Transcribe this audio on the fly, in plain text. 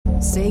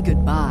Say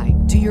goodbye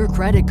to your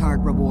credit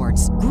card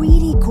rewards.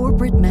 Greedy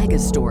corporate mega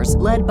stores,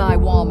 led by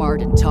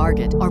Walmart and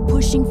Target, are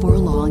pushing for a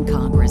law in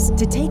Congress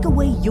to take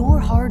away your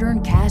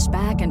hard-earned cash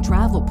back and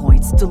travel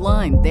points to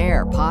line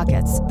their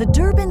pockets. The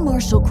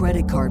Durbin-Marshall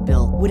credit card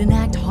bill would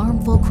enact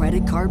harmful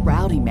credit card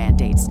routing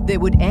mandates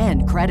that would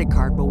end credit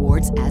card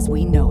rewards as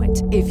we know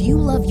it. If you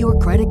love your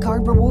credit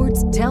card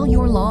rewards, tell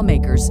your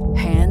lawmakers,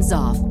 hands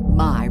off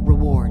my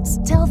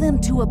rewards. Tell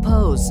them to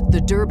oppose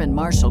the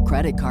Durbin-Marshall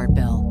credit card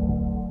bill.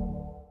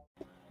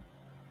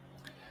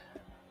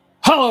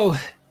 Hello,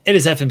 it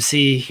is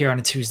FMC here on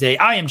a Tuesday.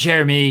 I am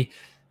Jeremy.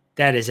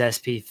 That is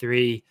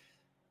SP3.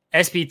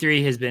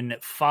 SP3 has been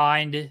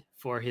fined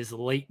for his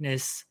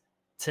lateness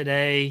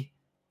today.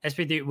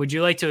 SP3, would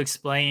you like to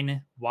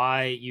explain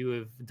why you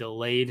have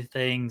delayed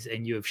things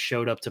and you have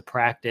showed up to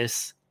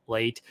practice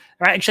late?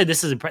 Or actually,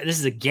 this is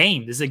a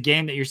game. This is a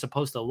game that you're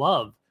supposed to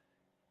love,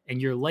 and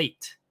you're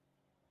late.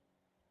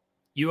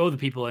 You owe the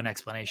people an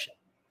explanation.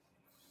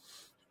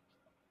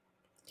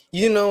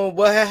 You know,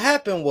 what had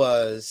happened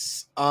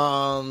was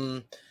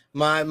my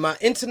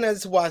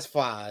internet's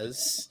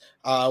Wi-Fi's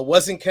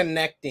wasn't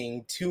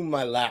connecting to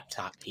my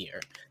laptop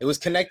here. It was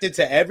connected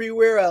to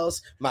everywhere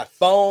else. My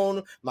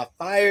phone, my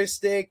Fire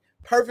Stick,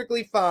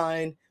 perfectly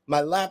fine.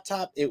 My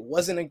laptop, it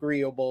wasn't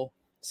agreeable.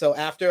 So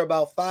after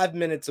about 5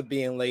 minutes of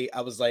being late,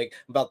 I was like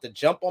about to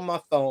jump on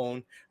my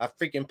phone. I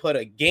freaking put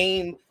a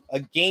game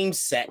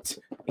set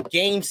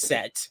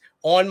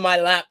on my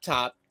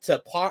laptop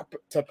to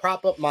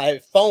prop up my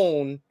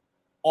phone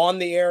on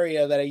the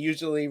area that I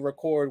usually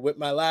record with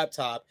my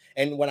laptop.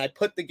 And when I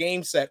put the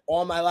game set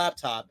on my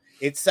laptop,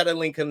 it's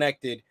suddenly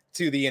connected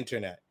to the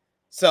internet.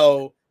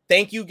 So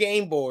thank you,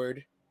 Game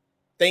Board.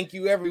 Thank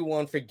you,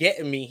 everyone, for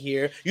getting me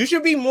here. You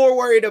should be more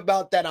worried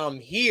about that I'm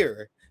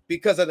here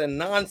because of the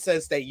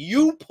nonsense that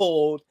you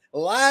pulled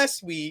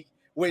last week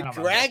with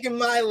dragging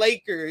my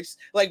Lakers.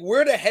 Like,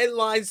 we're the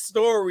headline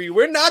story.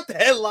 We're not the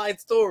headline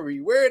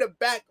story. We're the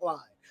back line.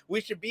 We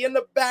should be in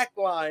the back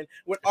line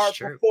with our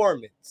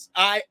performance.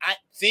 I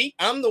see,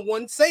 I'm the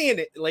one saying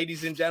it,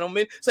 ladies and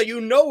gentlemen. So you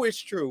know it's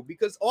true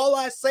because all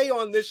I say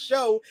on this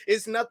show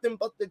is nothing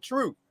but the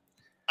truth.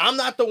 I'm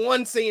not the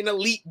one saying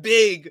elite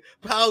big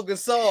Pau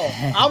Gasol.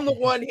 I'm the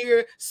one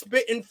here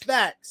spitting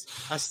facts.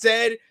 I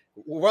said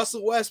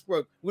Russell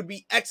Westbrook would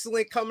be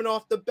excellent coming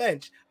off the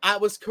bench. I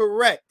was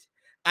correct.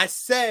 I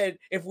said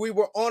if we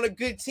were on a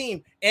good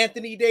team,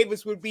 Anthony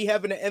Davis would be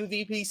having an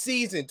MVP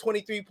season,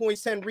 23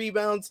 points, 10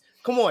 rebounds.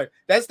 Come on,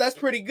 that's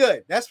pretty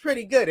good. That's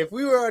pretty good. If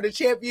we were on a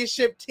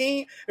championship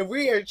team, if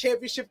we are a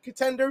championship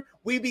contender,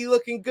 we'd be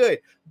looking good.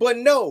 But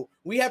no,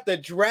 we have to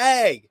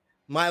drag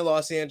my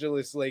Los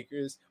Angeles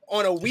Lakers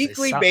on a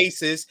weekly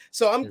basis.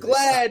 So I'm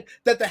glad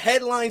that the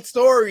headline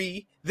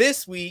story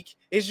this week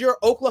is your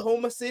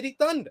Oklahoma City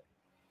Thunder.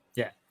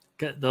 Yeah,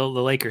 the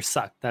Lakers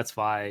suck. That's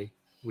why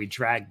we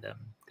drag them.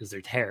 Because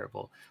they're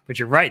terrible. But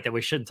you're right that we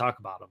shouldn't talk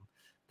about them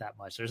that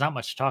much. There's not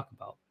much to talk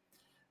about.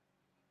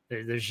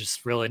 There's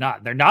just really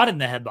not. They're not in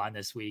the headline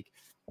this week.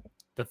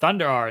 The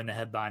Thunder are in the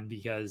headline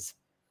because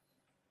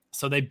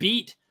so they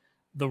beat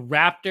the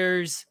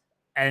Raptors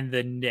and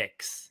the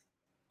Knicks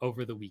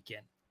over the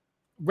weekend.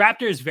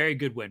 Raptors, very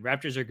good win.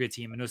 Raptors are a good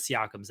team. I know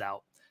Siakam's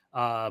out.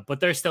 But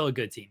they're still a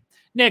good team.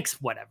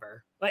 Knicks,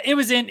 whatever. But it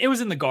was in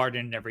the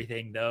Garden and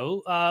everything,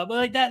 though. But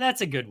like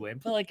that's a good win.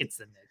 But like it's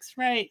the Knicks,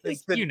 right? Like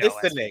it's the Knicks.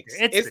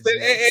 It's the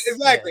Knicks.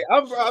 Exactly.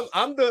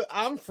 Yeah.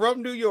 I'm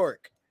from New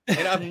York,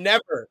 and I've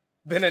never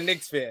been a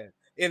Knicks fan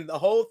in the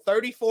whole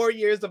 34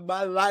 years of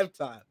my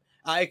lifetime.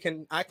 I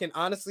can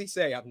honestly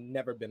say I've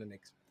never been a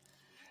Knicks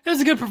fan. It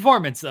was a good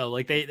performance though.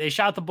 Like they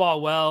shot the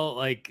ball well.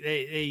 Like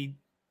it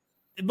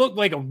looked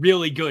like a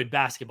really good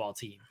basketball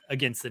team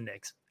against the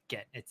Knicks.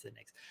 Again, it's the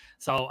Knicks.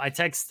 So I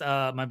text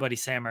my buddy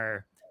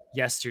Sammer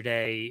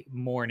yesterday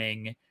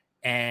morning,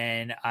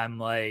 and I'm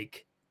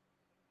like,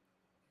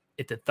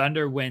 if the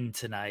Thunder win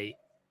tonight,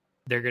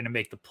 they're going to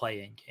make the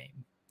play-in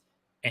game.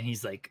 And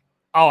he's like,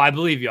 oh, I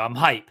believe you. I'm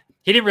hype.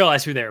 He didn't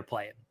realize who they were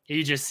playing. He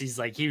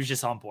was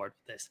just on board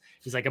with this.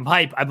 He's like, I'm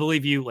hype. I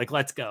believe you. Like,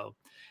 let's go.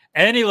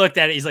 And then he looked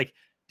at it. He's like,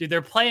 dude,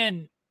 they're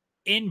playing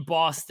in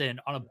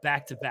Boston on a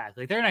back-to-back.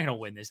 Like, they're not going to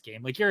win this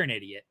game. Like, you're an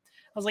idiot.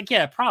 I was like,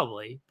 yeah,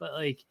 probably. But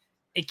like,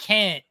 it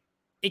can't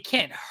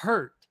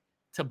hurt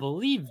to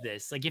believe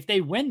this. Like if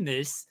they win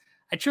this,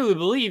 I truly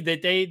believe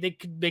that they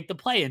could make the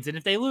play-ins. And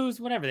if they lose,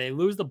 whatever, they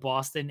lose to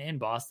Boston in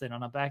Boston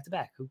on a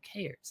back-to-back. Who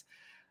cares?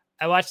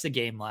 I watched the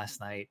game last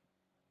night.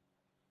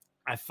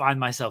 I find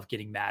myself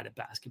getting mad at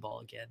basketball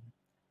again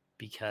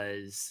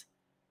because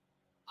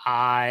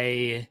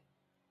I'm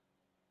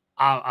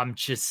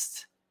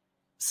just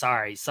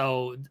sorry.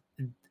 So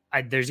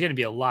there's going to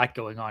be a lot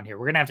going on here.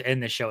 We're going to have to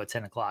end this show at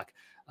 10 o'clock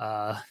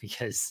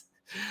because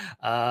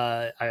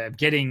I'm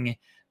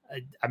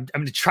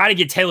going to try to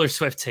get Taylor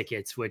Swift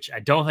tickets, which I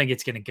don't think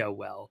it's going to go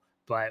well,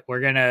 but we're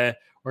going to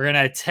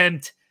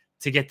attempt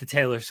to get the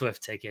Taylor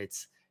Swift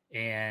tickets,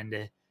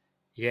 and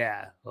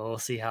yeah, we'll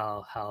see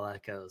how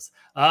that goes.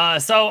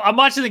 So I'm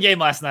watching the game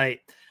last night.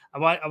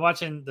 I'm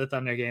watching the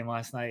Thunder game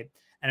last night,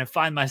 and I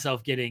find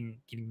myself getting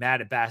mad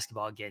at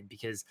basketball again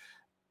because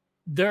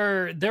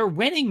they're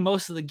winning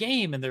most of the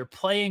game and they're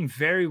playing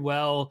very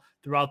well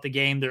throughout the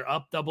game. They're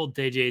up double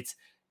digits.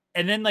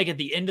 And then like at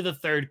the end of the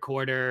third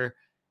quarter,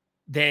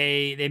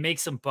 they make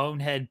some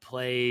bonehead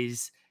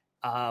plays.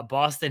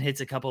 Boston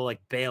hits a couple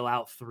like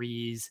bailout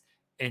threes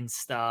and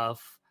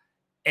stuff.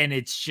 And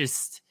it's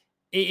just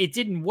it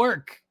didn't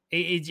work.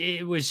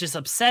 It was just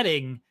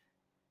upsetting.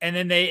 And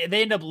then they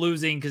end up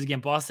losing because again,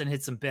 Boston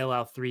hit some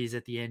bailout threes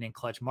at the end and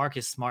clutch.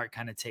 Marcus Smart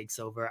kind of takes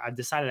over. I've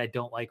decided I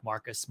don't like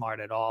Marcus Smart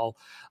at all.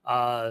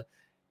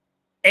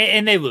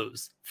 And they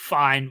lose.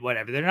 Fine,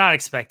 whatever. They're not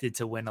expected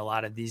to win a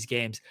lot of these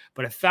games,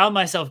 but I found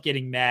myself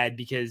getting mad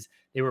because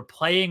they were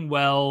playing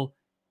well,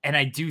 and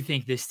I do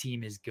think this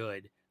team is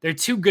good. They're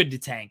too good to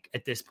tank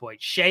at this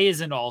point. Shea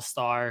is an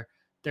all-star.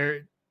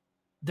 They're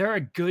a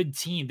good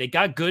team. They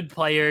got good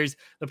players.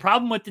 The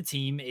problem with the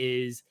team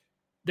is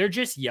they're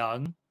just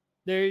young.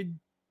 They're,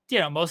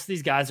 most of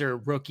these guys are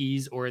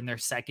rookies or in their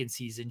second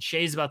season.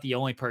 Shea's about the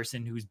only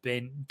person who's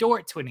been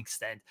Dort to an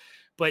extent,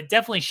 but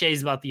definitely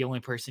Shea's about the only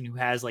person who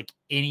has like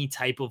any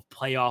type of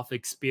playoff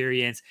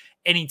experience,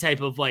 any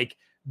type of like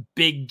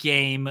big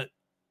game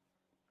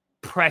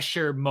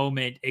pressure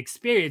moment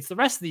experience. The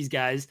rest of these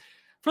guys,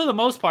 for the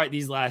most part,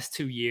 these last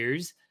 2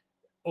 years,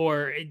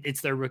 or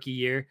it's their rookie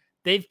year,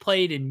 they've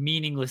played in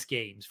meaningless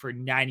games for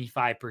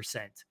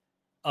 95%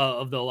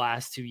 of the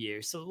last 2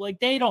 years. So like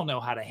they don't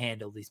know how to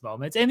handle these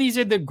moments. And these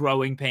are the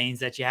growing pains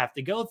that you have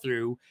to go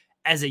through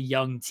as a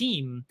young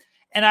team.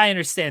 And I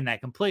understand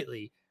that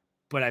completely.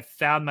 But I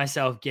found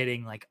myself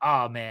getting like,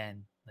 oh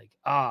man, like,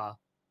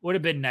 would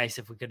have been nice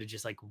if we could have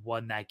just like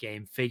won that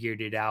game,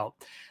 figured it out.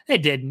 They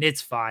didn't.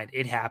 It's fine.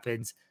 It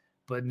happens.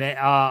 But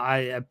I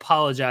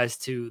apologize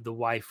to the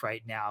wife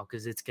right now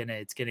because it's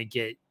gonna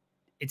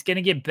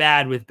get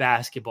bad with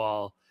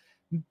basketball.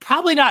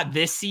 Probably not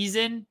this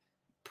season.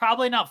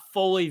 Probably not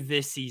fully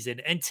this season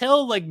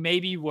until like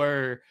maybe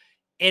we're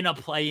in a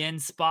play-in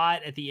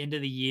spot at the end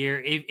of the year,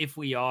 if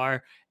we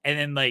are, and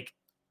then like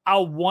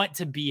I'll want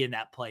to be in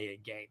that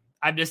play-in game.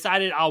 I've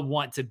decided I'll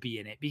want to be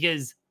in it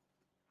because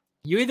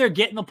you either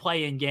get in the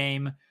play-in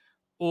game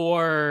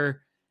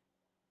or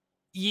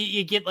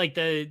you get like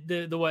the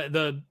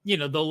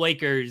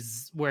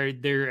Lakers where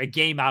they're a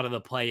game out of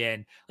the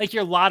play-in. Like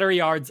your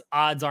lottery odds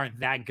aren't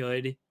that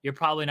good. You're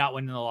probably not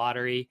winning the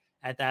lottery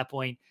at that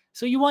point.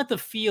 So you want the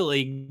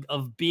feeling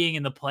of being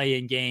in the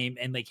play-in game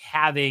and like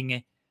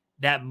having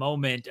that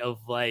moment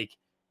of like,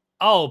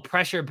 oh,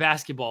 pressure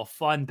basketball,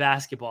 fun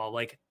basketball,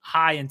 like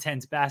high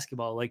intense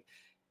basketball. Like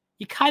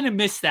you kind of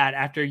miss that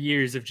after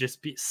years of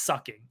just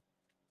sucking.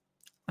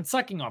 And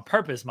sucking on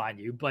purpose, mind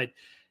you, but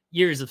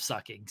years of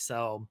sucking.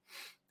 So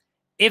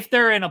if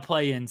they're in a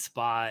play-in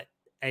spot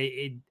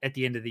at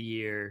the end of the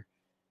year,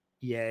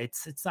 yeah,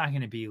 it's not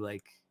going to be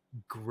like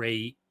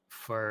great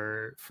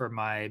for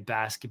my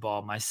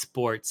basketball, my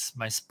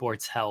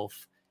sports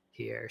health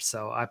here.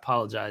 So I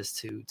apologize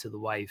to the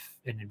wife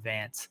in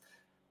advance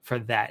for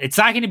that. It's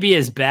not going to be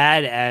as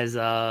bad as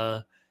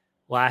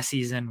last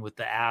season with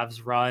the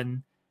Avs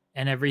run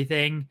and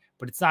everything,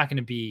 but it's not going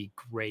to be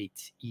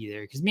great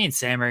either because me and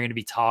Sam are going to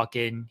be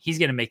talking. He's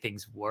going to make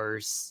things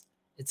worse.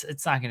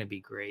 It's not going to be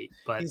great,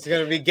 but he's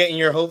going to be getting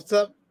your hopes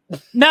up.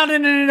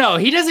 No.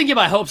 He doesn't get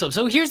my hopes up.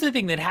 So here's the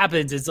thing that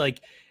happens is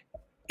like,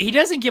 he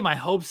doesn't get my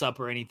hopes up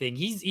or anything.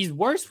 He's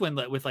worse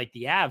with like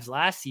the Avs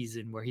last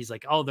season where he's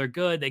like, oh, they're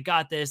good. They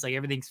got this. Like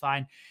everything's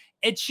fine.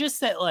 It's just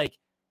that like,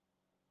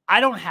 I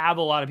don't have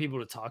a lot of people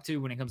to talk to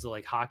when it comes to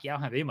like hockey. I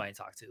don't have anybody to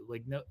talk to.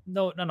 Like no,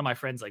 none of my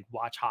friends like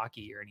watch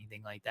hockey or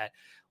anything like that.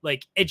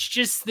 Like it's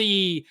just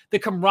the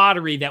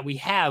camaraderie that we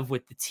have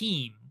with the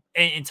team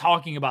and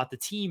talking about the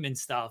team and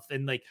stuff.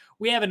 And like,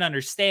 we have an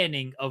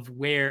understanding of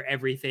where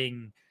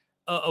everything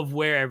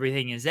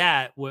is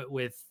at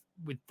with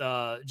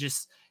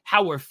just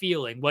how we're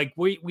feeling. Like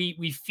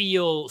we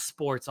feel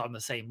sports on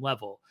the same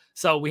level.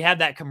 So we have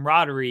that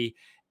camaraderie.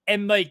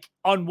 And like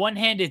on one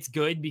hand, it's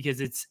good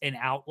because it's an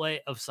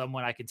outlet of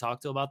someone I can talk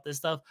to about this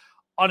stuff.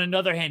 On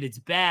another hand, it's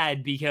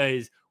bad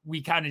because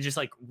we kind of just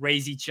like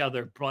raise each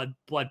other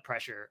blood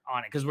pressure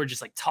on it because we're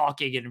just like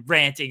talking and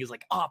ranting. Is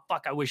like, oh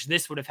fuck, I wish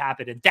this would have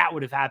happened and that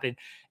would have happened,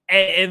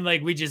 and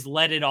like we just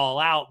let it all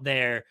out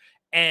there,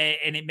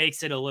 and it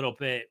makes it a little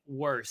bit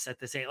worse at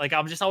the same. Like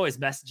I'm just always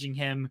messaging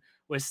him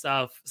with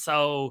stuff,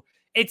 so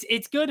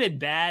it's good and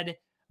bad.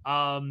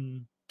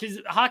 Because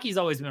hockey's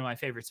always been my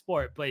favorite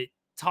sport, but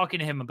talking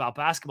to him about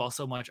basketball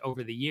so much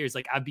over the years,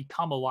 like I've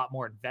become a lot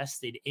more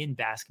invested in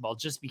basketball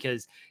just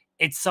because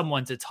it's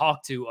someone to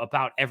talk to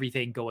about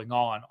everything going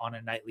on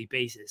a nightly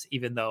basis,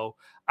 even though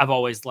I've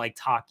always liked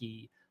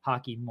hockey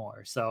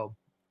more. So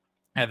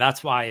yeah,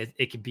 that's why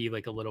it can be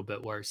like a little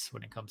bit worse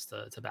when it comes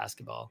to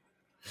basketball.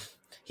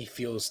 He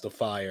feels the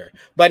fire.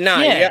 But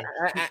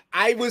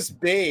I was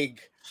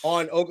big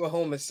on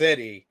Oklahoma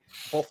City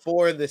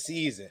before the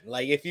season.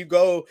 Like if you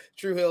go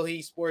True Hill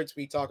Heat Sports,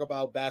 we talk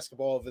about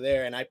basketball over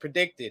there, and I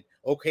predicted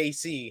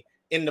OKC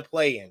in the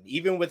play-in,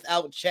 even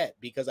without Chet,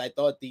 because I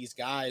thought these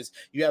guys,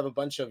 you have a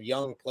bunch of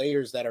young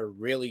players that are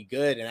really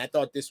good, and I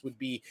thought this would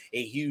be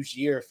a huge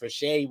year for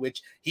Shea,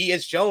 which he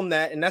has shown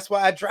that, and that's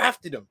why I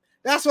drafted him.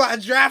 That's why I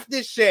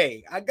drafted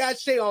Shea. I got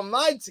Shea on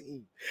my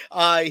team.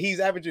 He's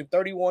averaging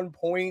 31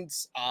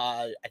 points.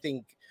 I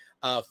think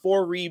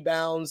 4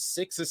 rebounds,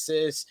 6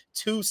 assists,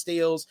 2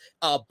 steals,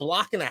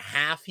 block and a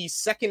half. He's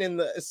second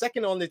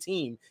on the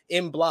team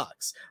in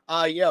blocks.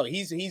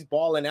 He's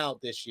balling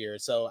out this year.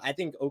 So I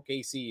think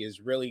OKC is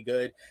really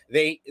good.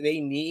 They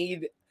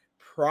need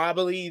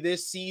probably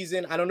this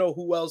season. I don't know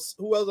who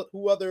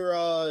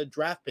other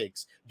draft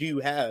picks do you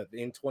have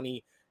in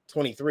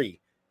 2023?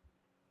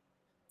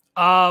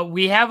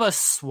 We have a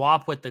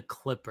swap with the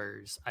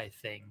Clippers, I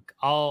think.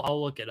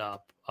 I'll look it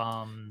up.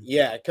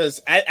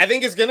 Because I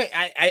think it's gonna.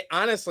 I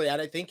honestly,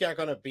 I think you're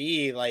gonna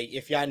be like,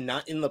 if you're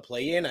not in the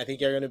play-in, I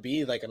think you're gonna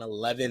be like an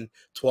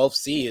 11-12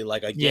 seed,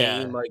 like a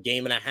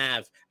game and a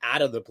half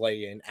out of the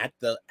play-in at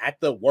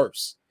the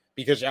worst.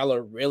 Because y'all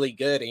are really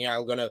good, and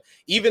y'all gonna,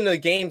 even the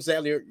games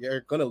that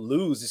you're gonna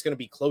lose, it's gonna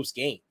be close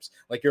games.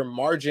 Like your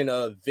margin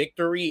of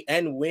victory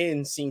and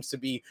win seems to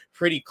be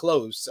pretty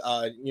close,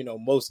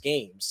 most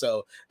games.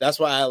 So that's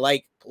why I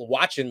like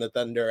watching the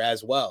Thunder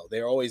as well.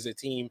 They're always a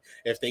team.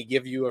 If they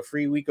give you a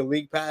free week of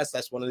league pass,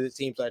 that's one of the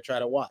teams I try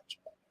to watch.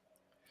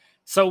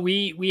 So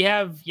we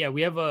have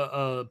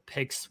a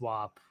pick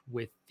swap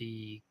with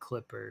the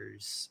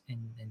Clippers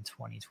in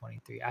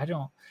 2023.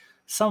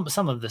 Some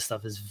of this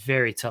stuff is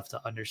very tough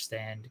to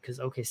understand because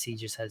OKC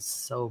just has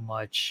so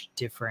much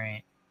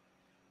different.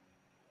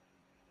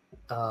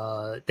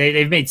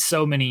 They've made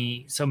so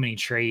many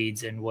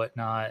trades and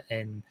whatnot,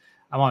 and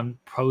I'm on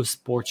Pro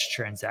Sports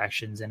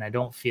Transactions, and I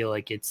don't feel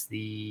like it's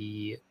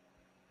the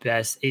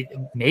best.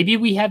 Maybe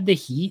we have the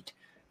Heat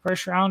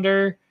first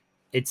rounder.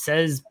 It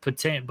says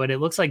potent, but it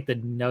looks like the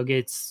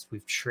Nuggets.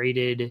 We've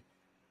traded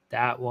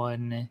that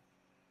one.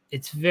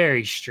 It's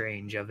very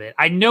strange of it.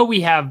 I know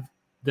we have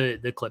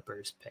the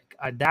Clippers pick.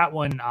 That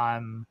one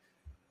I'm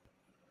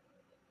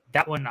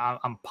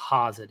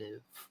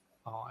positive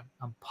on.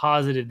 I'm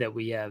positive that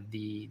we have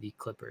the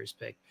Clippers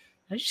pick.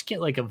 I just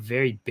get like a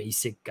very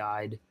basic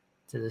guide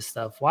to this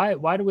stuff.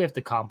 Why do we have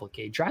to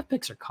complicate? Draft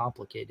picks are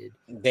complicated.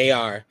 They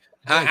are.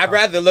 I'd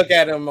rather look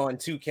at them on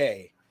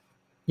 2K.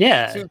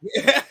 Yeah.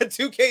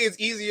 2K is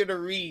easier to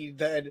read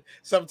than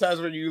sometimes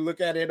when you look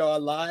at it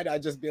online. I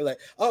just be like,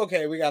 oh,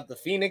 okay, we got the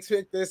Phoenix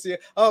pick this year.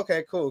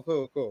 Okay, cool.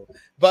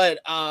 But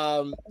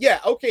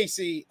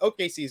OKC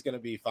is going to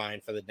be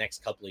fine for the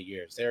next couple of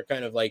years. They're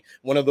kind of like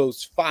one of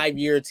those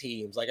 5-year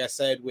teams. Like I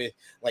said, with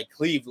like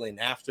Cleveland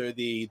after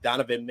the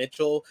Donovan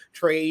Mitchell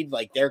trade,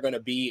 like they're going to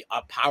be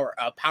a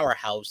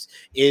powerhouse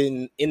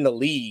in the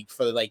league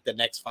for like the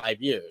next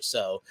 5 years.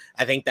 So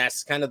I think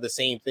that's kind of the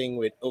same thing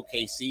with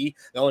OKC.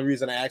 The only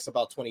reason I asked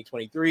about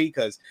 2023,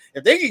 because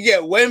if they could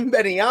get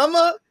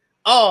Wembanyama,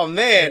 oh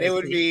man, it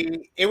would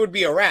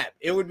be a wrap.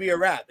 It would be a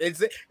wrap. And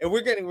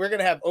we're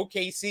gonna have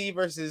OKC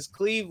versus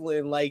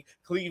Cleveland, like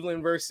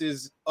Cleveland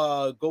versus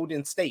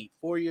Golden State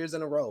 4 years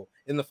in a row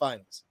in the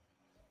finals.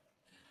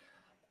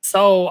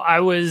 So I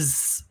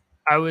was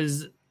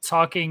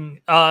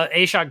talking.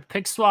 A-Shock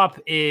pick swap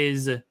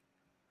is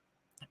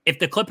if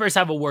the Clippers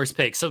have a worse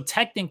pick. So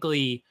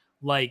technically,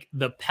 like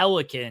the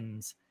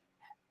Pelicans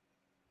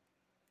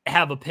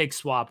have a pick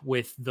swap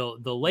with the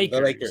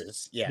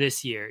Lakers,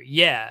 this year.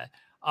 Yeah.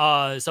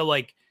 So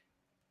like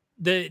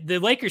the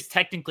Lakers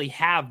technically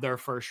have their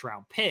first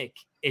round pick.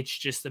 It's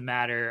just a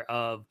matter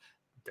of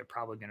they're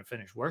probably going to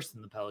finish worse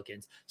than the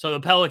Pelicans. So the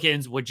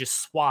Pelicans would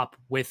just swap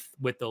with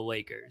the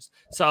Lakers.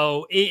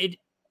 So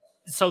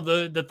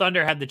the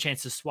Thunder had the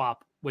chance to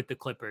swap with the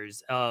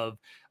Clippers of,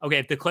 okay,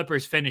 if the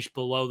Clippers finish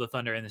below the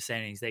Thunder in the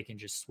standings, they can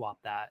just swap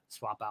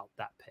out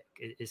that pick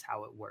is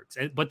how it works.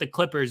 But the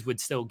Clippers would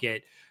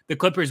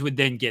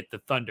then get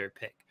the Thunder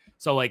pick.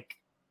 So like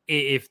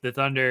if the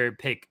Thunder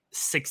pick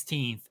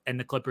 16th and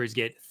the Clippers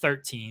get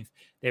 13th,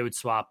 they would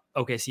swap.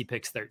 OKC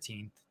picks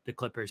 13th, the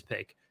Clippers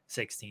pick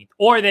 16th.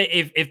 Or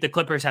if the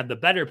Clippers have the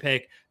better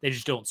pick, they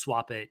just don't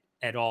swap it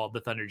at all.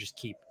 The Thunder just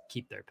keep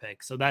their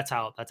pick. So that's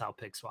how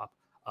pick swap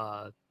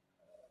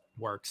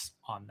works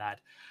on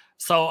that.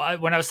 So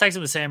when I was texting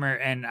with Sammer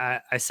and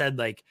I said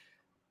like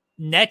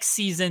next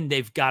season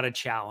they've got a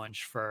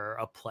challenge for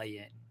a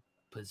play-in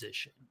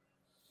position,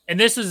 and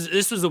this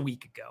was a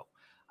week ago.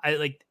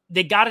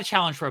 They got a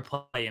challenge for a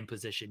play-in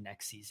position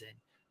next season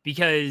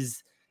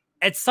because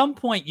at some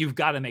point you've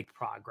got to make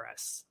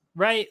progress,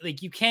 right?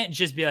 Like you can't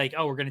just be like,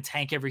 oh, we're going to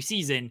tank every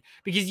season,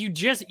 because you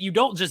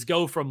don't just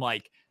go from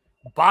like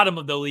bottom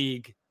of the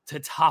league to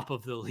top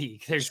of the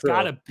league. There's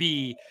got to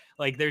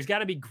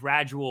be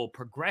gradual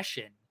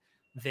progression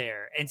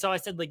there. And so I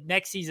said like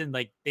next season,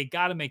 like they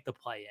got to make the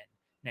play-in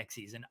next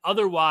season.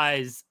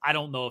 Otherwise, I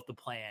don't know if the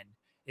plan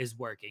is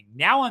working.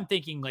 Now I'm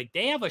thinking like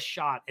they have a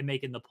shot at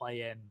making the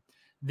play-in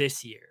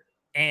this year.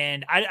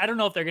 And I don't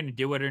know if they're going to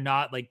do it or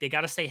not. Like they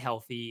got to stay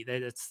healthy.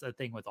 That's the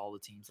thing with all the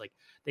teams. Like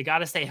they got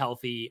to stay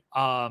healthy.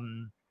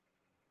 And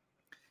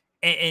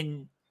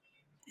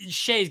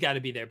Shea's got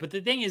to be there. But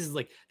the thing is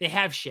like they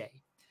have Shea.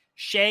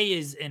 Shea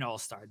is an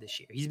all-star this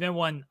year. He's been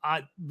one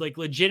like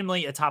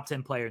legitimately a top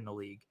 10 player in the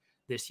league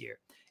this year.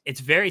 It's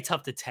very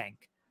tough to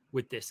tank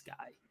with this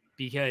guy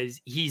because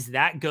he's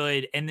that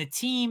good and the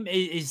team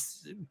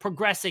is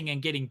progressing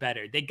and getting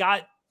better. They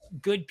got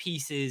good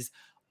pieces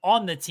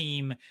on the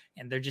team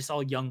and they're just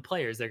all young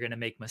players. They're going to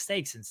make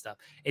mistakes and stuff.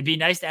 It'd be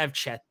nice to have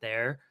Chet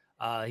there.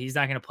 He's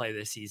not going to play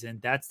this season.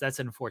 That's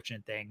an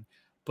unfortunate thing.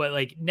 But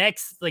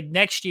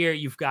next year,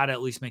 you've got to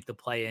at least make the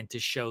play in to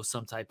show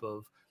some type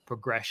of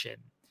progression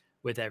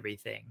with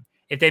everything.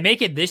 If they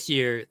make it this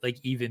year,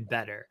 even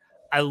better.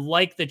 I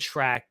like the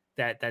track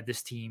that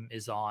this team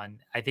is on.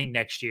 I think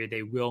next year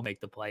they will make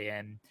the play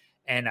in.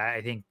 And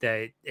I think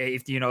that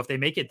if they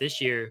make it this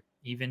year,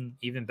 even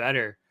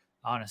better,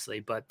 honestly.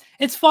 But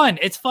it's fun.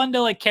 It's fun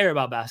to care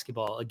about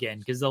basketball again,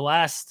 because the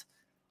last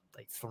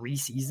 3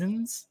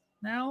 seasons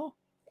now,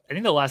 I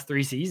think the last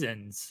 3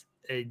 seasons,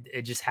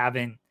 it just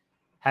haven't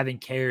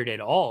cared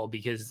at all,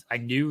 because I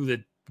knew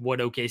that what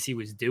OKC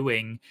was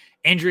doing.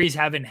 Injuries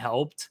haven't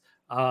helped.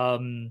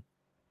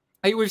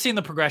 We've seen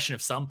the progression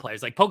of some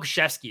players. Like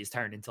Pokusevski has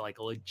turned into a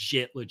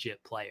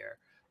legit player,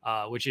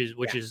 which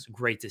is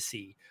great to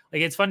see.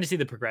 It's fun to see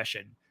the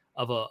progression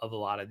of a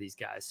lot of these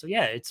guys. So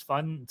yeah, it's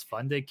fun. It's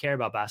fun to care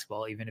about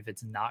basketball, even if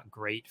it's not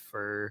great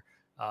for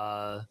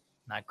my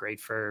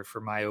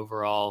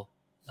overall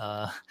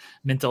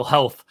mental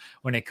health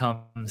when it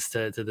comes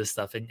to this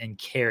stuff and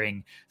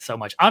caring so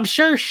much. I'm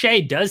sure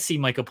Shea does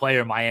seem like a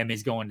player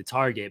Miami's going to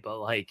target,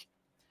 but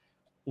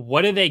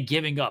what are they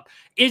giving up?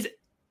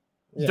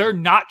 They're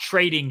not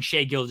trading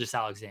Shea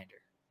Gilgeous-Alexander.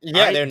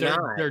 Yeah, right?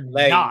 they're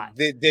not.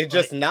 They're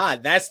just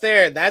not. That's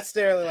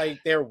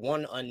their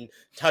one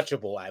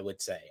untouchable, I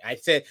would say. I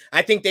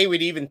think they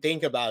would even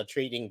think about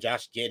trading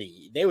Josh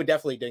Giddey. They would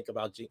definitely think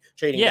about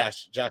trading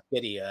Josh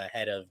Giddey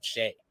ahead of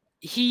Shea.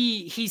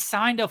 He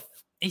signed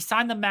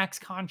the max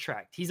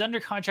contract. He's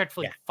under contract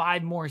for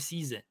 5 more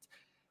seasons.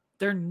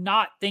 They're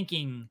not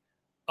thinking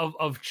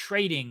of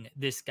trading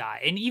this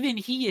guy. And even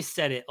he has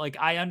said it,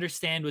 I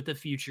understand what the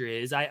future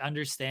is. I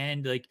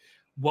understand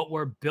what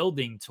we're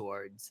building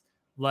towards.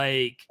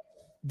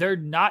 They're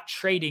not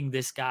trading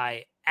this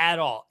guy at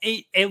all.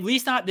 At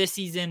least not this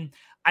season.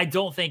 I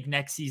don't think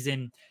next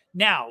season.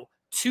 Now,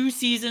 2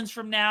 seasons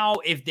from now,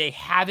 if they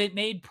haven't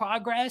made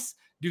progress,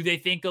 do they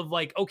think of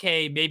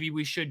okay, maybe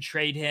we should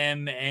trade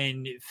him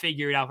and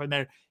figure it out from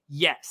there?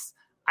 Yes.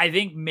 I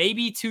think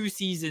maybe 2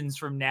 seasons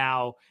from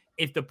now,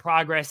 if the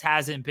progress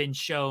hasn't been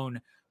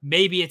shown,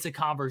 maybe it's a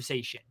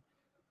conversation.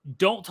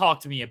 Don't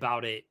talk to me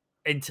about it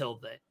until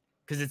then,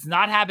 because it's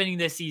not happening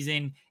this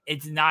season.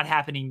 It's not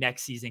happening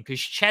next season, because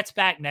Chet's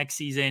back next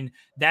season.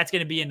 That's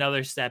going to be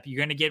another step. You're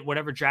going to get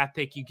whatever draft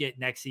pick you get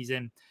next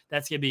season.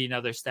 That's going to be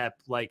another step.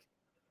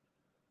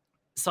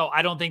 So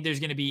I don't think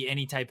there's going to be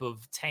any type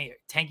of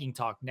tanking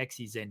talk next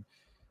season.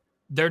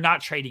 They're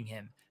not trading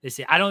him this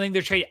year. I don't think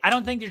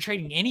they're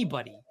trading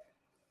anybody.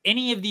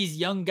 Any of these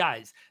young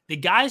guys. The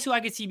guys who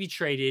I could see be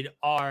traded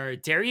are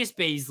Darius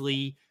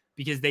Bazley,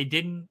 because they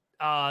didn't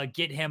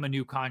get him a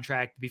new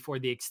contract before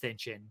the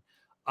extension.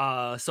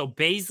 So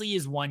Bazley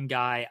is one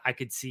guy I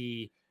could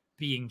see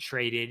being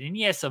traded, and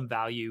he has some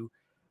value.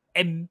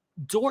 And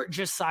Dort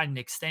just signed an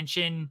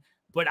extension,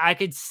 but I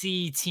could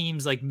see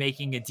teams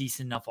making a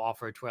decent enough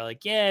offer to where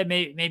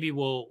maybe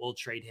we'll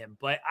trade him.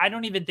 But I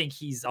don't even think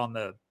he's on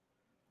the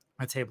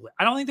table.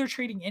 I don't think they're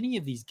trading any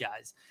of these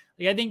guys.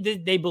 I think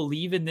that they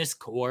believe in this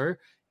core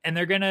and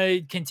they're going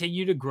to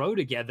continue to grow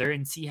together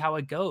and see how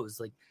it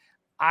goes.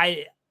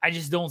 I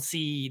just don't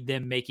see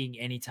them making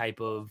any type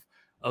of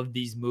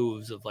these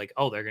moves of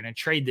they're going to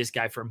trade this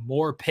guy for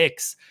more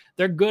picks.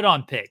 They're good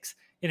on picks.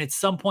 And at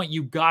some point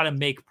you got to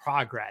make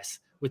progress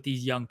with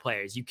these young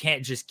players. You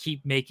can't just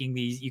keep making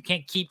these, you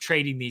can't keep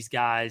trading these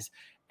guys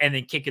and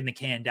then kicking the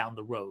can down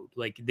the road.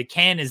 The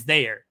can is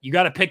there. You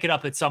got to pick it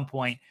up at some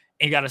point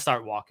and you got to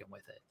start walking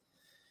with it.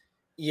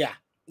 Yeah.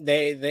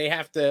 They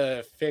have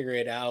to figure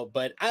it out,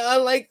 but I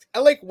like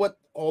what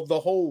the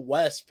whole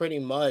West pretty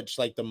much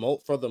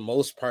for the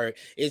most part.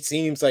 It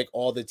seems like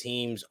all the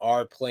teams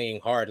are playing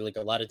hard.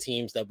 A lot of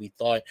teams that we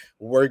thought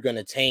were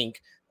gonna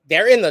tank,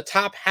 they're in the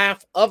top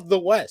half of the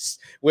West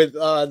with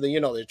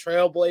the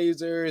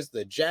Trailblazers,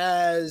 the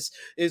Jazz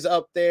is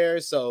up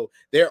there. So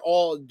they're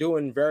all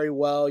doing very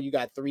well. You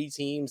got 3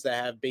 teams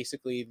that have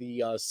basically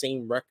the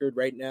same record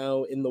right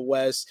now in the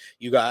West.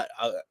 You got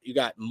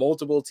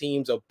multiple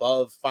teams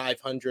above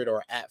 500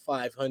 or at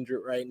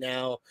 500 right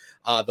now.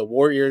 The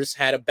Warriors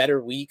had a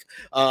better week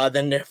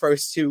than their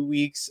first 2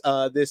 weeks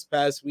this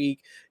past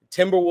week.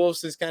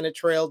 Timberwolves has kind of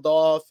trailed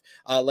off.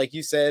 Like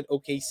you said,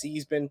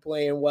 OKC's been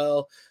playing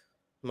well.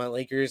 My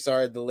Lakers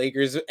are the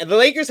Lakers, and the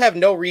Lakers have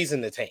no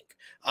reason to tank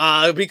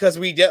because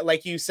we did,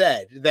 like you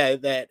said,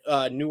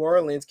 that New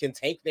Orleans can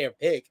take their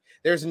pick.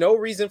 There's no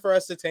reason for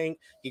us to tank.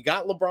 You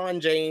got LeBron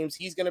James.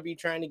 He's going to be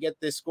trying to get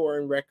this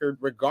scoring record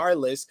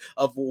regardless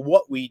of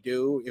what we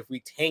do. If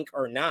we tank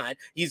or not,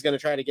 he's going to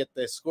try to get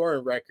the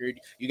scoring record.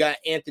 You got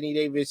Anthony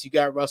Davis. You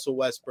got Russell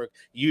Westbrook.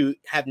 You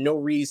have no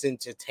reason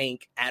to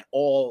tank at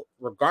all,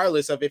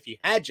 regardless of if you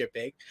had your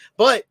pick.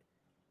 But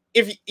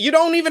if you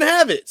don't even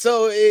have it.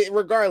 So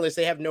regardless,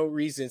 they have no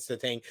reasons to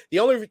tank. The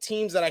only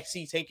teams that I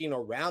see tanking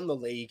around the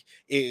league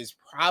is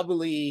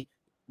probably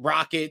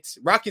Rockets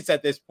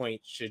at this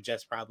point should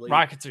just probably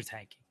Rockets are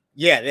tanking.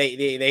 Yeah,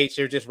 they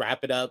should just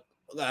wrap it up,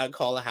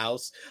 call a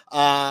house.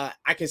 I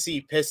can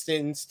see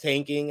Pistons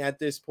tanking at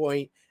this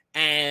point,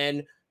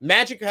 and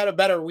Magic had a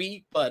better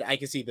week, but I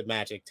can see the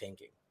Magic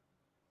tanking.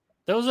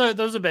 Those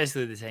are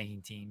basically the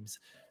tanking teams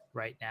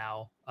right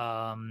now.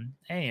 And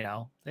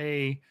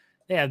they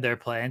have their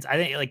plans. I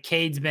think like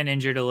Cade's been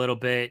injured a little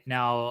bit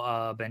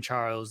now. Ben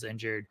Charles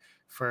injured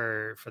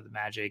for the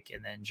Magic,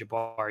 and then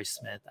Jabari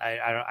Smith.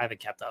 I haven't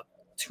kept up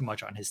too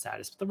much on his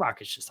status, but the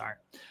Rockets just aren't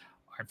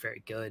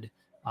very good,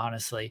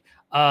 honestly.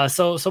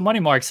 So Money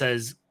Mark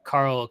says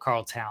Carl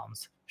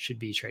Towns should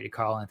be traded.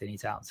 Karl Anthony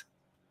Towns.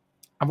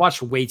 I've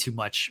watched way too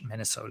much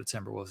Minnesota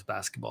Timberwolves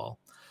basketball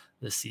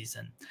this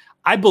season.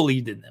 I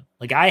believed in them.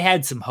 Like I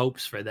had some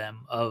hopes for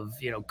them of,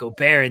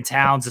 Gobert and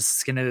Towns. This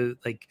is going to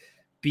like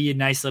be a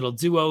nice little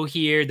duo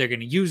here. They're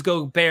going to use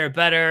Gobert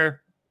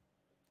better.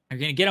 They're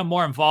going to get him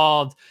more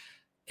involved.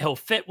 He'll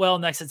fit well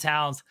next to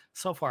Towns.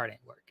 So far it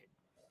ain't working.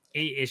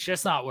 It's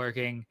just not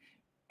working.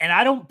 And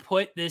I don't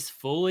put this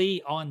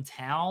fully on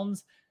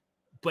Towns,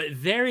 but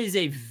there is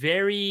a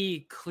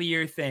very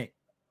clear thing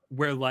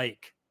where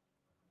like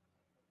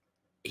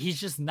he's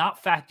just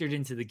not factored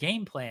into the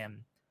game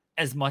plan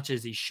as much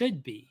as he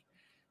should be.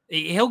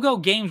 He'll go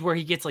games where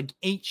he gets like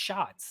 8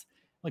 shots.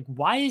 Like,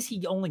 why is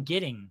he only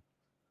getting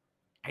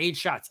 8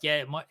 shots?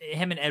 Yeah,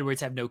 him and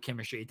Edwards have no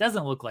chemistry. It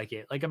doesn't look like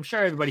it. Like, I'm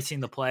sure everybody's seen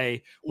the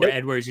play where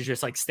Edwards is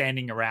just like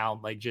standing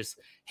around, like just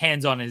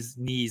hands on his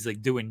knees,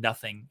 like doing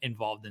nothing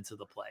involved into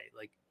the play.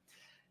 Like,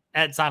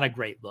 that's not a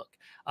great look.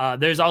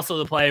 There's also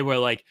the play where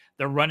like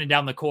they're running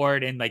down the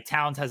court and like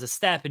Towns has a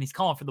step and he's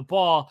calling for the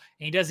ball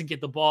and he doesn't get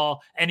the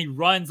ball and he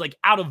runs like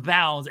out of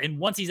bounds. And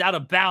once he's out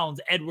of bounds,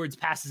 Edwards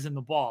passes him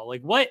the ball.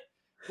 Like, what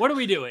are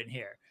we doing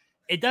here?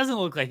 It doesn't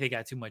look like they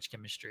got too much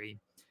chemistry.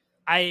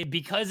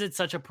 Because it's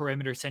such a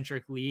perimeter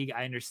centric league,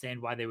 I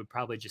understand why they would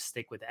probably just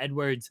stick with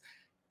Edwards.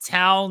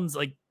 Towns,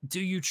 like,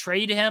 do you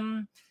trade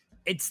him?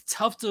 It's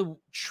tough to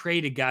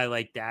trade a guy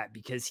like that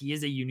because he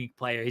is a unique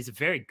player. He's a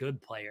very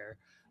good player.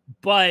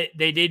 But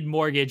they did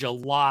mortgage a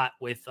lot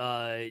with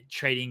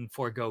trading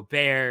for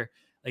Gobert.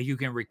 Like you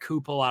can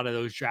recoup a lot of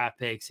those draft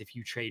picks if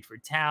you trade for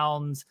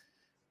Towns.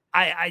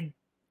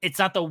 It's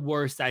not the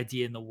worst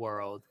idea in the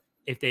world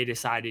if they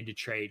decided to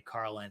trade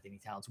Karl Anthony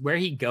Towns. Where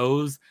he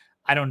goes,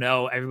 I don't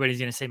know. Everybody's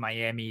going to say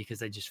Miami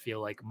because I just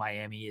feel like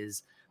Miami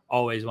is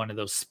always one of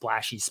those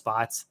splashy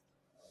spots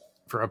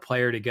for a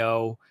player to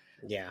go.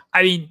 Yeah.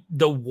 I mean,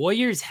 the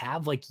Warriors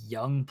have like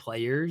young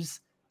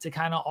players to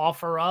kind of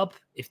offer up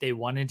if they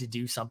wanted to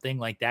do something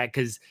like that.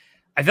 Cause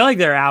I feel like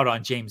they're out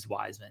on James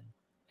Wiseman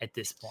at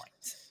this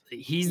point.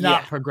 He's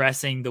not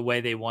progressing the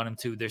way they want him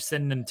to. They're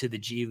sending him to the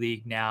G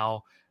League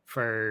now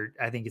for,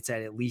 I think it's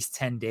at least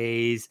 10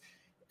 days.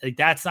 Like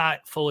that's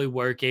not fully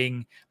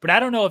working, but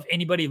I don't know if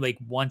anybody like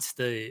wants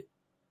to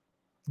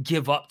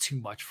give up too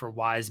much for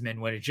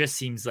Wiseman when it just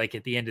seems like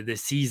at the end of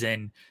this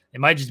season, they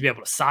might just be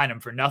able to sign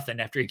him for nothing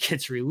after he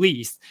gets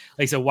released.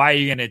 Like, so why are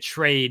you going to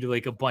trade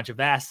like a bunch of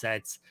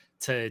assets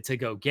to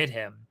go get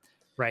him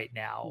right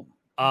now?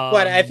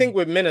 But I think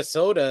with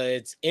Minnesota,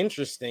 it's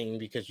interesting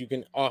because you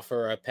can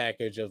offer a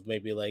package of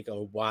maybe like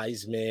a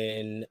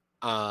Wiseman,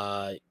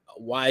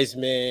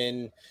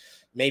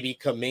 maybe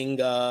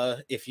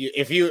Kuminga. If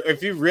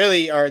you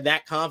really are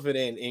that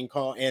confident in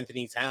Karl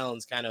Anthony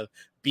Towns kind of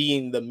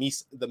being the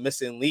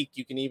missing link,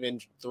 you can even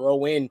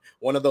throw in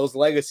one of those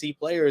legacy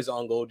players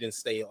on Golden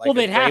State. Like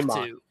they'd have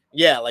to.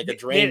 Yeah, like a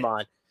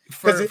Draymond.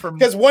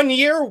 Because one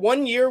year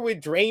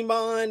with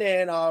Draymond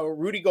and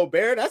Rudy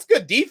Gobert, that's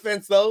good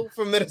defense though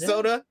from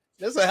Minnesota.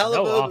 That's a hell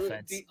of a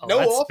offense.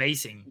 That's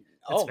spacing.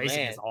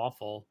 Spacing is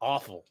awful.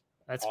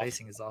 That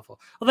spacing is awful.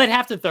 Well, they'd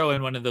have to throw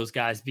in one of those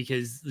guys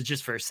because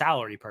just for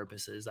salary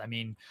purposes. I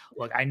mean,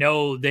 look, I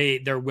know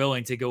they're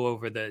willing to go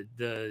over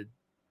the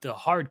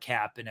hard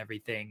cap and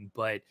everything,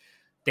 but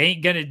they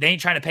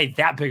ain't trying to pay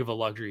that big of a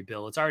luxury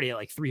bill. It's already at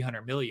like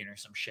 300 million or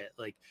some shit.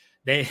 Like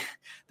they're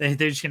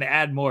just going to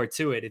add more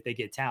to it if they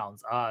get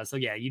Towns. So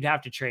yeah, you'd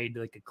have to trade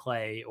like a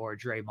Clay or a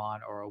Draymond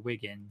or a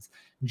Wiggins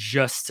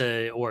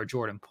or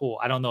Jordan Poole.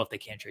 I don't know if they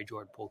can trade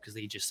Jordan Poole because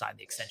they just signed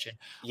the extension.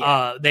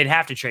 Yeah. They'd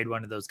have to trade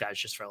one of those guys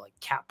just for like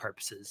cap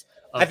purposes.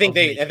 I think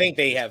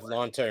they have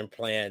long-term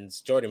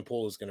plans. Jordan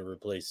Poole is going to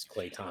replace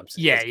Klay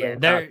Thompson. Yeah.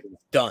 They're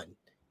done.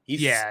 We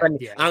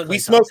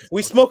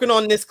smoking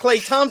on this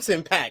Klay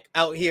Thompson pack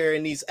out here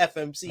in these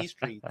FMC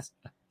streets.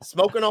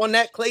 Smoking on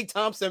that Klay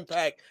Thompson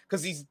pack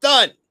because he's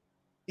done.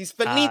 He's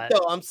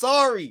finito. I'm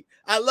sorry.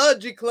 I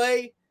loved you,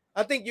 Klay.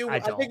 I think you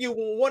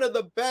were one of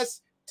the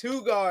best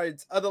two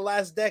guards of the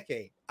last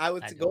decade. I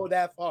would go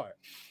that far.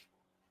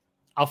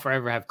 I'll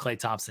forever have Klay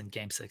Thompson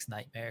Game 6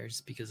 nightmares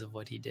because of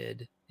what he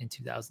did in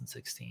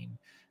 2016.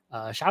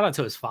 Shout out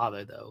to his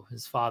father, though.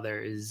 His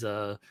father is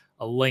a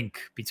link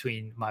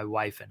between my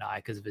wife and I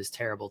because of his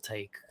terrible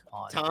take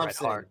on Thompson, Bret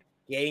Hart.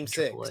 Game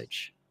 6.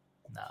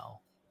 No.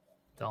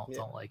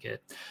 Don't like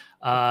it.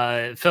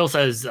 Phil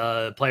says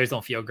players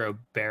don't feel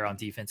Gobert on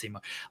defense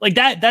anymore. Like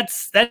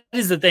that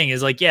is the thing,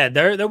 is like, yeah,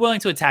 they're willing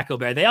to attack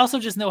Gobert. They also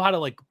just know how to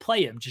like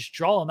play him, just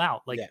draw him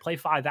out, like play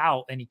 5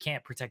 out, and he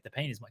can't protect the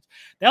paint as much.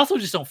 They also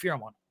just don't fear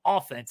him on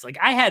offense. Like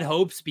I had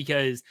hopes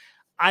because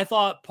I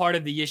thought part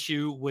of the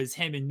issue was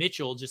him and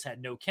Mitchell just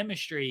had no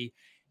chemistry.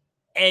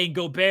 And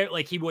Gobert,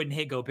 like he wouldn't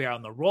hit Gobert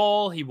on the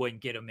roll. He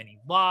wouldn't get him any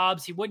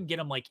lobs. He wouldn't get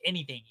him like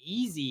anything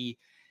easy.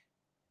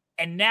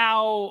 And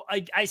now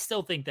I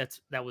still think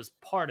that was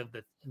part of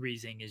the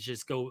reason, is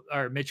just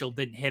Mitchell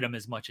didn't hit him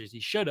as much as he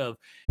should have.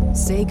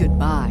 Say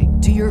goodbye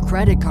to your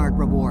credit card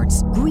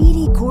rewards.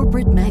 Greedy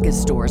corporate mega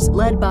stores,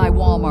 led by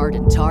Walmart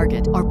and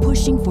Target, are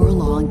pushing for a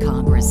law in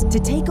Congress to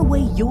take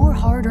away your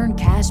hard-earned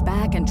cash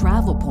back and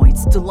travel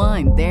points to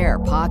line their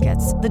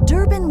pockets. The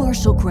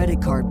Durbin-Marshall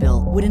credit card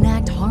bill would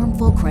enact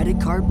harmful credit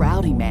card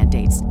routing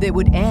mandates that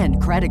would end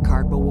credit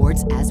card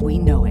rewards as we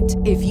know it.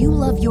 If you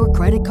love your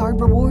credit card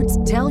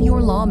rewards, tell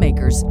your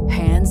lawmakers,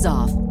 hands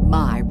off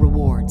my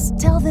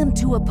rewards. Tell them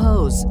to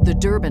oppose the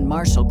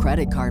Durbin-Marshall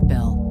credit card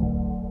bill.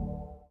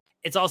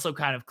 It's also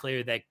kind of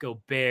clear that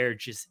Gobert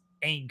just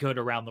ain't good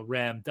around the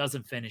rim,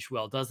 doesn't finish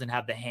well, doesn't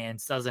have the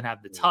hands, doesn't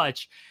have the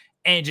touch,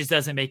 and just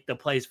doesn't make the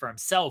plays for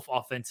himself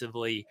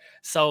offensively.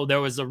 So there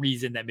was a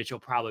reason that Mitchell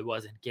probably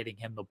wasn't getting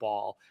him the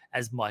ball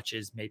as much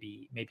as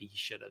maybe he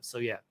should have. So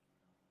yeah,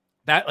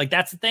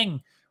 that's the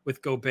thing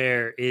with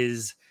Gobert,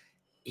 is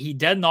he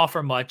doesn't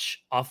offer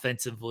much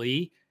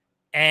offensively.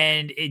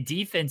 And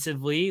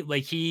defensively,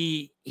 like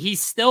he's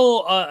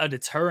still a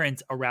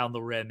deterrent around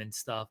the rim and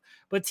stuff,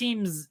 but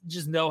teams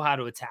just know how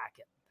to attack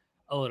him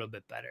a little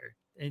bit better.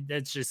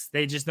 They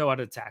just know how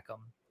to attack him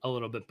a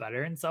little bit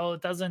better, and so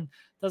it doesn't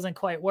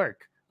quite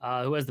work.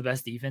 Who has the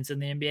best defense in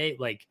the NBA?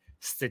 Like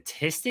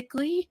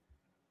statistically,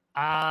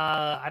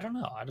 I don't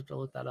know. I'd have to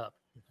look that up.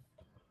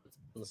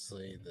 Let's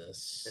see this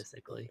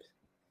statistically.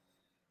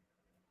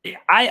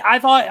 I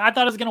thought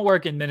it was gonna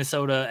work in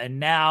Minnesota, and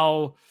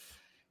now.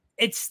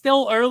 It's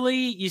still early.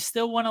 You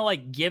still want to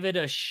like give it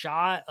a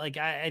shot. Like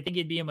I think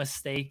it'd be a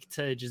mistake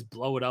to just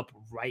blow it up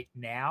right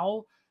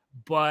now.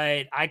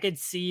 But I could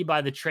see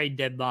by the trade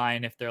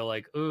deadline, if they're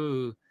like,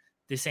 "Ooh,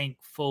 this ain't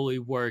fully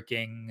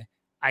working,"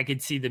 I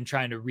could see them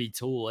trying to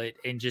retool it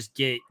and just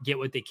get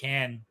what they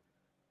can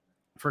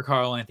for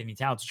Karl-Anthony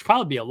Towns, which would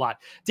probably be a lot.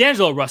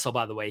 D'Angelo Russell,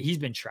 by the way, he's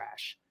been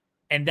trash,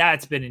 and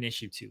that's been an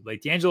issue too.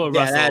 Like D'Angelo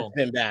Russell, that's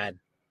been bad.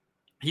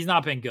 He's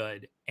not been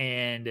good,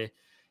 and.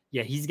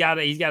 Yeah, he's got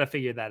to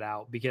figure that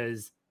out,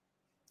 because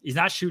he's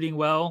not shooting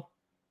well.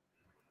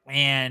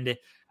 And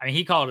I mean,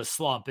 he called it a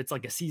slump. It's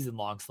like a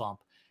season-long slump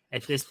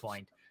at this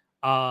point.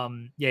 Yeah,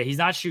 he's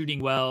not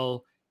shooting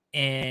well,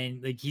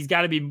 and like he's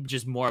got to be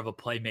just more of a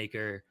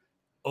playmaker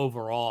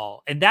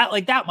overall. And that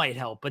might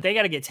help, but they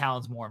got to get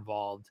Towns more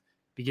involved,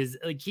 because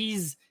like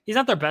he's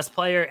not their best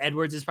player.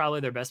 Edwards is probably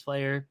their best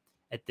player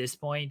at this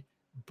point,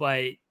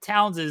 but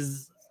Towns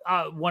is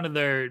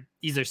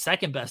he's their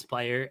second best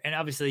player, and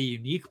obviously a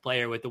unique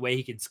player with the way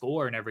he can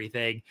score and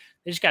everything.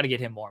 They just got to get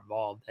him more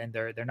involved, and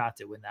they're not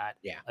doing that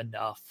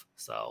enough.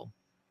 So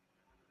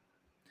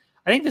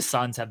I think the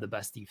Suns have the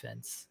best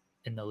defense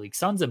in the league.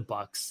 Suns and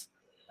Bucks.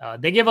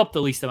 They give up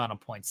the least amount of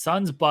points.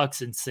 Suns,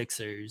 Bucks, and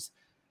Sixers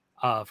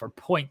for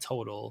point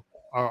total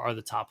are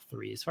the top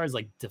three. As far as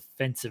like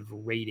defensive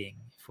rating,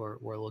 if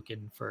we're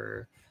looking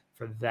for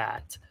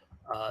that.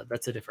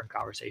 That's a different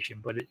conversation.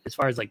 But as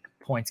far as like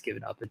points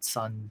given up, it's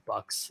Sun,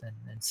 Bucks,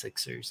 and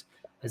Sixers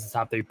as the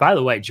top three. By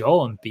the way,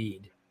 Joel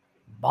Embiid,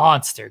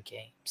 monster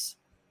games.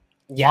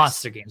 Yes.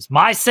 Monster games.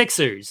 My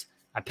Sixers,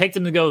 I picked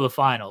them to go to the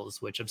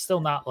finals, which I'm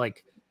still not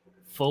like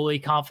fully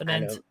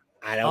confident.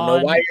 I don't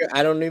know why.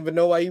 I don't even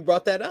know why you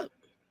brought that up.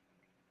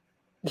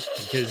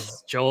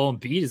 Because Joel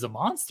Embiid is a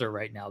monster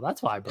right now.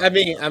 That's why I brought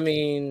it up. I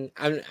mean,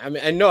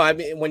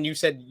 when you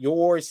said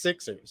your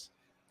Sixers,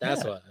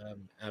 that's what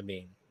I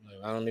mean.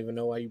 I don't even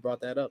know why you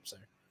brought that up, sir.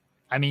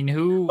 I mean,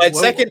 who? But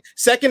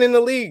second in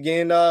the league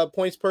in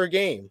points per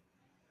game.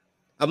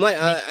 I'm like,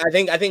 I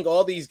think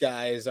all these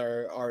guys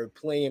are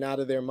playing out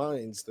of their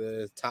minds.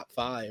 The top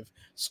 5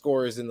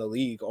 scorers in the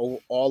league,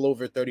 all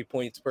over 30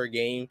 points per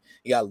game.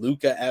 You got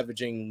Luka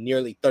averaging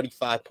nearly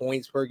 35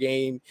 points per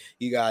game.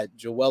 You got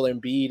Joel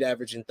Embiid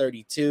averaging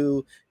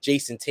 32,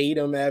 Jason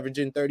Tatum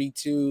averaging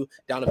 32,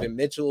 Donovan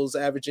Mitchell's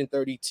averaging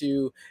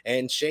 32,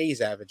 and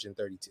Shea's averaging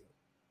 32.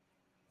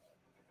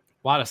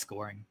 A lot of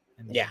scoring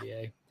in the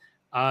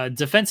NBA.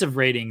 Defensive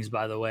ratings,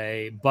 by the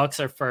way, Bucks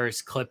are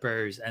first,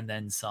 Clippers, and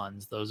then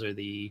Suns. Those are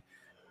the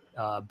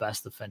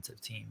best defensive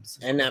teams.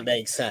 And that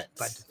makes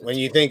sense. When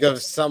you think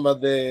of some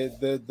of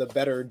the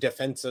better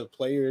defensive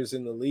players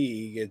in the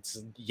league,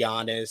 it's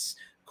Giannis,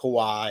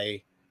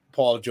 Kawhi,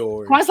 Paul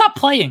George. Kawhi's not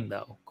playing,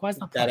 though. Kawhi's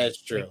not playing. That is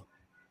true.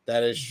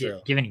 That is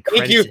true. Give any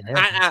credit to him.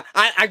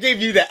 I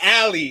gave you the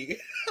alley.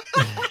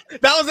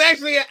 That was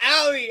actually an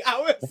alley.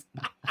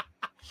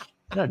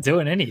 Not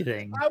doing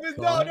anything.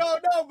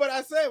 No, but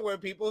I said when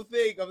people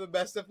think of the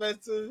best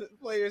defensive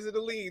players in the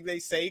league, they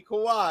say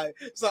Kawhi.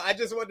 So I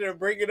just wanted to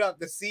bring it up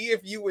to see if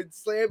you would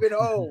slam it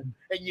home,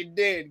 and you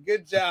did.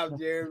 Good job,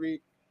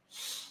 Jeremy.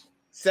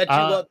 Set you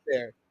up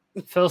there.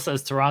 Phil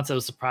says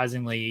Toronto's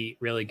surprisingly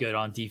really good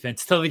on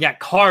defense until they got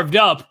carved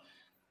up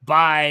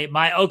by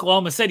my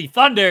Oklahoma City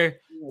Thunder.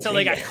 Until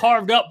they got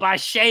carved up by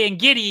Shea and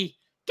Giddey.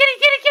 Giddy.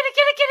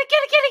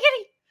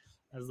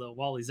 That's the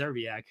Wally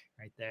Zerbiak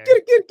right there.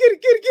 Get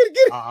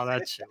it. Oh,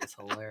 that shit was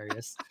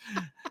hilarious.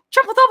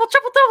 Triple double.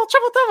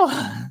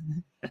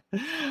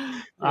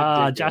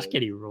 Josh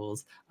Giddey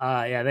rules.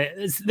 Yeah,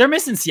 they're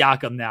missing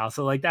Siakam now,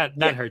 so like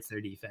that hurts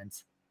their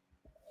defense.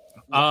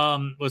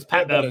 Was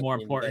Pat Bev more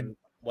important?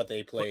 What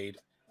they played.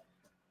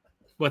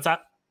 What's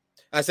that?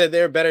 I said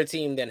they're a better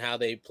team than how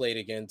they played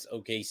against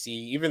OKC.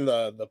 Even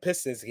the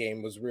Pistons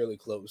game was really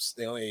close.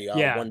 They only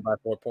won by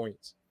 4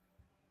 points.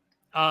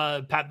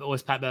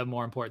 Was Pat Bev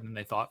more important than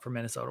they thought for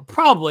Minnesota?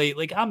 Probably.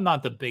 Like, I'm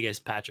not the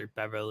biggest Patrick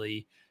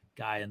Beverley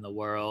guy in the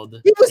world.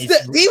 He was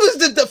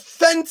the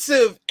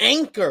defensive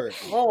anchor.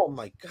 Oh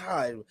my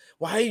God.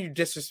 Why are you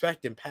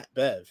disrespecting Pat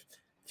Bev?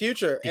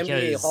 Future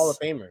NBA Hall of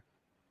Famer.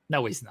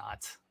 No, he's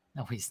not.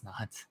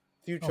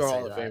 Future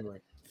Hall of Famer.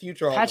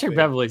 Patrick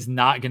Beverley's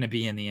not going to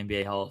be in the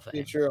NBA Hall of Fame.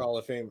 Future Hall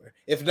of Famer.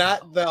 If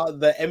not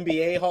the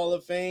NBA Hall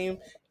of Fame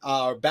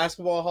or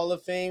Basketball Hall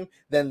of Fame,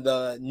 then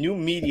the New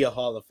Media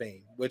Hall of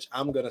Fame, which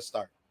I'm going to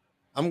start.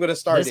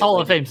 This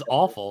Hall of Fame's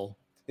awful.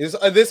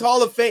 This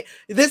Hall of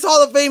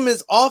Fame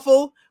is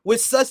awful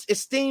with such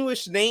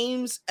distinguished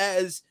names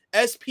as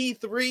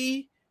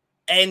SP3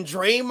 and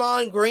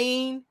Draymond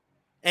Green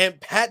and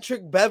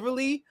Patrick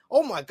Beverley.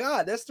 Oh my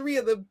God, that's 3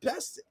 of the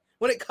best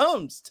when it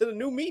comes to the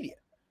new media.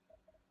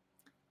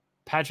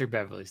 Patrick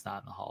Beverley's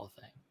not in the Hall of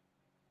Fame.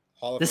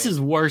 This is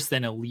worse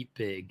than Elite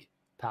Big.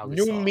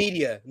 New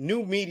media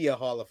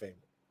Hall of Fame.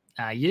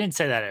 You didn't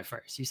say that at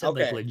first. You said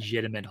like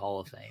legitimate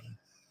Hall of Fame.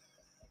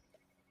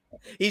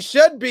 He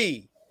should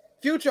be.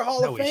 Future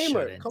Hall of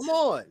Famer. Come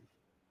on.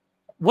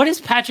 What has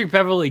Patrick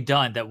Beverley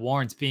done that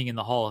warrants being in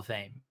the Hall of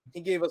Fame?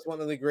 He gave us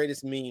one of the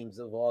greatest memes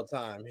of all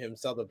time, him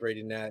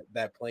celebrating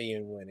that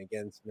play-in win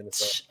against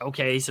Minnesota.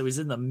 Okay, so he's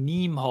in the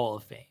meme Hall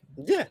of Fame.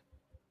 Yeah.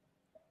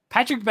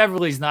 Patrick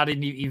Beverley's not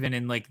even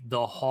in like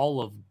the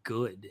Hall of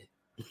Good.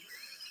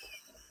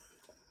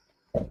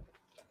 I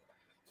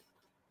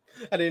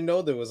didn't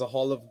know there was a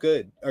Hall of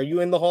Good. Are you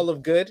in the Hall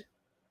of Good?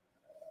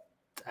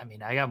 I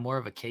mean, I got more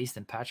of a case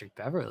than Patrick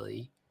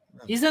Beverley.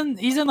 He's in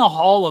the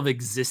Hall of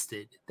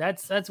Existed.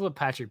 That's what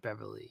Patrick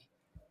Beverley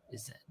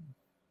is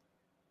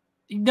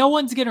in. No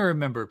one's gonna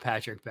remember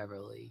Patrick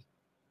Beverley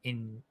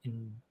in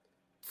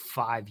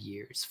 5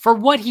 years for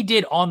what he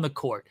did on the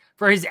court,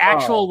 for his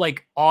actual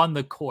on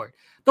the court.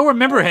 They'll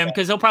remember him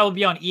because he'll probably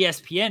be on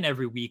ESPN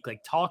every week,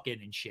 like talking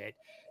and shit.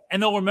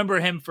 And they'll remember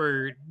him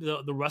for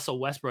the Russell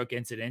Westbrook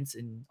incidents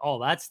and all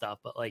that stuff.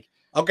 But on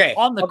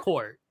the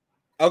court,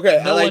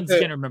 no one's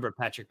going to remember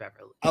Patrick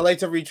Beverley. I like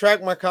to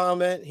retract my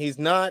comment. He's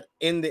not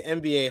in the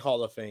NBA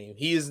Hall of Fame.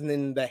 He is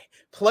in the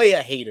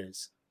Player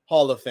Haters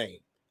Hall of Fame.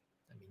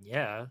 I mean,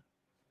 yeah.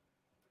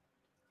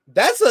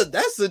 That's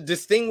a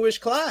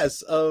distinguished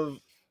class of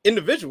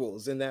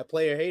individuals in that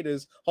Player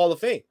Haters Hall of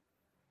Fame.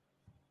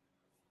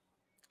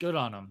 Good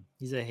on him.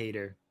 He's a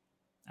hater.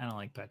 I don't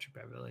like Patrick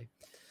Beverley.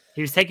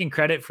 He was taking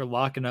credit for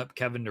locking up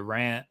Kevin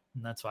Durant,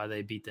 and that's why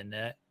they beat the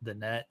Nets. It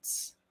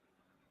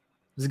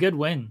was a good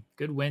win.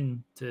 Good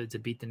win to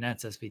beat the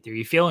Nets, SP3.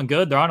 You feeling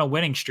good? They're on a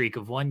winning streak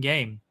of 1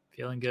 game.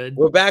 Feeling good?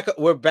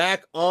 We're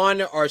back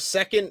on our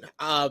second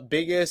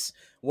biggest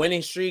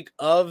winning streak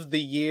of the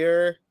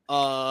year.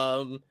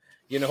 1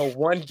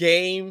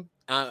 game.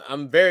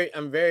 I'm very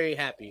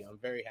happy. I'm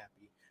very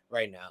happy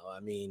right now. I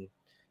mean,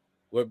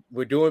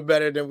 we're doing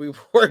better than we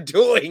were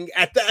doing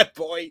at that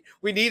point.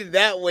 We needed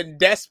that one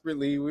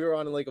desperately. We were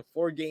on a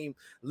 4-game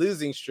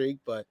losing streak,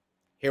 but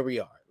here we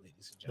are,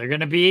 ladies and gentlemen.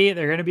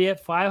 They're gonna be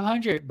at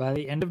 500 by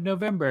the end of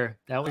November.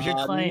 That was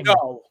your claim.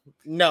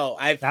 No,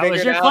 that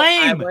was your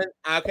claim.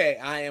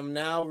 I am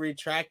now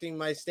retracting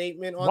my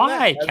statement on that.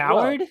 Why,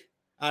 coward? Well.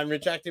 I'm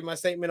retracting my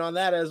statement on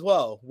that as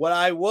well. What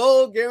I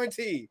will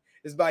guarantee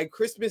is by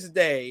Christmas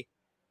Day,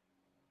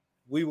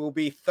 we will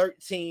be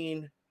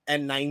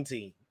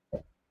 13-19.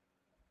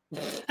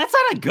 That's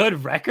not a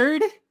good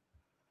record.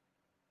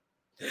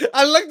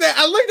 I looked at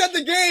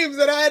the games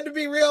and I had to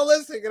be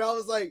realistic, and I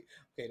was like,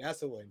 okay,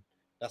 that's a win.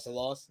 That's a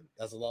loss.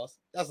 That's a loss.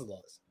 That's a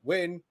loss.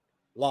 Win,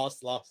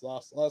 loss.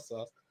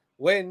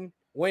 Win.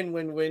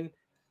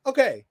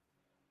 Okay.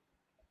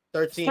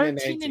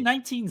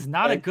 13-19 is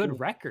not a good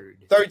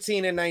record.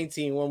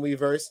 13-19 when we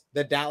verse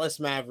the Dallas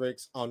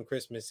Mavericks on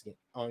Christmas Day.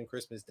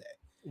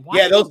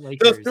 Why those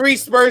 3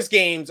 Spurs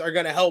games are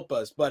going to help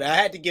us, but I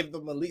had to give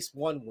them at least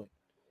 1 win.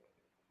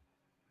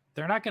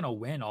 They're not going to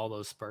win all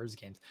those Spurs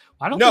games.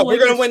 We're going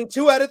to win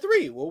 2 out of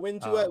 3. We'll win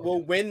 2.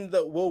 We'll win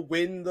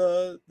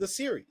the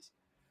series.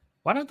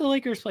 Why don't the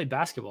Lakers play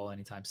basketball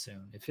anytime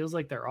soon? It feels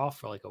like they're off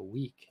for a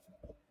week.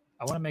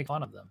 I want to make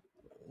fun of them.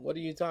 What are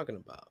you talking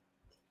about?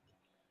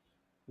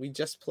 We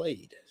just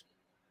played.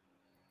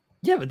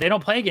 Yeah, but they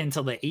don't play again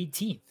until the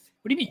 18th.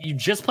 What do you mean? You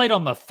just played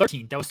on the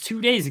 13th. That was 2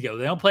 days ago.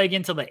 They don't play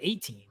again until the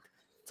 18th.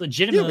 It's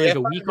legitimately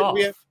a week off.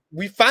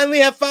 We finally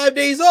have 5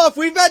 days off.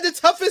 We had the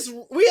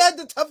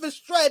toughest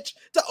stretch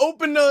to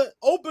open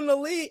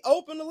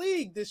the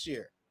league this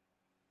year.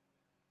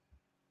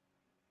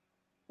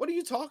 What are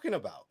you talking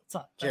about,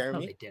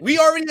 Jeremy? No, we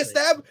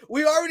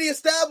already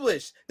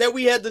established that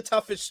we had the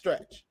toughest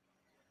stretch.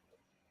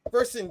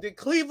 Versus the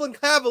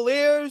Cleveland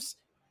Cavaliers,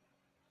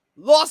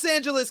 Los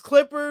Angeles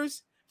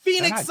Clippers,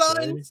 Phoenix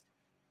Suns,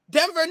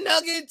 Denver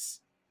Nuggets.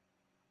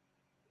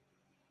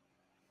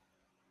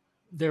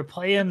 They're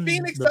playing. The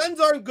Phoenix Suns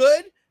aren't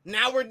good.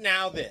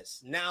 Now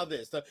this.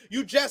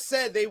 You just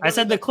said they. I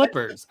said the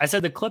Clippers. I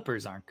said the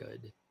Clippers aren't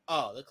good.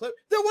 Oh, they're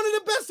one of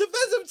the best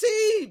defensive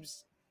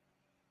teams.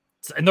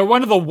 And they're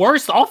one of the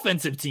worst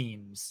offensive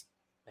teams.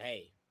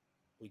 Hey,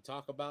 we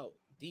talk about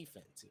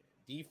defense here.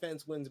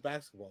 Defense wins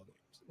basketball games.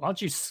 Why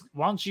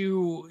don't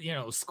you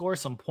score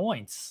some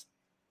points?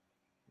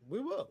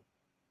 We will.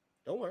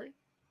 Don't worry.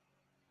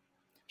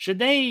 Should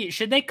they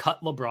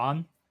cut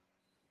LeBron?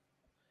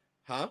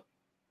 Huh?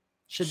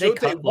 Should they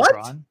cut what?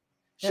 LeBron?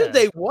 Should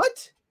they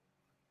what?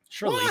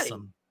 Release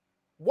him.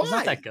 Why? He's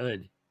not that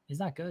good. He's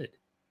not good.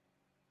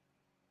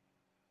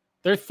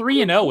 They're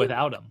 3-0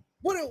 without him.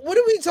 What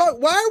are we talking?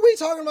 Why are we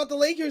talking about the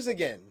Lakers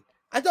again?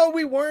 I thought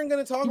we weren't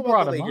going to talk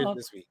about the Lakers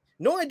this week.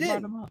 No, I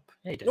didn't.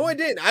 No, I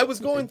didn't. I was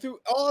going through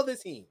all the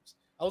teams.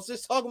 I was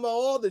just talking about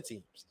all the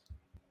teams.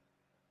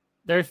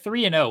 They're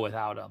 3-0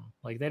 without him.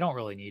 Like, they don't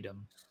really need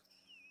him.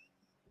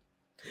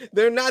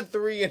 They're not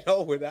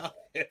 3-0 without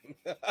him.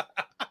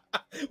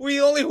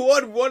 We only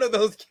won one of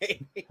those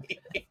games.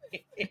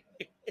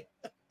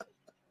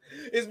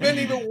 It's been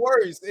even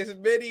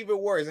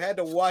worse. I had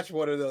to watch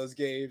one of those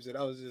games, and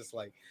I was just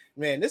like,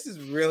 man, this is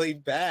really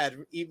bad,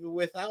 even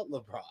without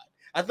LeBron.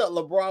 I thought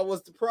LeBron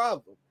was the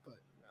problem. But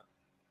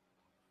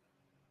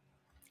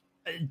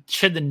no.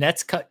 Should the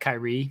Nets cut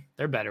Kyrie?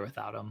 They're better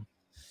without him.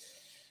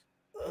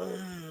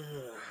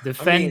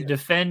 Defend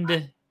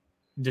the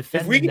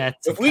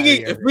Nets. If we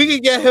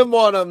could get him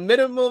on a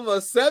minimum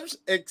exception,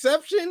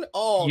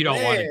 you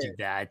don't want to do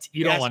that.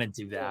 You don't want to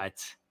do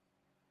that.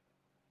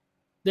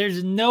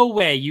 There's no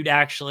way you'd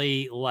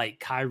actually like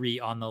Kyrie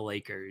on the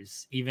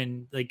Lakers,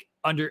 even like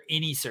under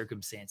any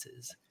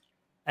circumstances.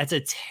 That's a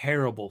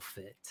terrible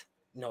fit.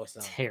 No, it's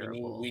not.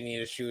 Terrible. We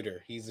need a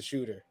shooter. He's a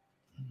shooter.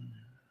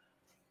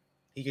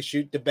 He can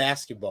shoot the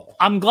basketball.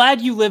 I'm glad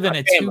you live in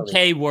a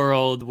 2K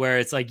world where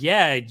it's like,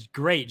 yeah,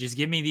 great. Just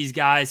give me these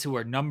guys who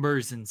are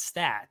numbers and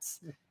stats.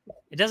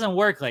 It doesn't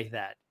work like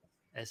that,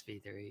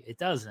 SP3. It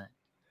doesn't.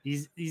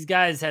 These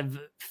guys have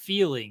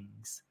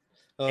feelings.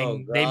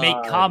 And they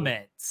make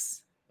comments.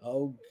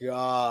 Oh,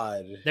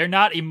 God. They're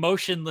not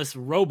emotionless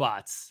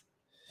robots,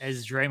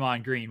 as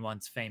Draymond Green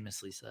once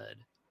famously said.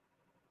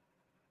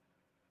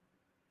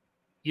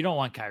 You don't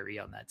want Kyrie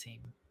on that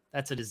team.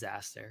 That's a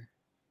disaster.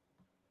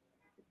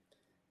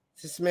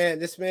 This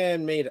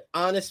man made an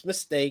honest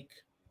mistake,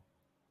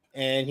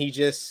 and he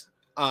just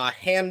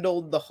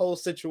handled the whole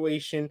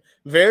situation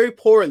very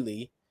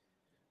poorly,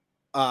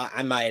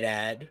 I might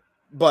add.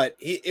 But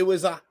it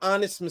was an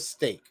honest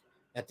mistake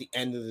at the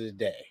end of the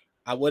day.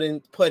 I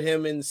wouldn't put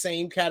him in the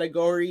same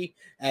category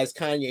as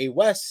Kanye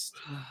West.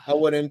 I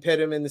wouldn't put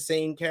him in the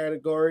same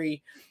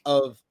category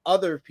of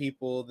other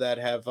people that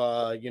have,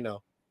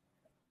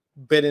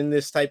 been in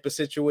this type of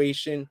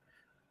situation.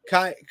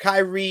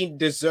 Kyrie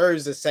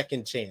deserves a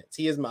second chance.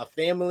 He is my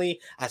family.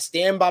 I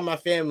stand by my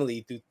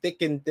family through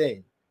thick and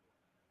thin.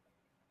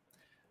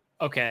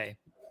 Okay,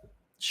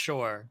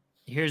 sure.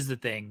 Here's the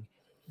thing.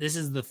 This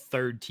is the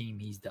third team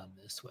he's done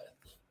this with.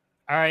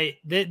 All right,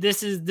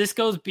 this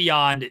goes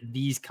beyond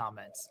these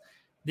comments.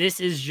 This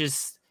is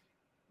just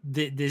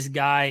this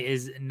guy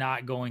is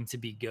not going to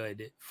be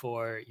good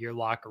for your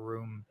locker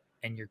room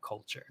and your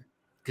culture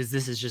because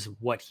this is just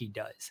what he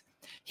does.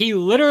 He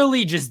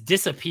literally just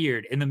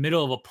disappeared in the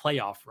middle of a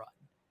playoff run.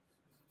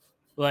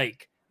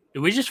 Like, did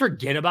we just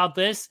forget about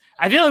this?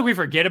 I feel like we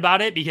forget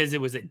about it because it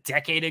was a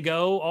decade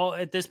ago. All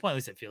at this point, at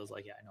least it feels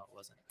like. Yeah, I know it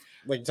wasn't.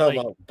 Wait, you talking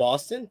about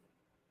Boston?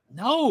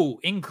 No,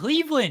 in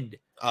Cleveland.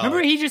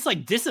 Remember, he just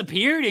like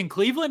disappeared in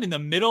Cleveland in the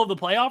middle of the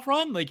playoff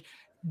run. Like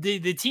the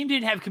team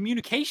didn't have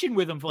communication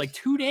with him for like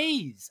 2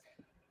 days.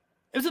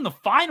 It was in the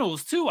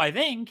finals too, I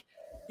think.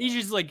 He's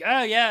just like,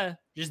 oh yeah,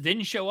 just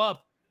didn't show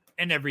up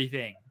and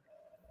everything.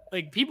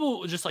 Like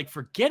people just like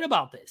forget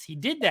about this. He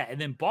did that,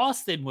 and then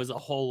Boston was a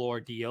whole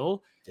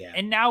ordeal. Yeah.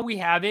 And now we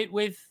have it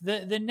with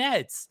the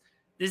Nets.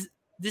 This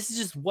is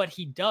just what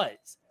he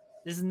does.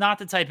 This is not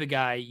the type of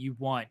guy you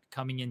want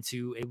coming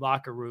into a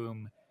locker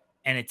room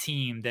and a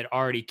team that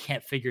already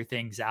can't figure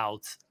things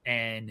out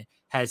and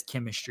has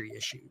chemistry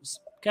issues.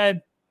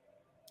 Okay.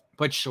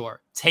 But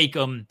sure, take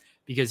him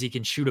because he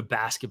can shoot a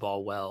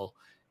basketball well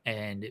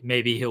and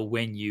maybe he'll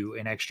win you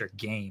an extra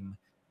game.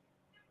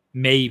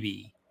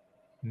 Maybe.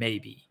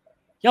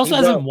 He also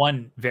hasn't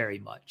won very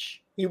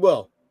much. He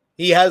will.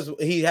 He has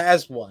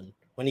won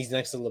when he's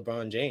next to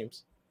LeBron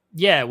James.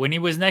 Yeah, when he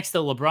was next to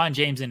LeBron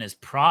James in his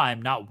prime,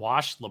 not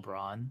washed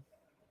LeBron.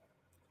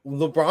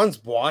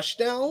 LeBron's washed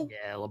now?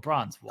 Yeah,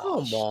 LeBron's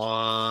washed. Come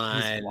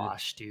on. He's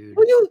washed, dude.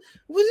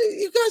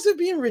 You guys are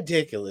being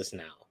ridiculous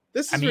now.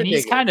 This I is mean,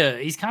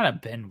 ridiculous. he's kind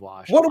of been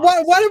washed. Why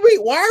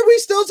are we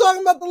still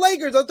talking about the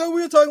Lakers? I thought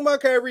we were talking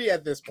about Kyrie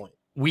at this point.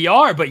 We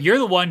are, but you're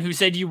the one who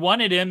said you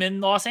wanted him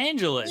in Los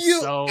Angeles.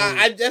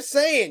 I'm just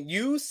saying.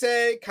 You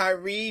said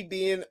Kyrie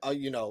being,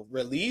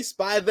 released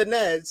by the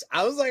Nets.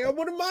 I was like, I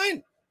wouldn't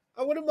mind.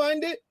 I wouldn't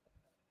mind it.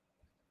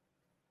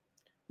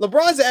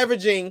 LeBron's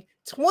averaging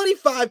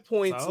 25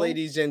 points,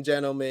 ladies and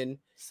gentlemen.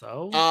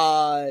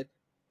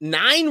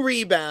 9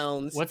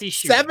 rebounds. What's he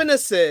shooting? 7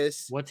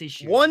 assists. What's he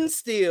shooting? 1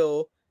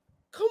 steal.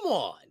 Come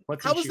on.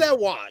 How was that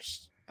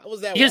washed?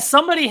 Because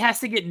somebody has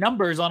to get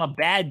numbers on a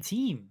bad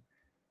team.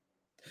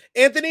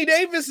 Anthony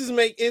Davis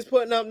is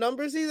putting up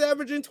numbers. He's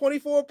averaging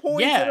 24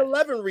 points and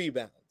 11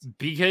 rebounds.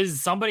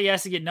 Because somebody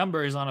has to get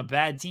numbers on a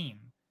bad team.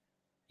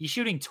 He's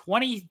shooting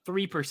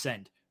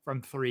 23%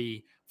 from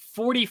 3,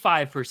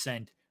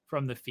 45%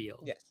 from the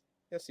field.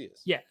 Yes, he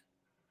is. Yeah.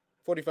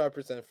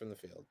 45% from the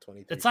field,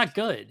 23%. That's not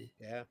good.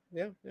 Yeah.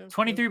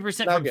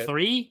 23% from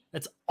 3?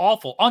 That's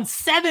awful. On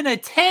 7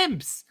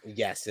 attempts.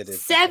 Yes, it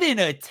is. 7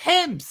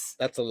 attempts.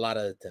 That's a lot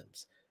of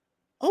attempts.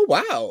 Oh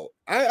wow.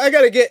 I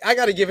gotta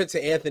give it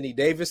to Anthony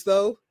Davis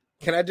though.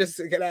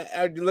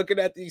 I'm looking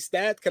at these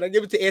stats. Can I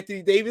give it to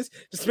Anthony Davis?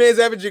 This man's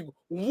averaging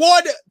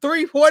 1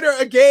 3-pointer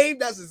a game.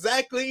 That's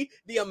exactly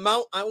the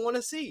amount I want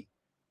to see.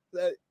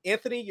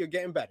 Anthony, you're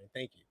getting better.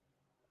 Thank you.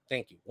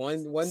 One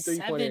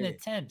 3-pointer. 7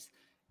 attempts.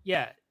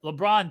 Yeah,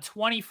 LeBron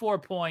 24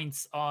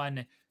 points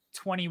on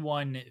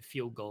 21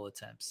 field goal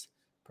attempts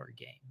per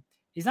game.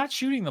 He's not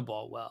shooting the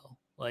ball well.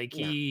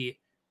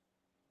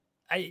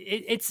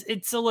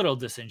 It's a little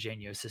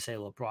disingenuous to say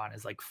LeBron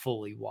is like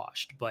fully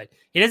washed, but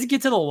he doesn't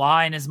get to the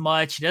line as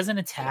much. He doesn't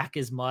attack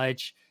as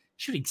much.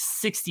 Shooting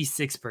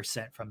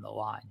 66% from the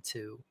line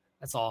too.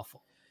 That's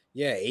awful.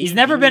 Yeah, he's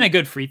never been a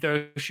good free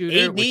throw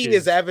shooter. AD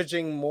is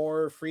averaging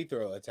more free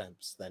throw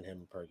attempts than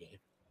him per game.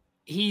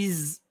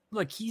 He's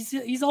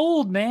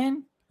old,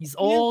 man. He's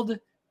old.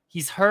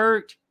 He's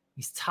hurt.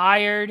 He's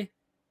tired.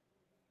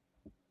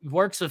 He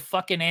works with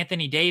fucking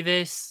Anthony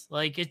Davis.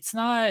 It's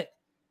not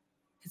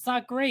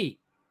great.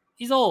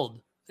 He's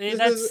old.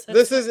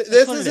 This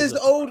is his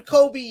old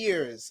Kobe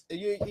years.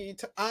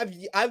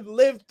 I've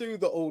lived through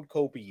the old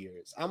Kobe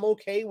years. I'm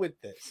okay with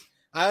this.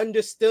 I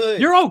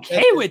understood. You're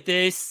okay with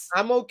this.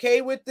 I'm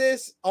okay with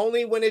this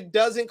only when it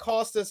doesn't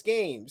cost us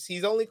games.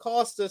 He's only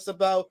cost us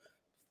about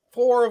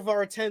 4 of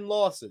our 10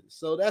 losses.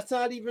 So that's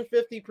not even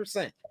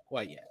 50%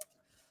 quite yet.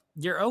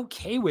 You're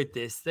okay with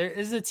this. There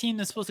is a team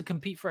that's supposed to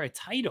compete for a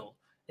title.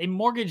 They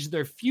mortgaged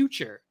their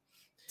future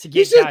to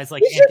get guys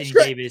like Anthony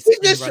Davis and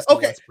Russell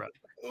Westbrook.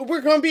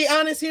 We're going to be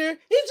honest here.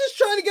 He's just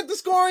trying to get the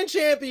scoring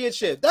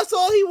championship. That's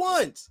all he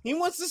wants. He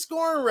wants the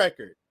scoring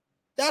record.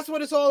 That's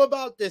what it's all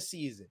about this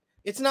season.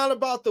 It's not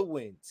about the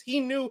wins.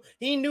 He knew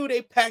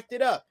they packed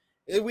it up.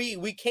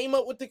 We came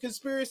up with the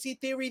conspiracy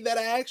theory that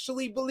I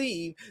actually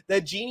believe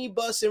that Jeannie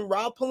Buss and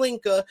Rob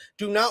Pelinka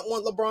do not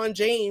want LeBron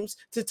James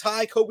to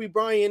tie Kobe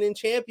Bryant in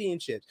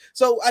championships.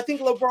 So I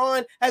think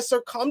LeBron has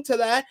succumbed to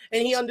that,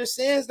 and he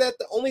understands that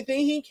the only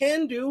thing he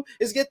can do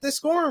is get the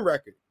scoring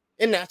record,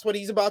 and that's what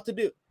he's about to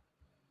do.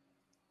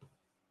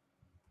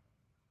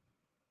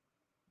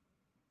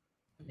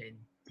 And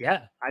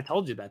yeah, I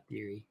told you that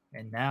theory,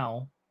 and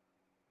now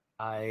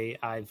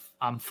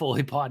I'm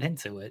fully bought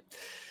into it.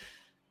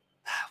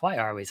 Why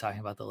are we talking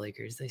about the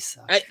Lakers? They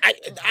suck.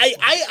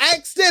 I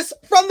asked this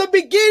from the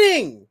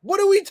beginning. What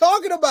are we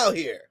talking about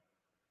here?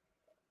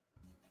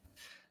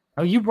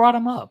 Oh, you brought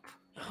him up.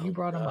 You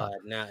brought him up.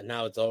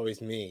 Now it's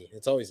always me.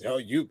 It's always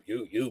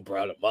you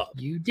brought him up.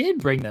 You did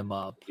bring them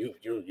up. You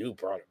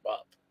brought him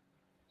up.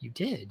 You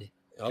did.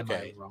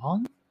 Okay. Am I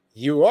wrong?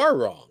 You are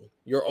wrong.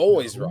 You're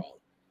always wrong.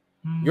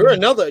 You're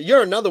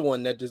another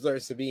one that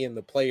deserves to be in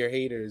the Player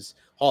Haters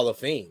Hall of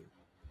Fame.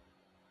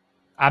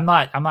 I'm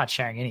not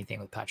sharing anything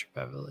with Patrick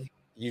Beverley.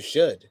 You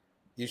should.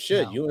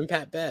 No. You and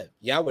Pat Bev.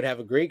 Y'all would have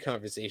a great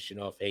conversation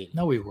off hate.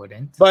 No, we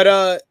wouldn't.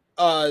 But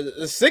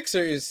the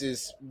Sixers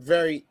is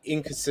very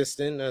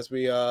inconsistent as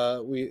we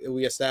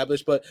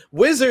established. But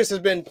Wizards has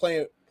been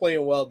playing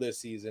well this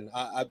season.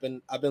 I've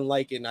been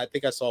liking. I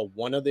think I saw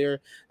one of their.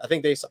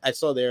 I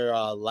saw their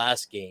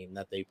last game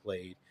that they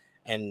played,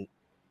 and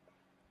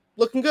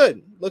looking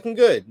good.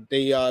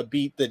 They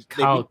beat the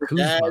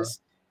Jazz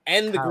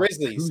and the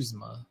Grizzlies.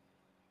 Kuzma.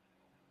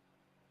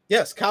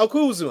 Yes, Kyle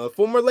Kuzma,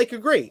 former Laker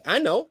great. I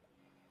know.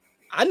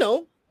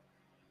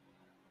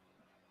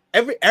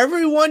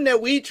 Everyone that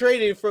we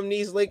traded from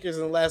these Lakers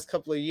in the last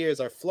couple of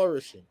years are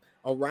flourishing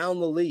around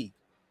the league.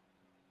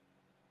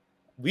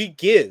 We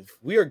give.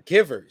 We are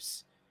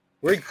givers.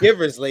 We're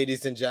givers,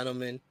 ladies and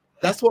gentlemen.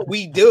 That's what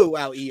we do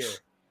out here.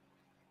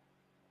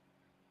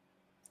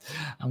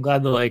 I'm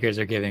glad the Lakers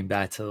are giving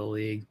back to the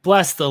league.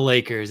 Bless the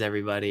Lakers,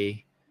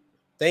 everybody.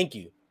 Thank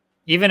you.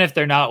 Even if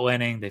they're not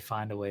winning, they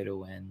find a way to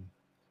win.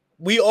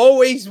 We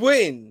always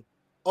win.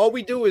 All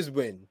we do is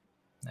win.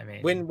 I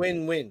mean,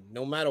 win,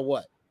 no matter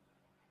what.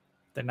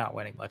 They're not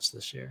winning much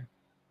this year.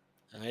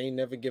 I ain't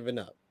never giving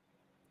up.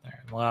 All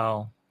right,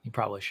 well, you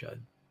probably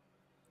should.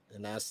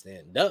 And I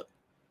stand up.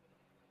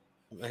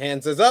 My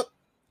hands is up.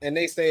 And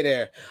they stay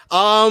there.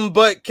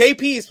 But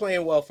KP is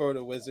playing well for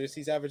the Wizards.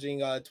 He's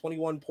averaging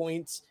 21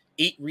 points,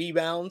 8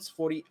 rebounds,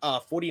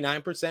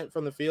 49%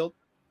 from the field.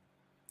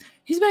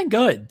 He's been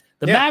good.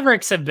 The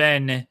Mavericks have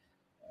been.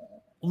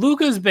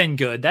 Luka's been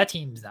good. That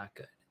team's not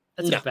good.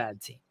 That's a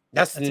bad team.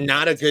 That's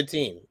not a good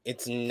team.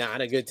 It's not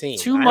a good team.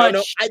 Too much.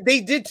 Don't know.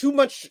 They did too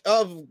much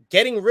of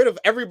getting rid of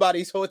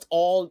everybody, so it's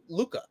all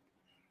Luka.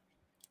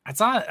 It's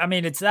not. I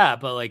mean, it's that,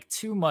 but like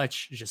too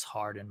much just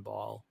Harden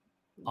ball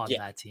on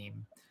that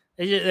team.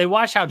 They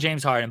watch how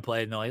James Harden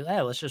played, and they're like,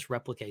 "Hey, let's just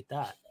replicate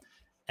that."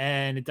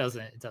 And it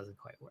doesn't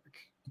quite work.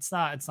 It's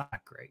not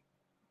great,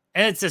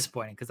 and it's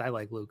disappointing because I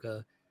like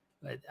Luka,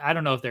 but I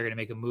don't know if they're going to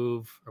make a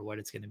move or what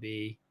it's going to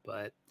be.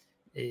 But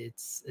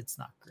it's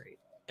not great.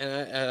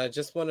 And I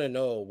just want to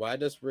know, why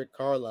does Rick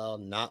Carlisle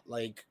not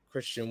like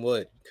Christian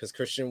Wood? Because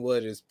Christian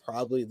Wood is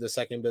probably the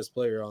second best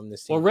player on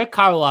this team. Well, Rick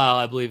Carlisle,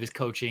 I believe, is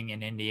coaching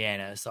in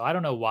Indiana, so I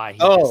don't know why he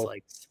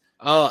dislikes.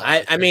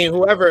 I mean,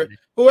 whoever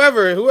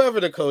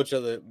the coach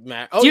of the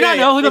Do you not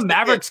know who the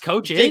Mavericks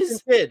coach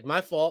is? Kidd. My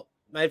fault.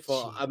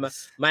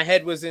 My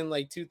head was in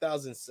like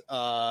 2000.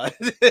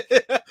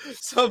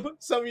 Some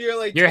year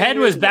like your head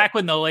was back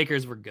when the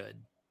Lakers were good.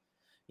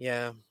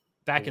 Yeah,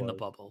 back in the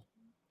bubble.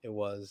 It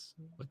was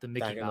with the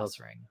Mickey Mouse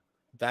ring.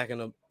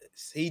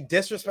 He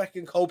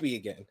disrespecting Kobe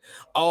again.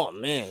 Oh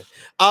man.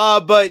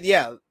 But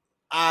yeah,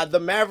 the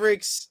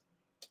Mavericks.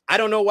 I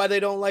don't know why they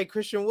don't like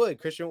Christian Wood.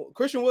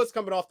 Christian Wood's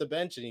coming off the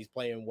bench and he's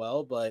playing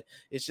well, but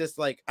it's just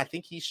like I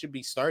think he should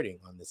be starting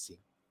on this team.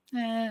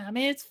 I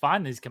mean, it's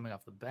fine that he's coming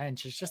off the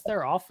bench. It's just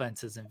their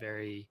offense isn't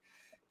very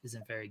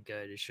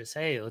good. It's just,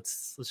 hey,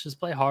 let's just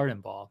play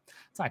Harden ball.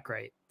 It's not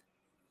great.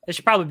 They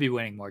should probably be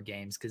winning more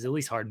games because at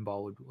least Harden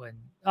ball would win.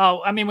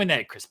 Oh, I mean, when they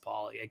had Chris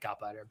Paul, it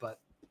got better, but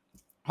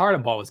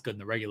Harden ball was good in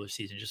the regular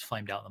season, just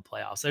flamed out in the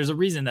playoffs. There's a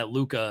reason that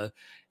Luka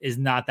is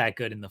not that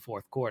good in the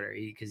fourth quarter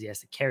because he has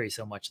to carry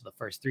so much in the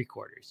first 3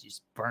 quarters.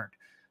 He's burned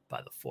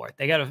by the fourth.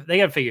 They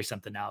gotta figure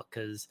something out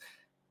because,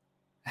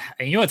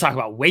 and you want to talk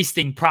about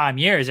wasting prime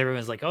years.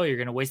 Everyone's like, oh, you're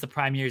going to waste the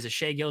prime years of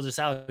Shai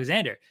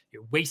Gilgeous-Alexander.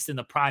 You're wasting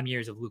the prime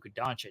years of Luka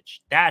Doncic.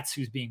 That's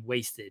who's being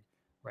wasted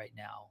right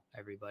now,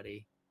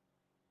 everybody.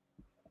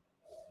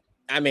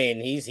 I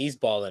mean, he's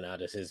balling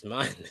out of his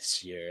mind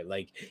this year.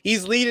 Like,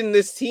 he's leading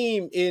this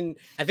team in,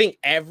 I think,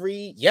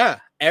 every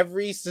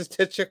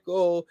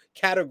statistical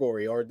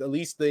category, or at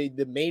least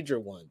the major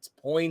ones: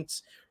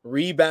 points,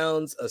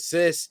 rebounds,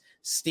 assists,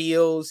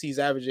 steals. He's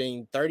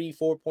averaging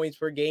 34 points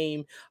per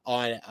game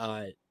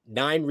on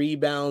 9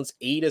 rebounds,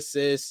 8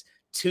 assists,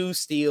 2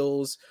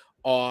 steals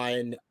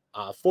on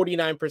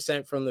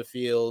 49% from the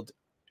field.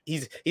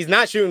 He's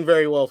not shooting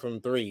very well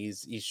from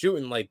threes. He's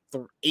shooting like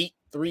 8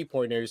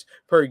 3-pointers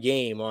per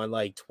game on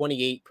like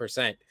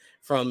 28%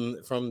 from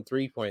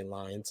 3-point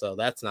line. So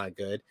that's not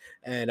good.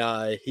 And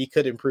he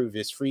could improve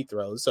his free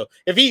throws. So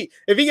if he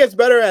gets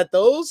better at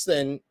those,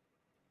 then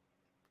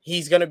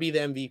he's going to be the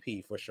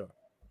MVP for sure.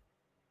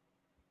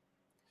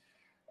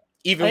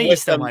 Even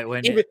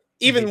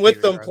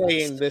with them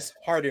playing this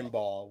Harden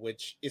ball,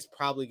 which is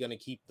probably going to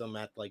keep them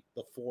at like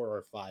the 4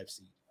 or 5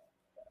 seed.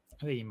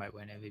 I think he might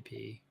win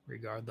MVP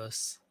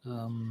regardless.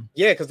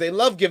 Yeah, because they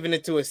love giving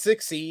it to a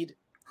 6 seed.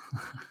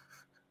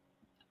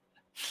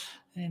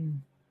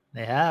 And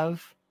they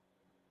have.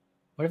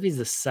 What if he's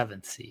the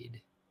 7th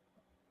seed?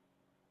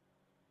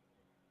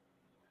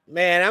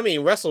 Man, I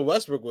mean, Russell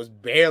Westbrook was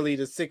barely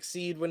the 6th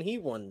seed when he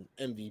won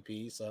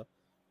MVP. So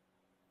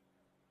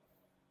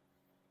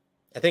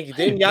I think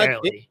didn't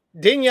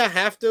y'all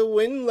have to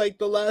win like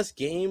the last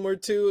game or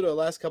two, the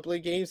last couple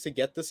of games to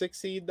get the 6th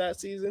seed that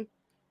season?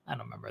 I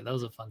don't remember. That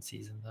was a fun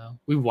season though.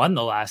 We won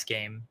the last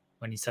game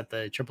when he set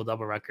the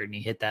triple-double record and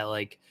he hit that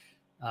like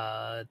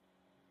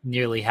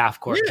nearly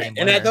half-court game.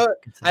 And I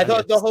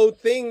thought the whole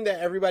thing that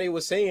everybody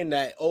was saying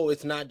that, oh,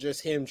 it's not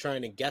just him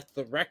trying to get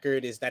the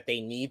record, is that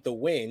they need the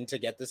win to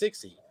get the 6th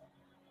seed.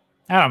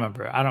 I don't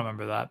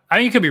remember that. I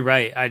mean, you could be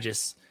right. I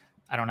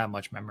don't have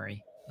much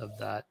memory of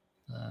that.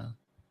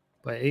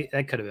 But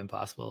that could have been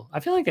possible. I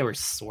feel like they were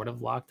sort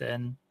of locked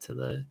in to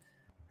the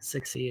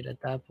 6th seed at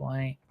that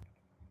point.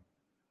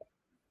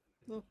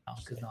 No,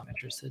 because not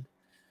interested.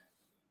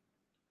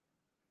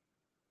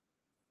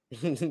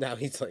 Now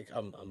he's like,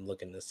 I'm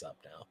looking this up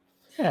now.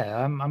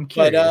 Yeah, I'm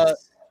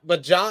curious.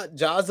 But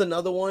Ja's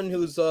another one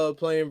who's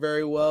playing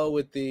very well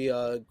with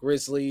the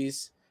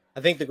Grizzlies.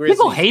 I think the Grizzlies.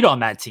 People hate on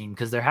that team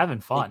because they're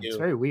having fun. It's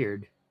very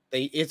weird.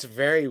 It's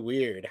very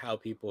weird how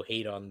people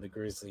hate on the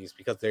Grizzlies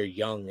because they're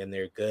young and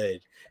they're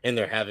good and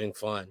they're having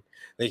fun.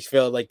 They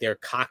feel like they're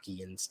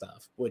cocky and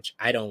stuff, which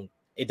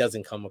it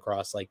doesn't come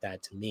across like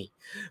that to me.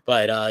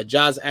 But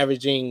Ja's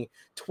averaging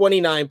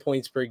 29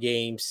 points per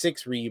game,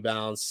 6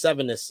 rebounds,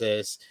 7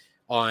 assists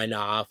on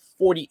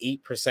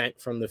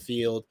 48% from the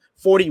field,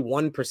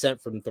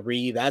 41% from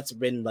 3. That's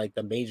been like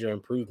the major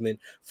improvement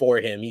for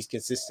him. He's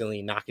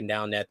consistently knocking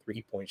down that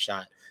 3-point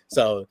shot.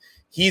 So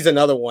he's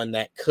another one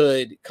that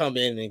could come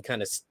in and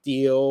kind of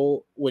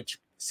steal, which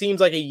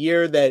seems like a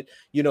year that,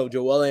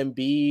 Joel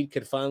Embiid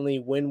could finally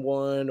win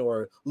one,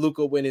 or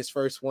Luka win his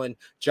first one.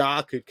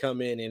 Ja could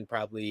come in and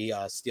probably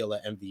steal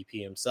an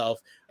MVP himself.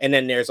 And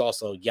then there's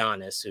also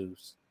Giannis,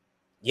 who's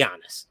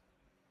Giannis.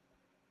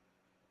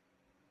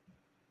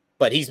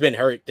 But he's been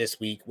hurt this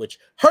week, which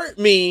hurt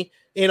me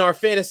in our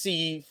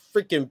fantasy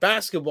freaking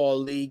basketball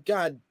league.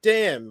 God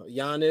damn,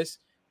 Giannis.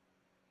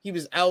 He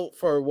was out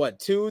for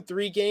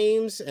 2-3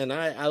 games, and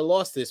I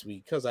lost this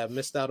week because I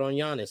missed out on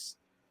Giannis.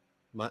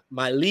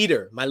 My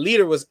leader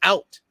was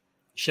out.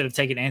 Should have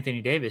taken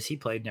Anthony Davis. He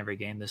played in every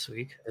game this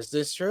week. Is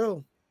this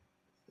true?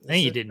 I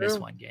think he did miss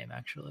one game,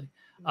 actually.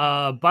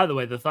 By the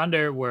way, the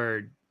Thunder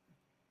were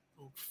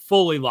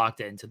fully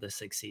locked into the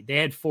 6th seed. They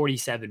had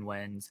 47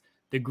 wins.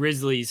 The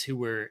Grizzlies, who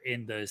were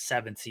in the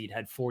 7th seed,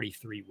 had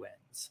 43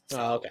 wins.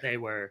 So they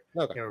were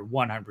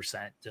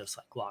 100% just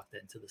locked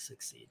into the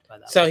 6th seed by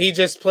that. So he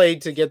just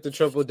played to get the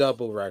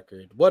triple-double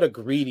record. What a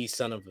greedy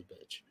son of a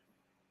bitch.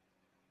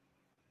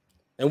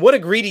 And what a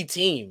greedy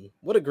team.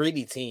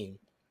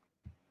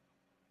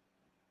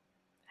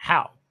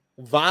 How?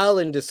 Vile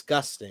and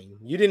disgusting.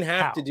 You didn't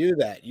have to do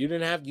that. You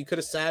could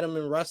have sat him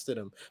and rested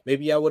him.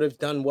 Maybe I would have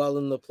done well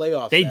in the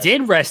playoffs. They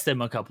did rest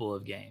him a couple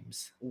of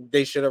games.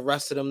 They should have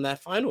rested him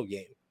that final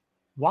game.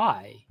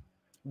 Why?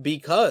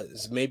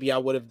 Because maybe I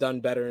would have done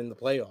better in the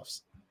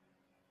playoffs.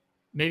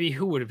 Maybe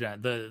who would have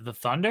done it? The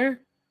Thunder?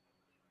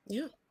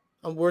 Yeah.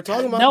 We're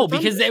talking about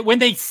because when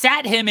they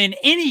sat him in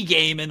any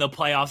game in the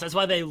playoffs, that's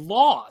why they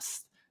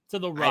lost to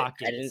the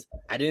Rockets.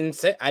 I didn't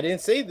say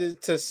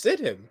to sit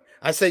him.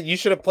 I said you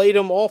should have played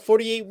him all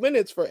 48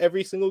 minutes for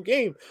every single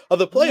game of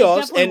the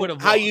playoffs.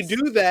 And how you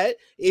do that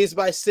is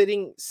by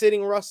sitting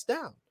Russ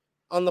down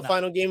on the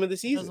final game of the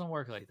season. It doesn't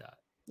work like that.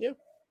 Yeah.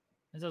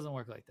 It doesn't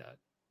work like that.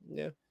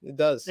 Yeah, it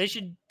does.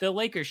 The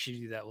Lakers should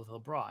do that with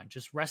LeBron.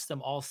 Just rest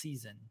him all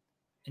season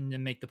and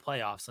then make the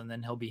playoffs, and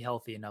then he'll be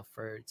healthy enough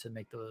to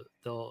make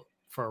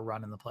for a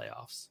run in the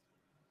playoffs.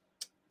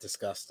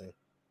 Disgusting.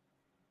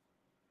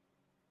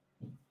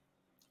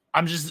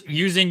 I'm just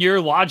using your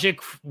logic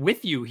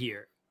with you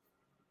here.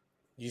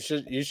 You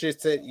should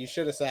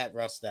have sat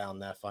Russ down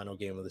that final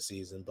game of the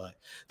season, but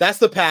that's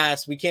the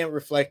past. We can't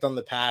reflect on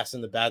the past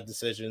and the bad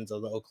decisions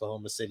of the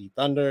Oklahoma City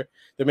Thunder.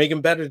 They're making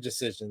better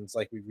decisions,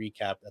 like we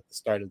recapped at the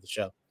start of the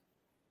show.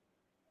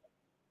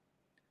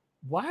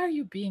 Why are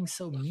you being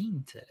so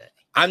mean today?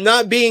 I'm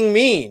not being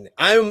mean.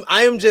 I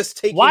am just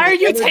taking. Why are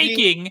you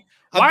taking?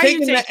 I'm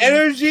taking the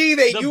energy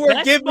that you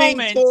are giving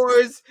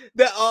towards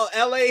the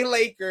LA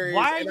Lakers,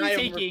 and I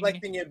am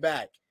reflecting it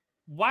back.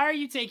 Why are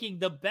you taking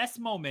the best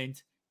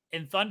moment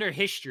in Thunder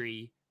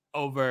history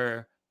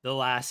over the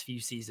last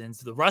few seasons,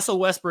 the Russell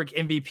Westbrook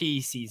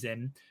MVP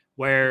season,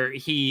 where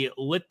he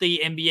lit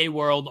the NBA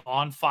world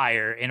on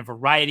fire in a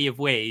variety of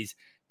ways?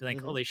 Be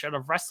like, oh, they should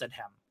have rested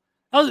him.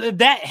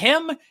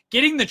 Him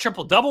getting the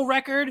triple-double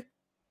record,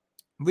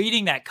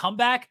 leading that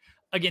comeback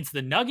against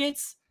the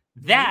Nuggets,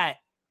 that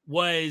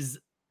was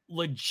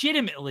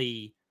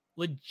legitimately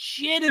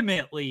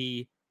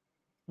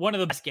one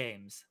of the best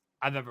games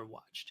I've ever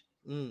watched.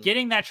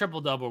 Getting that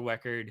triple-double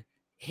record,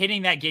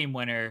 hitting that game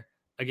winner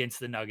against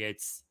the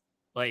Nuggets.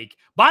 By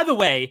the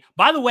way,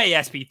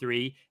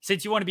 SP3,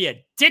 since you want to be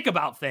a dick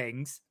about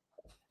things,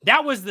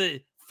 that was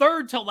the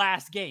third to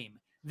last game.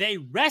 They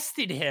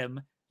rested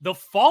him the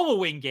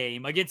following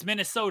game against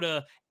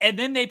Minnesota, and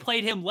then they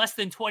played him less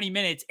than 20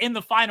 minutes in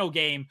the final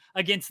game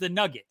against the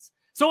Nuggets.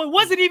 So it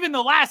wasn't even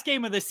the last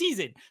game of the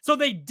season. So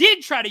they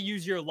did try to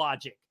use your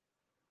logic.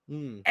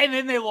 And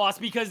then they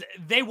lost because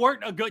they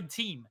weren't a good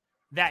team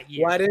that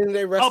year. Why didn't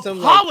they rest him?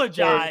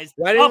 Apologize.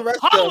 Why didn't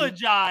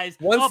apologize.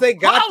 Once they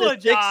got the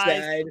sixth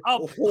seed.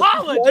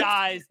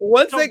 Apologize.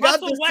 Once they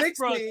got the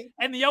sixth seed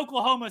and the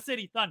Oklahoma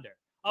City Thunder.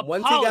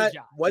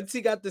 Once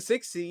he got the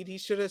 6th seed, he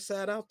should have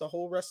sat out the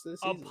whole rest of the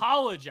season.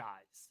 Apologize.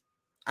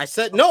 I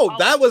said no.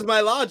 That was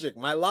my logic.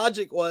 My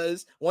logic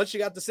was once you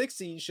got the 6th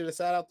seed, you should have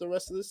sat out the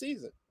rest of the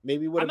season.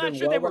 Maybe would have been. I'm not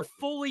sure they were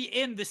fully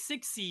in the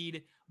 6th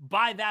seed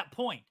by that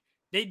point.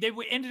 They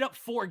ended up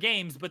 4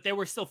 games, but there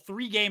were still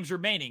 3 games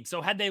remaining.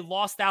 So had they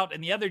lost out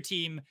and the other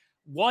team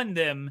won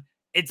them,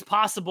 it's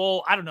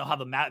possible. I don't know how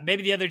the math.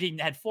 Maybe the other team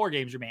had 4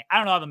 games remaining. I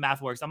don't know how the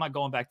math works. I'm not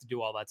going back to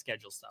do all that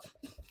schedule stuff.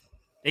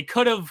 They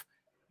could have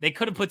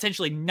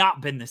potentially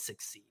not been the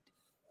 6th seed,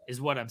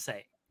 is what I'm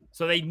saying.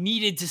 So they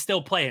needed to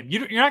still play him.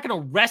 You're not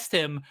going to rest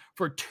him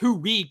for 2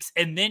 weeks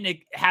and then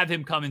have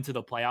him come into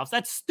the playoffs.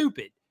 That's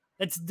stupid.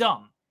 That's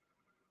dumb.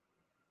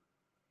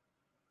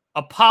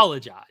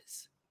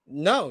 Apologize.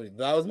 No,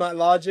 that was my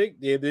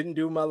logic. They didn't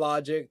do my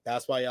logic.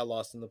 That's why y'all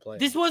lost in the playoffs.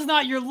 This was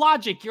not your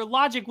logic. Your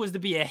logic was to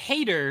be a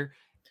hater.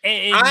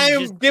 I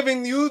am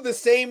giving you the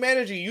same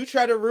energy. You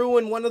try to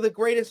ruin one of the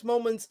greatest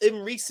moments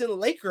in recent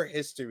Laker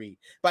history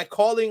by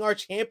calling our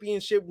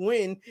championship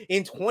win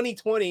in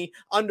 2020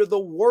 under the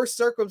worst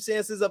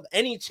circumstances of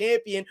any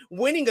champion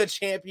winning a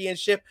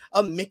championship,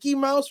 a Mickey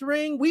Mouse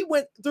ring. We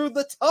went through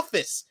the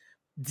toughest.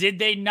 Did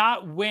they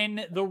not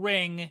win the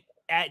ring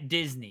at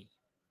Disney?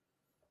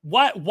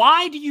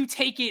 Why do you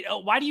take it?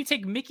 Why do you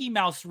take Mickey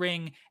Mouse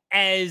ring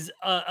as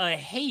a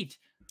hate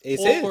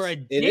or a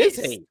diss? It is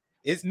hate.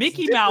 It's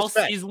Mickey Mouse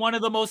disrespect. is one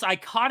of the most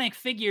iconic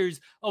figures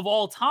of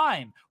all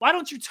time. Why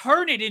don't you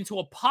turn it into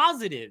a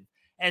positive,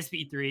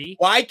 SP3?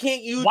 Why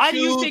can't you Why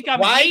choose? do you think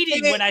I'm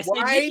hating when I say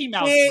Mickey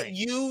Mouse can't ring?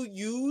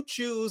 you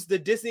choose the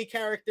Disney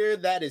character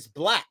that is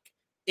black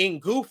in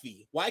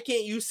Goofy? Why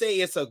can't you say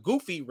it's a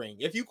Goofy ring?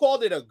 If you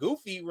called it a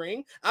Goofy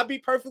ring, I'd be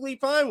perfectly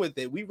fine with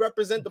it. We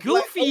represent the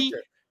black Goofy.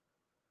 culture.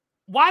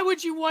 Why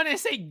would you want to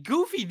say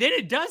Goofy? Then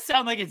it does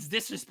sound like it's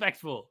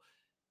disrespectful.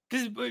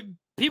 Because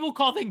people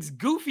call things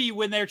goofy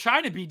when they're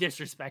trying to be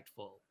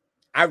disrespectful.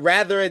 I'd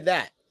rather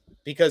that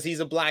because he's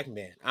a black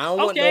man. I don't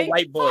want no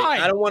white boy. Fine.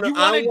 I don't want You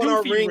want a our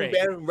Goofy ring ring.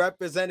 being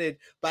represented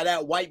by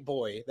that white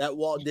boy that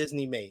Walt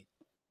Disney made.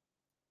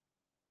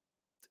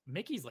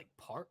 Mickey's like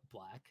part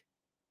black.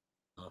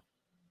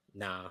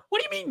 Nah.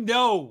 What do you mean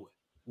no?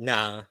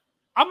 Nah.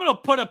 I'm going to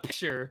put a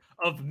picture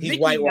of He's Mickey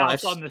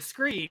whitewashed Mouse on the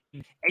screen,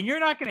 and you're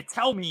not going to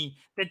tell me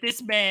that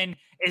this man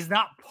is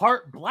not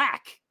part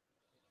black.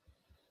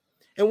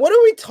 And what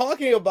are we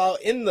talking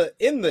about in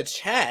the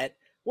chat?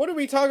 What are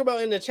we talking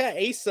about in the chat?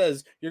 Ace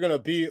says you're gonna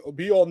be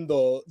on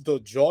the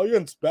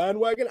Giants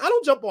bandwagon. I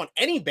don't jump on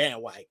any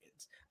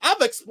bandwagons.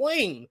 I've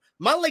explained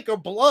my Laker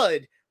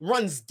blood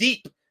runs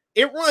deep.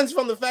 It runs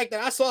from the fact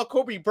that I saw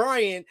Kobe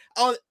Bryant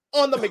on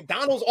the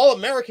McDonald's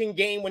All-American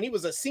game when he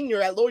was a senior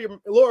at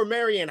Lower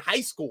Merion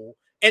High School,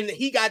 and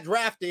he got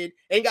drafted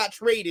and got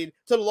traded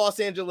to the Los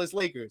Angeles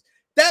Lakers.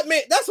 That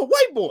man, that's a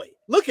white boy.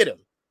 Look at him.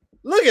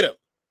 Look at him.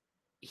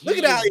 Look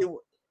at how he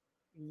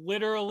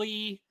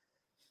literally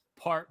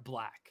part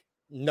black.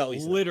 No,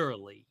 he's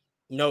literally.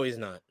 Not. No, he's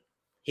not.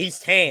 He's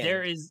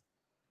tan.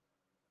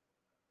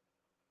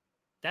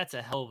 That's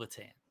a hell of a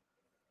tan.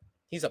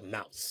 He's a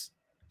mouse.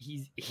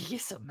 He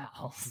is a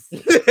mouse.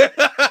 He's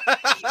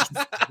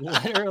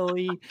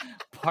literally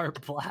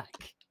part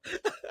black.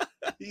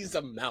 He's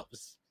a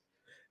mouse.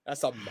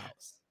 That's a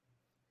mouse.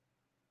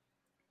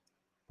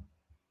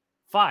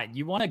 Fine.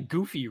 You want a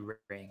Goofy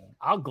ring?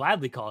 I'll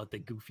gladly call it the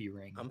Goofy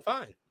ring. I'm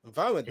fine. I'm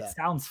fine with that. It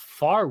sounds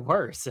far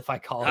worse if I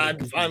call it. I'm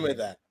fine with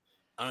that.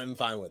 I'm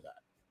fine with that.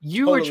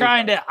 You were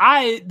trying to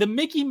the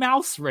Mickey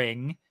Mouse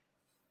ring,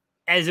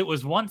 as it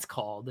was once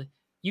called,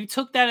 you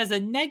took that as a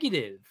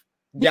negative.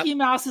 Yep. Mickey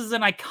Mouse is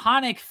an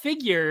iconic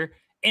figure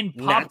in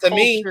pop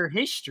culture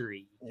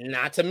history.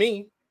 Not to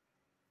me.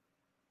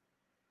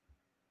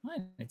 What?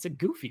 It's a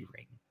Goofy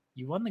ring.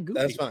 You won the Goofy.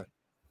 That's fine.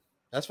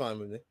 That's fine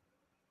with me.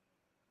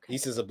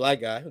 He's a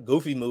black guy.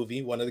 Goofy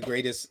movie, one of the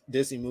greatest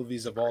Disney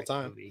movies of all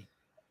time.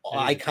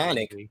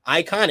 Iconic.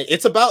 Iconic.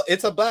 It's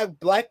a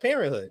black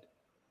parenthood.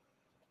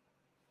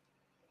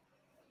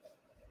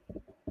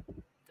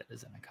 That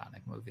is an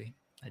iconic movie.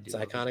 It's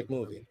an iconic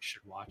movie. We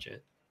should watch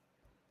it.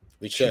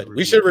 We should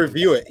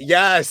review it.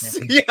 Yes.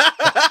 Yeah.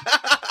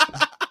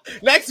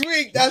 Next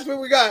week. That's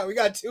what we got. We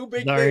got two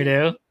big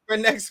things for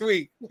next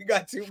week. We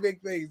got two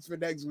big things for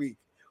next week.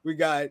 We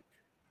got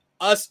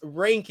us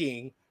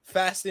ranking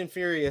Fast and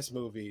Furious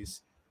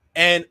movies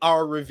and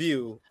our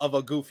review of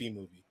a Goofy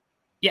movie.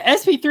 Yeah,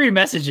 SP3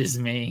 messages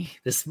me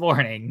this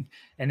morning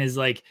and is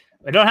like,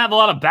 I don't have a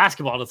lot of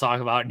basketball to talk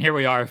about. And here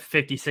we are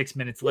 56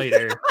 minutes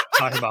later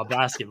talking about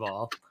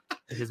basketball.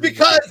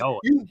 Because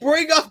you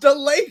bring up the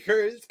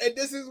Lakers and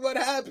this is what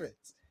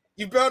happens.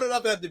 You brought it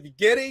up at the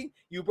beginning.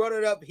 You brought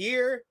it up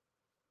here.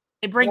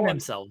 They bring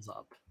themselves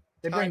up.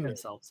 They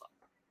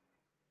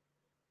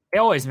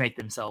always make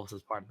themselves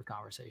as part of the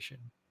conversation.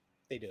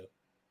 They do.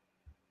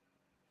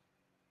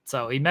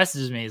 So he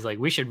messages me. He's like,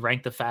 we should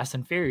rank the Fast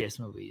and Furious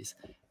movies.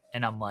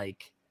 And I'm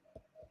like,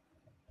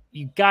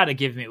 you got to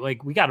give me,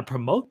 like, we got to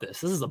promote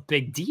this. This is a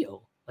big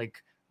deal.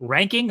 Like,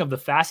 ranking of the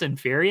Fast and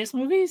Furious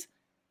movies?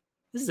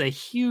 This is a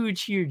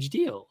huge, huge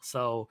deal.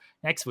 So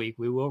next week,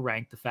 we will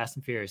rank the Fast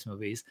and Furious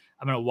movies.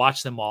 I'm going to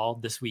watch them all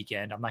this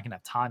weekend. I'm not going to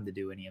have time to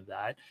do any of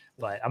that,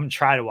 but I'm going to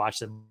try to watch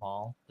them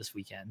all this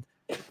weekend.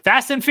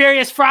 Fast and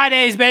Furious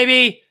Fridays,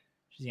 baby.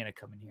 She's going to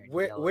come in here.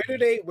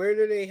 And where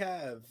do they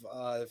have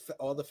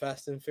all the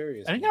Fast and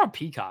Furious? I think they're on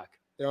Peacock.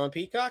 They're on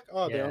Peacock?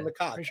 Oh, yeah, they're on the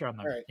cock. Pretty sure on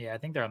the, right. Yeah, I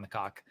think they're on the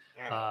cock.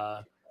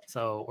 Right.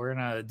 So we're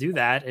gonna do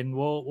that, and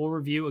we'll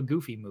review a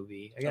Goofy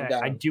movie.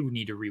 I do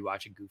need to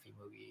rewatch a Goofy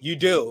movie. You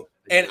do,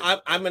 and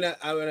I'm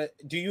gonna.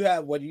 Do you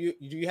have do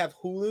you have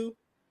Hulu?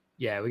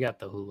 Yeah, we got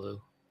the Hulu.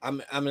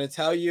 I'm gonna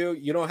tell you,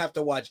 you don't have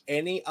to watch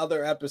any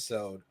other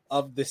episode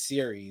of the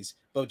series,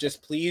 but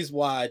just please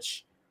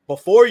watch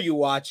before you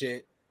watch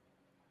it.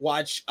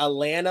 Watch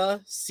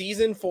Atlanta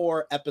season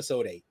 4,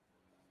 episode 8.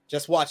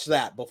 Just watch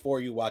that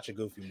before you watch a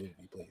Goofy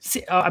movie, please.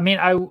 See, I mean,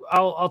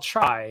 I'll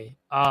try.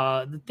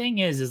 The thing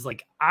is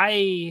like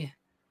I've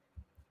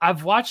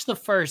watched the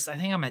first. I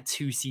think I'm at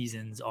 2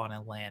 seasons on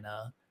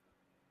Atlanta.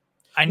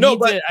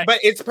 But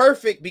it's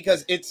perfect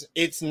because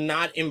it's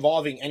not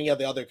involving any of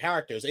the other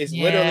characters. It's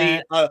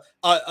literally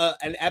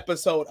an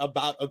episode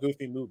about a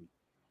Goofy movie.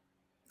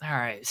 All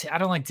right. See, I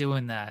don't like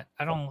doing that.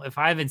 If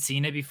I haven't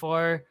seen it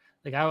before.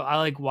 Like I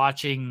like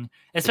watching,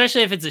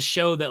 especially if it's a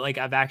show that like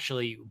I've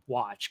actually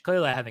watched.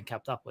 Clearly, I haven't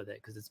kept up with it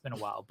because it's been a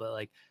while. But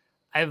like,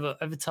 I have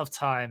a tough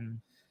time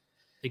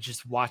like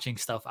just watching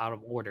stuff out of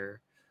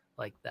order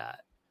like that.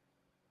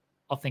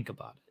 I'll think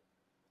about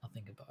it. I'll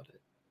think about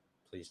it.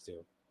 Please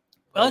do.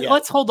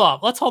 Let's hold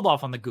off. Let's hold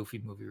off on the Goofy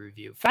movie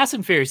review. Fast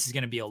and Furious is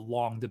going to be a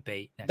long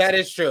debate. That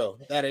is true.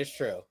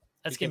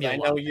 That's going to be. I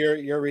know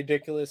your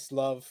ridiculous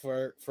love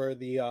for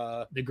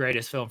the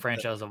greatest film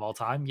franchise of all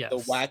time. Yes,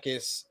 the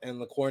wackest and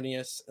the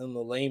corniest and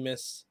the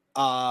lamest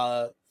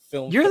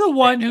film. You're the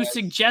one who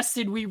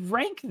suggested we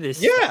rank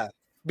this. Yeah, stuff.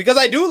 Because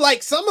I do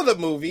like some of the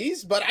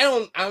movies, but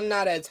I'm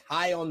not as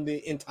high on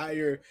the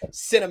entire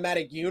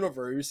cinematic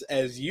universe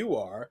as you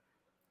are.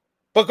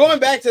 But going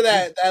back to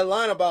that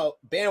line about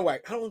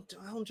bandwagon, I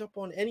don't jump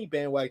on any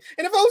bandwagon.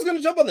 And if I was going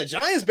to jump on the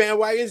Giants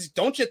bandwagons,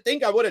 don't you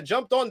think I would have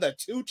jumped on the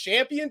 2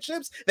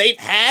 championships they've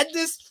had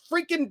this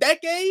freaking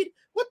decade?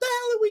 What the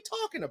hell are we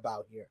talking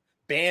about here?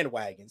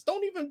 Bandwagons.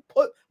 Don't even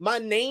put my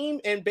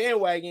name and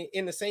bandwagon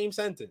in the same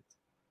sentence.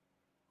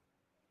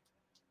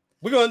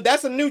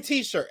 That's a new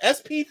t-shirt.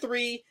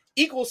 SP3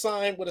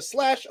 = with a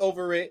slash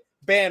over it.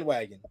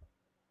 Bandwagon.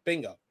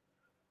 Bingo.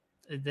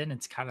 Then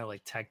it's kind of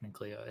like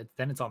technically,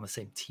 then it's on the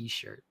same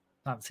t-shirt,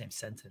 not the same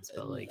sentence,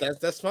 but like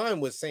that's fine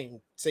with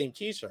same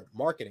t-shirt,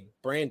 marketing,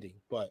 branding,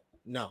 but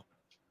no.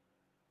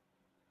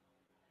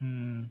 I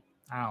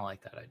don't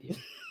like that idea.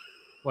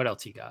 What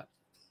else you got?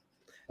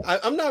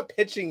 I'm not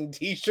pitching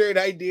t-shirt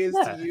ideas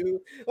to you.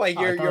 Like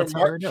you're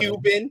Mark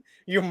Cuban.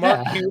 You're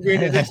Mark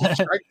Cuban in this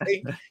Shark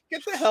Tank.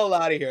 Get the hell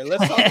out of here.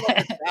 Let's talk about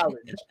the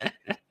challenge.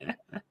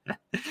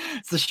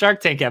 It's the Shark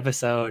Tank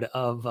episode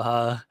of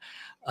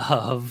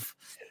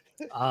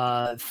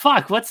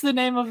what's the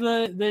name of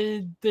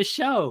the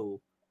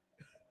show?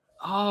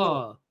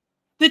 Oh,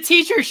 the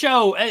teacher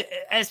show.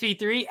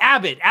 SP3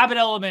 Abbott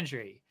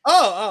Elementary.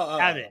 Oh.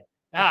 Abbott.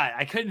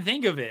 I couldn't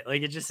think of it.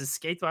 Like it just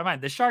escaped my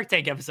mind. The Shark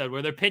Tank episode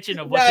where they're pitching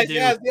of what to do.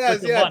 Yes.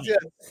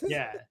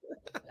 Yeah.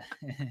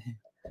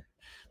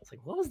 It's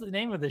like, what was the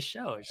name of the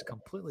show? I just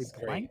completely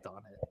blanked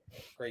on it.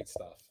 Great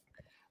stuff.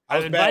 I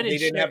was bad they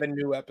didn't have a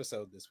new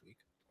episode this week.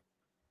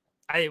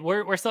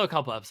 We're still a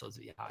couple episodes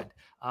behind.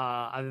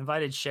 I've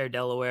invited Cher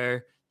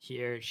Delaware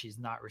here. She's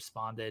not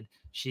responded.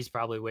 She's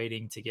probably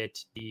waiting to get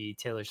the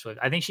Taylor Swift.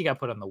 I think she got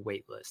put on the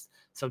wait list.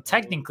 So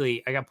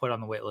technically I got put on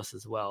the wait list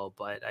as well,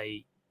 but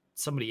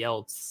somebody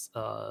else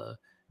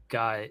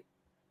got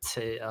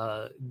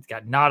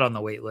not on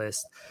the wait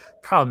list.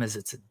 Problem is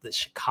it's the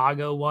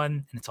Chicago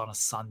one and it's on a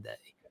Sunday.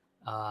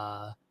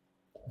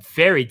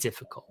 Very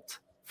difficult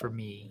for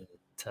me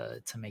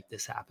to make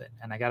this happen,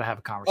 and I gotta have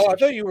a conversation. Oh, I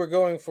thought you were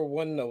going for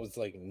one that was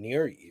like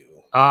near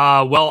you.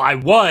 Well, I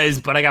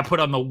was, but I got put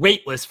on the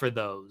wait list for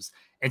those,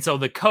 and so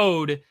the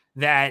code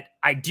that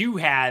I do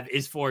have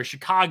is for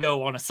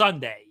Chicago on a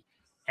Sunday,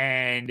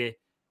 and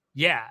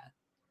yeah,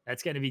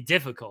 that's gonna be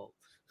difficult.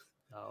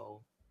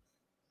 So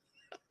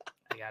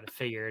I gotta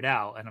figure it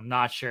out, and I'm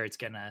not sure it's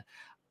gonna.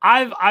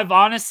 I've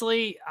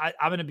honestly,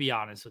 I'm gonna be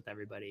honest with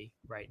everybody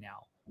right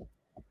now.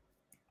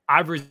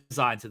 I've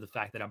resigned to the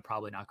fact that I'm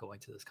probably not going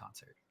to this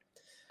concert.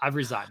 I've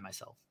resigned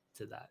myself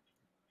to that.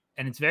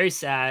 And it's very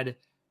sad.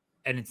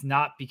 And it's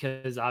not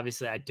because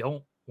obviously I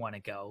don't want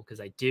to go, because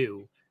I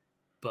do.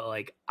 But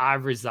like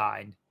I've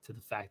resigned to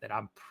the fact that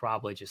I'm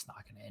probably just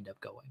not going to end up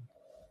going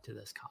to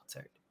this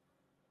concert.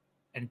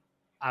 And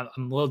I'm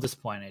a little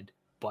disappointed,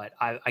 but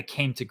I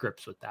came to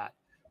grips with that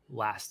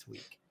last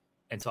week.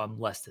 And so I'm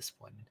less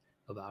disappointed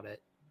about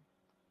it.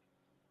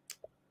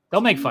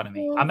 Don't make fun of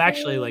me. I'm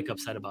actually like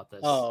upset about this.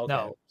 Oh, okay.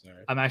 No,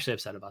 I'm actually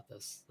upset about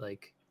this.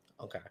 Like,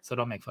 okay. So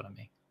don't make fun of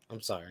me. I'm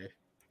sorry.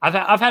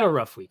 I've had a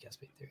rough week,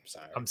 SP3. I'm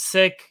sorry. I'm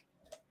sick.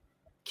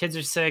 Kids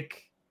are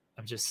sick.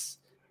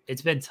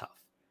 It's been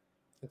tough.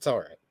 It's all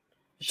right.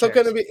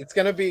 It's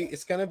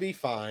gonna be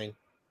fine.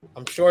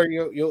 I'm sure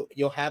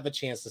you'll have a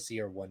chance to see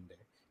her one day.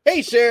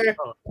 Hey, Cher.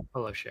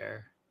 Hello,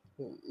 Cher.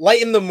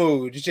 Lighten the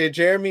mood.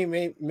 Jeremy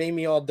made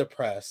me all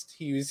depressed.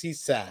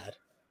 He's sad.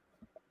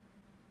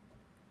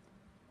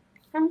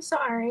 I'm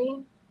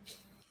sorry.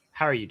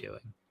 How are you doing?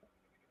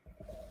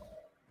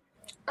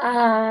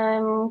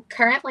 I'm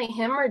currently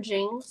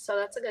hemorrhaging, so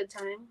that's a good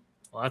time.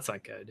 Well, that's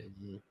not good.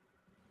 Mm-hmm.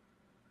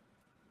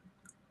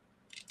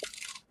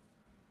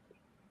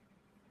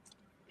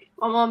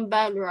 I'm on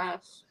bed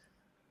rest.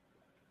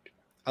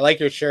 I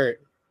like your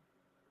shirt.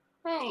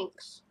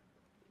 Thanks.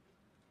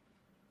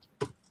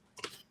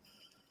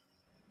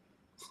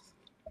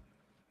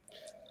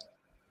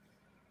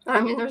 I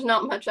mean, there's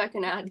not much I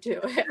can add to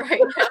it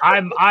right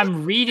now.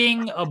 I'm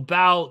reading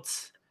about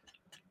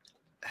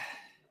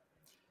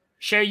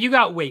Cher, you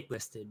got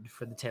waitlisted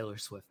for the Taylor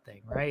Swift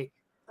thing, right?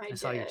 I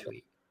saw your did.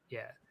 tweet.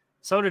 Yeah.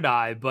 So did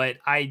I, but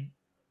I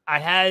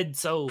had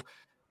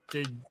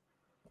the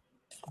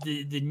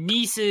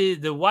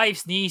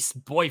wife's niece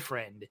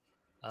boyfriend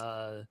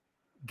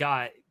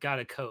got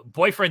a code.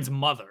 Boyfriend's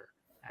mother,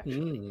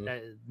 actually.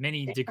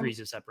 Many degrees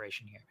of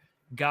separation here.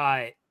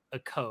 Got a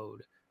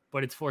code,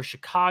 but it's for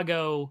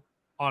Chicago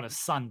on a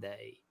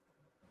Sunday,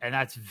 and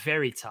that's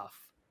very tough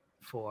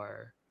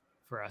for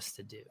us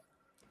to do.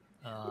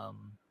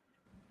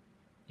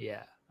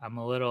 Yeah, I'm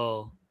a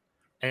little.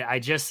 I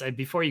just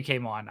before you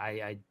came on,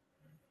 I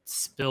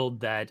spilled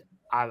that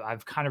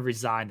I've kind of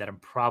resigned that I'm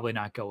probably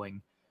not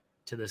going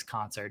to this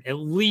concert, at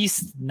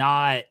least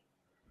not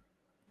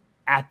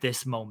at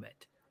this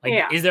moment. Like,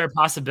 Yeah. is there a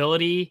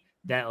possibility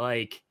that,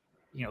 like,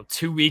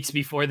 2 weeks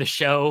before the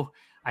show,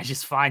 I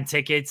just find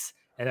tickets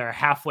and they're a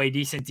halfway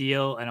decent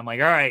deal, and I'm like,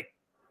 all right,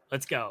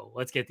 let's go.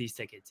 Let's get these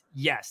tickets.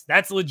 Yes,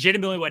 that's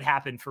legitimately what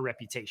happened for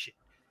Reputation.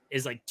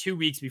 Is like 2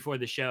 weeks before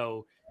the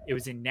show, it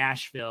was in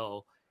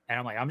Nashville, and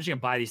I'm like, I'm just gonna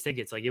buy these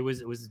tickets. Like, it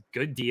was a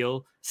good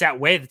deal. Sat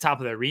way at the top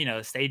of the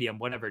arena, stadium,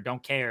 whatever,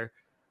 don't care.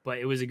 But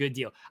it was a good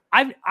deal.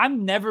 I've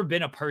never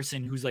been a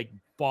person who's like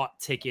bought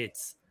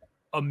tickets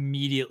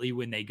immediately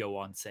when they go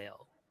on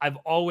sale. I've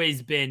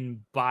always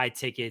been buy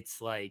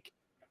tickets like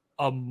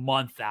a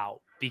month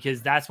out,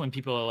 because that's when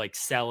people are like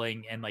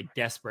selling and like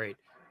desperate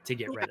to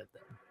get rid of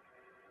them.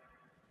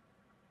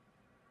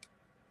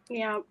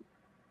 Yeah.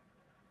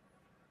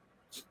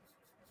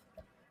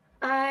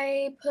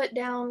 I put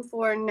down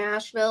for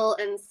Nashville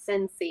and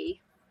Cincy.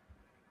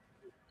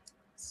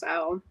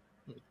 So.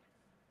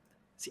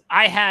 See,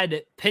 I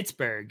had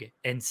Pittsburgh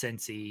and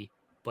Cincy,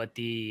 but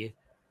the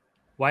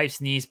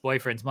wife's niece,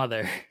 boyfriend's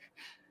mother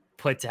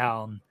put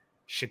down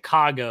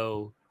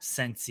Chicago,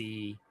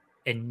 Cincy,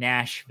 and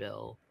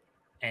Nashville,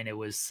 and it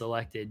was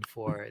selected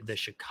for the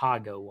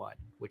Chicago one,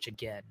 which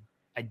again,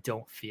 I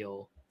don't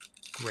feel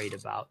great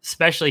about,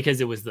 especially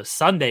because it was the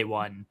Sunday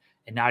one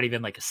and not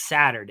even like a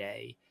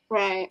Saturday.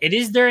 Right. It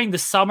is during the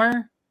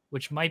summer,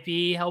 which might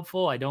be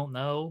helpful. I don't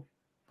know,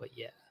 but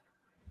yeah.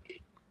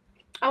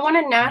 I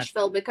wanted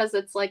Nashville because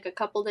it's like a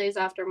couple days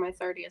after my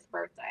 30th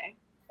birthday.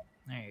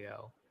 There you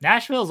go.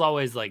 Nashville is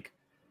always like,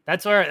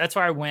 that's where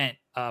I went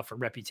for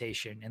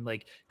Reputation, and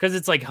like, because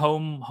it's like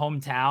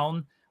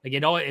hometown, like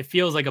it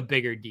feels like a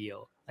bigger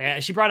deal.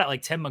 Like, she brought out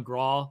like Tim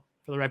McGraw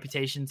for the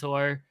Reputation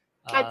tour.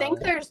 I think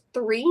there's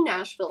 3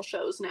 Nashville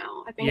shows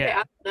now. I think they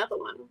added another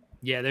one.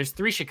 Yeah, there's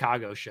 3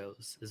 Chicago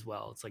shows as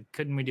well. It's like,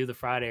 couldn't we do the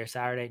Friday or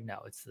Saturday? No,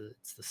 it's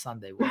the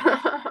Sunday one.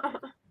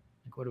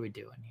 Like, what are we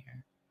doing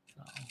here?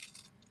 So,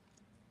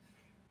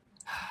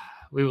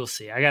 we will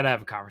see. I gotta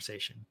have a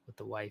conversation with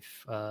the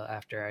wife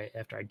after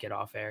I get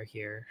off air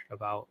here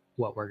about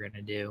what we're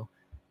gonna do.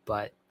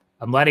 But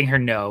I'm letting her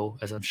know,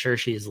 as I'm sure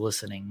she is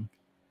listening,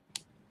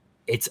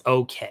 it's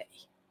okay.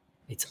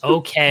 It's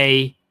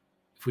okay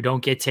if we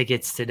don't get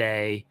tickets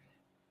today.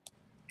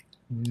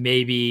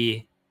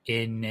 Maybe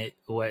in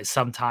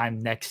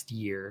sometime next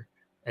year,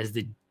 as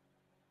the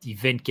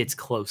event gets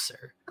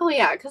closer. Oh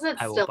yeah, because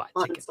it's I will still buy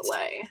months tickets.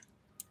 away.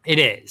 It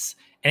is.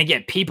 And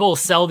again, people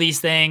sell these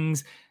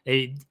things.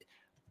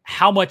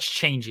 How much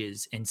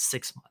changes in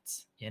 6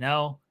 months?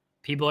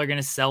 People are going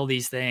to sell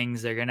these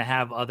things. They're going to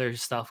have other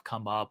stuff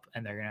come up,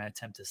 and they're going to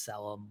attempt to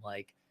sell them.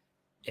 Like,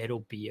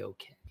 it'll be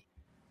okay.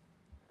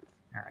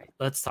 All right,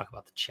 let's talk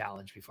about the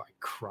challenge before I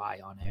cry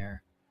on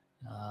air.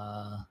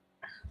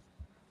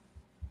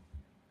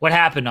 What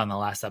happened on the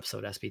last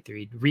episode,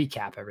 SB3?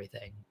 Recap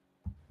everything.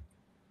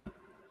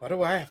 Why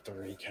do I have to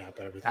recap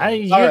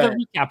everything? You're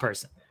the recap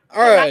person.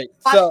 All right,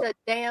 so the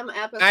damn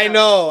episode. I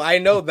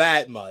know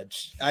that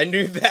much. I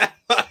knew that.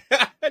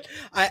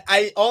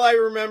 I all I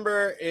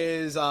remember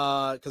is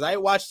because I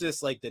watched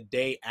this like the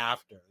day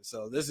after,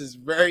 so this is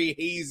very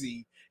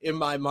hazy in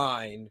my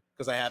mind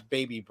because I have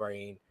baby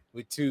brain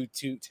with two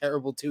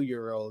terrible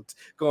 2-year-olds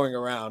going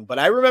around. But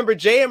I remember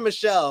Jay and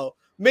Michelle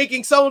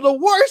making some of the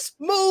worst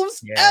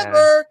moves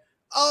ever.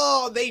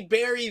 Oh, they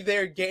buried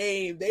their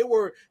game. They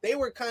were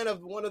kind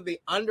of one of the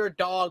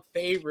underdog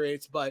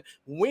favorites, but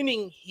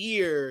winning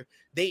here,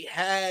 they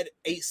had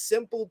a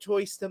simple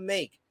choice to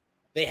make.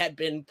 They had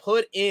been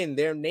put in,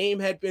 their name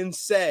had been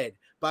said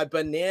by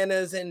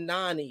Bananas and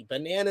Nani.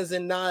 Bananas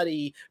and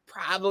Nani,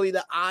 probably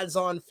the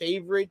odds-on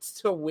favorites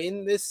to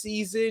win this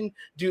season,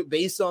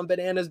 based on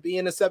Bananas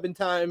being a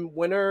 7-time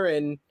winner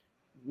and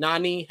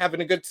Nani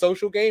having a good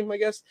social game, I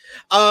guess.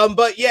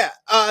 But yeah,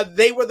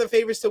 they were the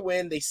favorites to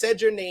win. They said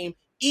your name.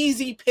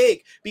 Easy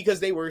pick because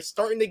they were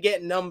starting to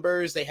get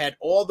numbers. They had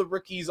all the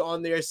rookies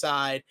on their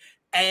side,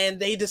 and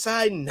they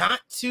decide not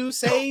to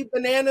say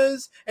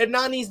Bananas and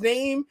Nani's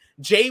name.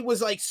 Jay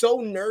was like so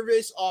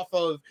nervous off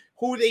of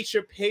who they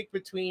should pick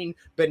between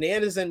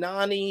Bananas and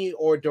Nani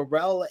or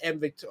Darrell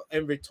and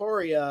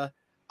Victoria.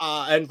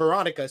 And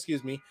Veronica,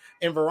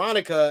 and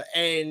Veronica,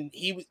 and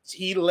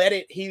he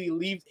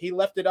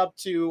left it up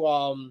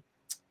to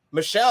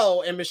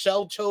Michelle, and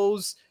Michelle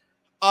chose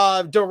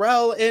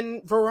Darrell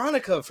and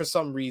Veronica for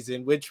some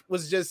reason, which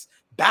was just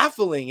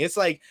baffling. It's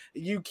like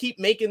you keep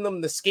making them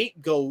the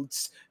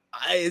scapegoats.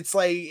 It's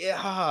like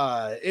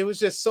it was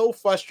just so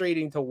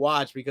frustrating to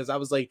watch because I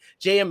was like,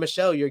 Jay and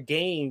Michelle, your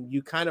game,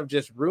 you kind of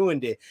just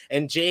ruined it.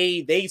 And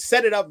Jay, they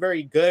set it up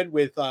very good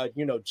with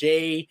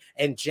Jay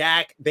and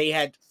Jack. They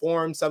had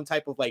formed some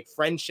type of like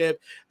friendship,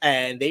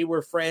 and they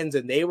were friends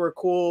and they were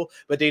cool,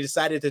 but they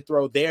decided to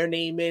throw their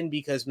name in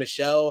because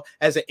Michelle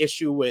has an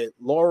issue with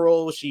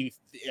Laurel. She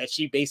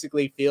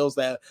basically feels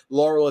that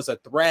Laurel is a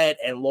threat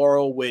and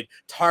Laurel would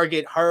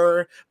target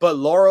her, but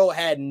Laurel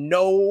had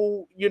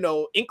no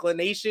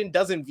inclination situation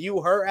doesn't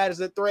view her as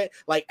a threat,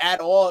 like, at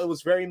all. It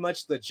was very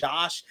much the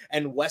Josh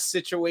and Wes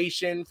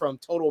situation from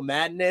Total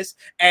Madness,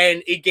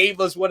 and it gave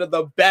us one of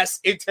the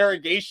best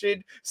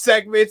interrogation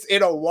segments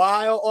in a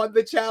while on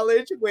the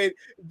challenge, with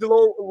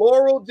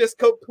Laurel just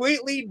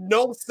completely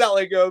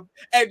no-selling him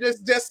and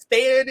just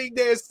standing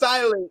there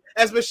silent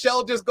as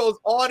Michelle just goes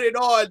on and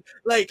on,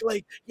 like,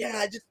 yeah,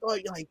 I just thought,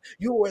 like,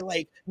 you were,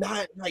 like,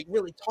 not, like,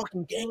 really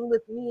talking game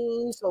with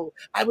me, so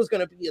I was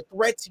gonna be a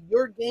threat to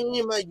your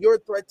game, your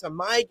threat to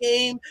my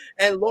game.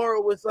 And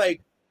Laura was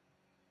like,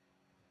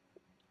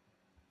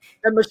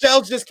 and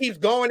Michelle just keeps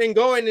going and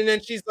going, and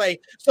then she's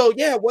like, so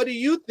yeah, what do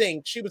you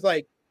think? She was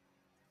like,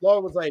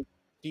 Laura was like,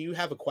 do you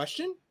have a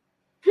question?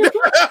 She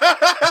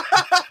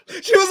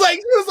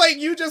was like,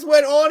 you just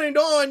went on and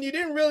on. You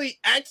didn't really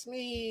ask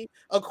me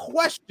a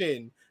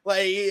question.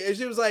 Like,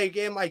 she was like,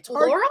 am I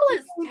targeting? Laurel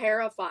is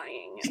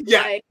terrifying.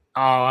 Yeah. Like,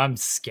 oh, I'm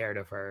scared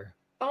of her.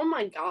 oh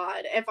my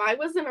God. If I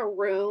was in a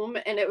room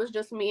and it was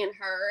just me and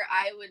her,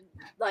 I would,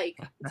 like,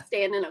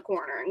 stand in a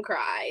corner and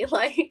cry.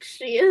 Like,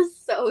 she is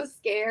so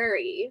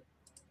scary.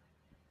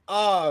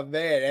 Oh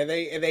man,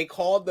 and they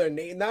called their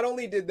name. Not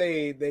only did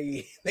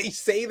they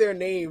say their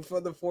name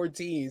for the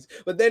 14s,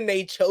 but then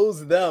they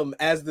chose them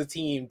as the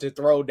team to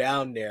throw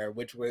down there,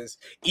 which was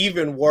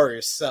even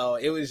worse. So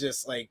it was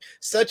just like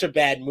such a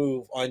bad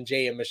move on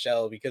Jay and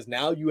Michelle, because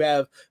now you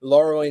have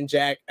Laurel and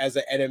Jack as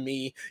an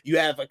enemy. You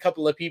have a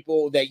couple of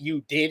people that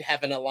you did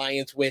have an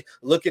alliance with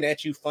looking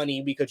at you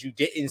funny because you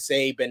didn't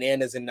say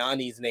Bananas and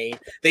Nani's name.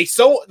 They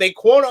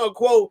quote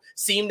unquote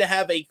seem to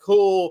have a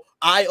cool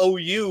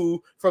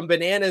IOU from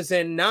Bananas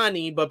and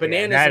Nani, but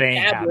Bananas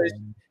established.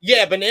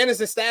 Yeah, Bananas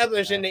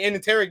established in the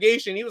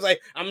interrogation. He was like,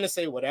 I'm going to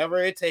say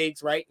whatever it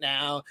takes right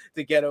now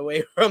to get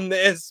away from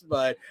this.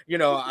 But, you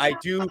know, I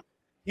do.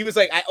 He was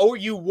like, I owe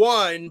you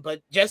one,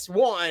 but just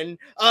one.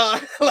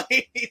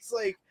 Like, it's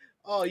like,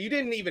 oh, you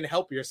didn't even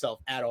help yourself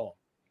at all.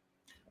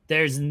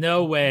 There's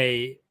no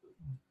way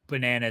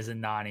Bananas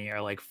and Nani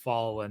are like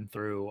following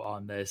through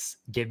on this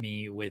give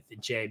me with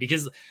Jay,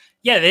 because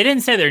yeah, they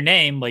didn't say their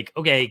name. Like,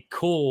 okay,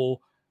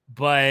 cool,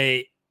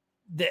 but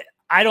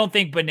I don't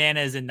think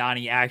Bananas and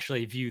Nani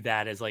actually view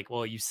that as like,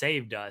 well, you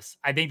saved us.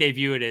 I think they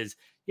view it as,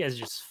 you guys are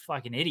just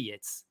fucking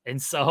idiots, and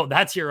so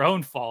that's your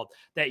own fault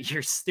that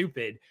you're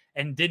stupid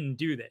and didn't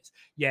do this.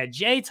 Yeah,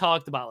 Jay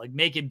talked about like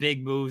making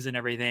big moves and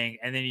everything,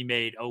 and then he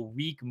made a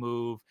weak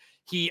move.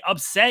 He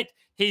upset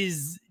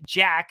his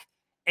Jack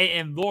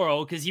and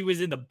Laurel because he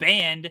was in the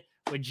band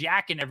with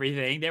Jack and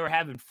everything. They were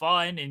having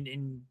fun and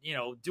you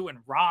know, doing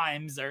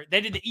rhymes, or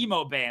they did the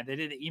emo band. They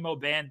did the emo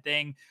band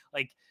thing.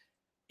 Like,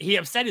 he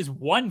upset his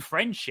one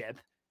friendship,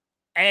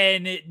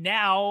 and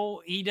now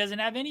he doesn't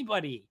have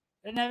anybody.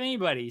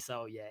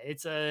 So yeah,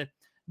 it's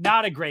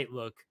not a great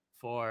look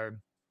for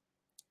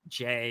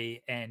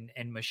Jay and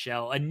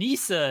Michelle.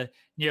 Anissa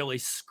nearly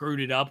screwed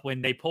it up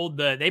when they pulled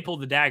the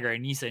dagger.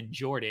 Anissa and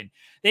Jordan,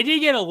 they did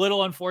get a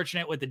little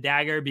unfortunate with the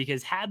dagger,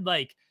 because had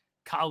like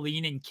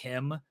Colleen and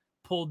Kim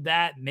pulled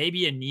that,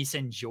 maybe Anissa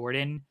and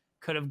Jordan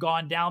could have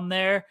gone down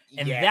there,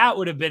 and that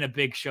would have been a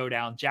big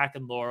showdown. Jack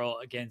and Laurel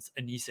against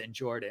Anissa and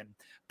Jordan,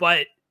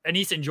 but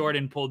Anissa and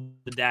Jordan pulled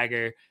the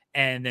dagger,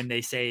 and then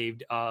they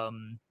saved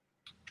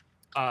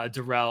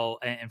Darrell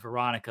and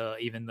Veronica,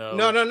 even though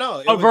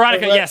no. Oh,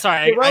 Veronica, yeah,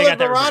 sorry. Darrell and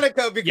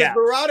Veronica, because yeah.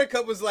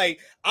 Veronica was like,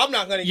 I'm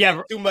not going to get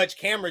too much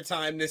camera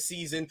time this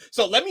season,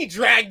 so let me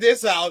drag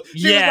this out.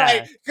 She was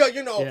like,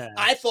 you know,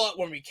 I thought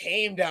when we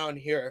came down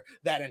here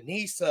that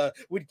Anissa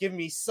would give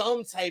me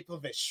some type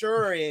of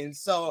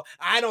assurance, so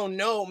I don't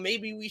know,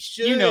 maybe we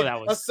should. You know that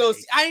was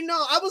fake. I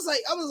know. I was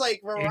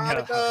like,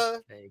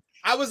 Veronica.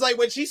 I was like,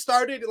 when she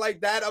started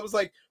like that, I was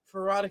like,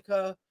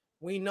 Veronica,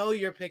 we know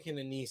you're picking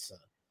Anissa.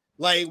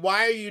 Like,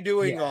 why are you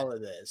doing all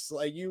of this?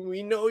 Like,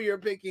 we know you're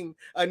picking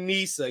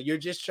Anissa. You're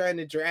just trying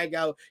to drag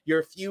out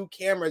your few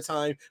camera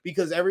time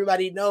because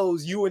everybody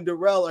knows you and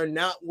Darrell are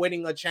not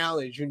winning a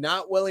challenge. You're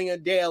not winning a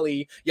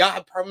daily.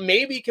 Y'all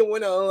maybe can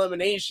win an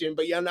elimination,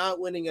 but you're not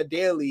winning a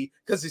daily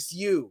because it's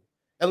you.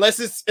 Unless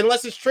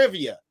it's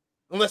trivia.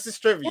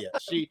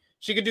 She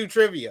could do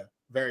trivia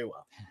very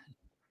well.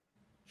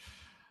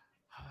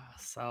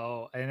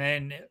 So, and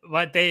then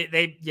what so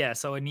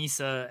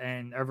Anissa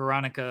and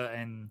Veronica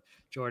and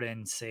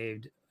Jordan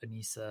saved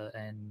Anissa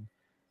and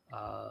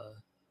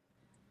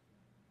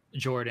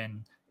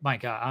Jordan. My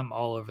God, I'm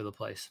all over the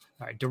place.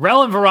 All right,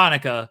 Darrell and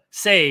Veronica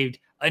saved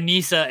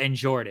Anissa and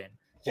Jordan.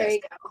 There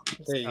you go.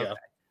 There you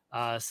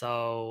go.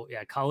 So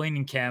yeah, Colleen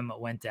and Kim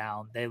went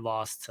down. They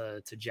lost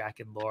to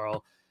Jack and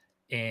Laurel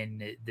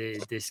in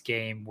this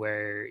game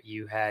where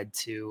you had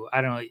to,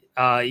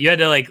 you had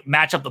to like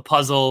match up the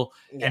puzzle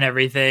and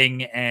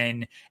everything,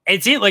 and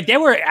it seemed like they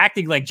were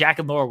acting like Jack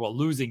and Laura were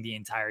losing the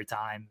entire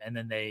time, and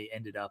then they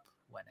ended up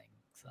winning.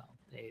 So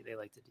they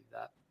like to do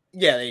that.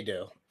 Yeah, they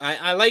do.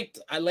 I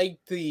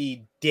liked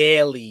the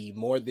daily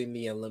more than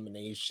the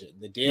elimination.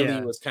 The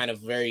daily was kind of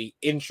very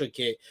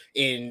intricate,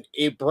 and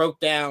it broke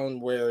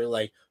down where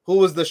like who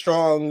was the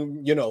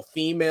strong,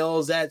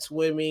 females at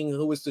swimming,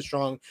 who was the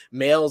strong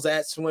males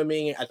at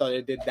swimming. I thought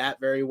it did that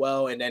very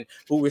well. And then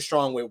who was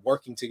strong with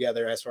working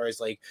together as far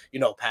as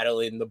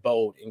paddling the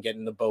boat and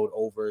getting the boat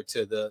over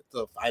to the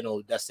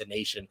final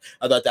destination.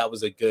 I thought that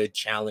was a good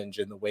challenge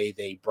in the way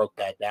they broke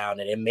that down.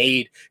 And it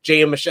made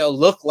Jay and Michelle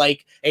look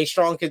like a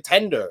strong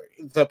contender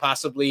to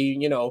possibly,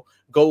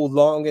 go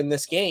long in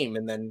this game.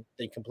 And then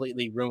they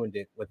completely ruined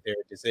it with their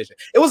decision.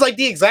 It was like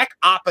the exact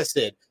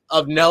opposite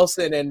of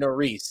Nelson and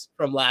Nerys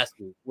from last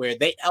week, where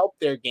they helped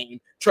their game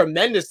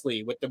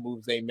tremendously with the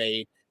moves they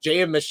made.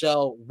 Jay and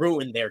Michelle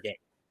ruined their game.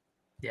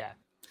 Yeah.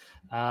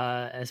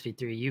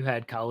 SP3, you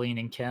had Colleen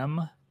and Kim.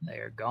 They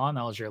are gone.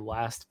 That was your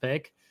last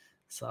pick.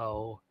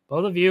 So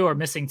both of you are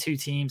missing 2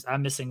 teams.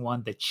 I'm missing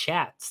 1. The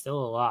chat's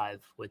still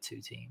alive with 2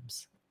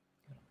 teams.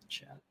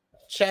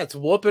 Chat's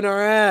whooping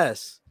our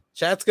ass.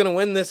 Chat's gonna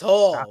win this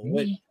hole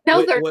with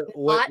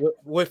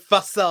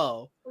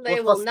Fasal. They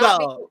will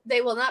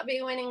not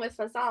be winning with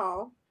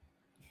Fasal.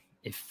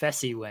 If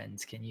Fessy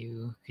wins, can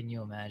you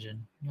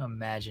imagine? Can you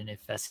imagine if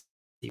Fessy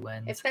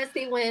wins? If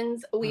Fessy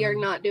wins, we are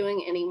not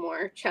doing any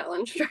more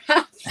challenge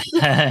drafts.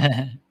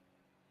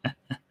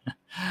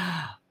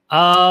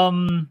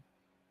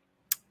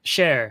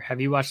 Cher, have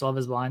you watched Love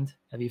is Blind?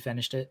 Have you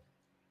finished it?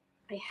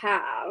 I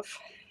have.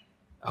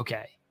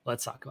 Okay,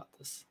 let's talk about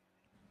this.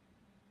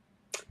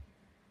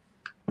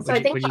 So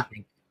what do you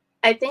think?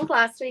 I think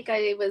last week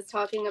I was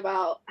talking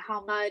about how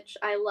much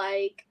I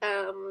like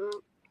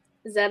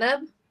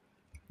Zenab.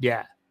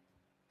 Yeah.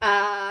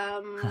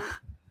 I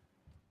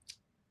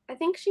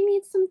think she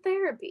needs some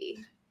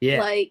therapy. Yeah.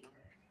 Like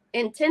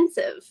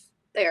intensive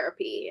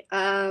therapy.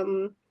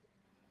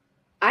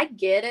 I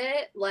get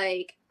it.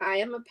 Like, I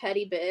am a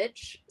petty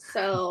bitch,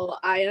 so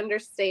I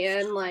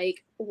understand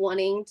like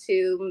wanting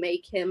to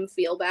make him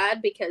feel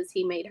bad because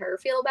he made her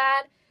feel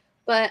bad.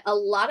 But a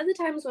lot of the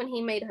times when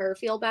he made her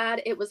feel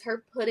bad, it was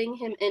her putting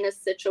him in a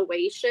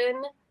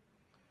situation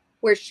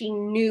where she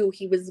knew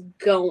he was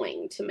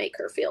going to make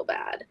her feel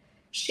bad.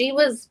 She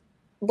was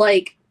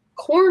like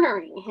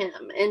cornering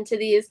him into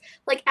these,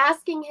 like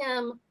asking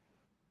him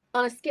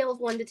on a scale of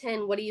 1 to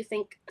 10, what do you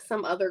think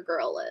some other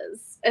girl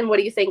is? And what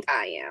do you think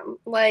I am?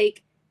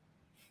 Like,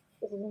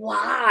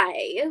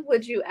 why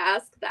would you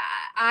ask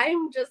that?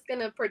 I'm just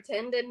going to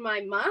pretend in my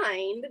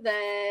mind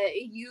that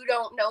you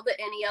don't know that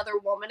any other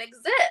woman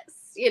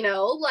exists,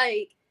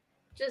 like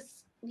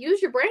just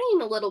use your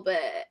brain a little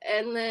bit.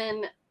 And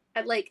then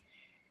I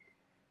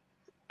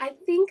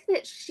think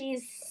that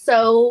she's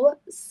so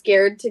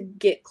scared to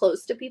get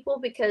close to people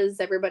because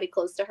everybody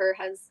close to her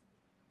has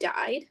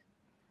died.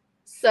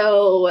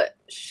 So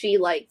she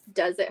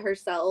does it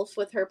herself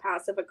with her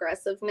passive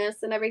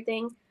aggressiveness and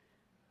everything.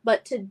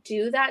 But to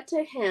do that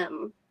to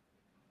him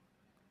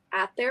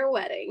at their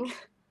wedding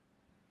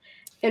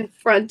in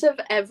front of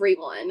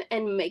everyone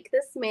and make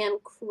this man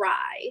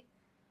cry,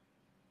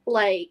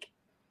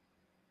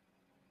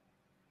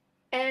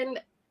 and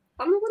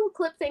on the little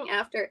clip thing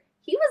after,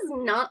 he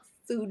was not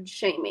food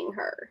shaming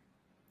her.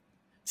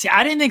 See,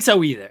 I didn't think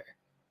so either.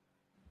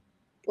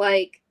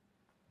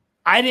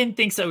 I didn't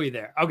think so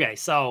either. Okay,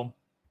 so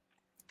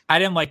I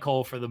didn't like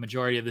Cole for the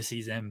majority of the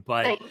season,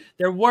 but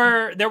there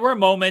were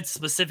moments,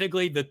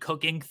 specifically the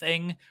cooking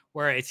thing,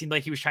 where it seemed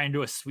like he was trying to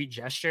do a sweet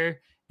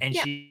gesture, and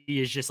she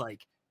is just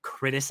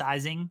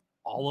criticizing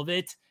all of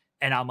it.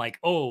 And I'm like,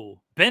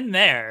 oh, been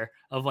there,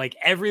 of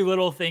every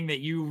little thing that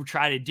you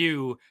try to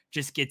do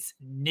just gets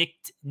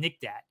nicked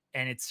at.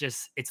 And it's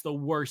the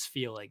worst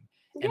feeling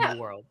in the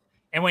world.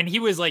 And when he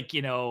was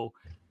you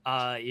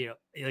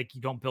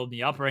don't build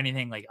me up or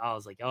anything, I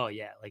was like, oh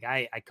yeah,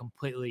 I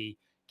completely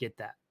get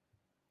that.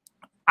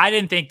 I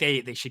didn't think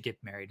they should get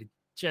married. It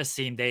just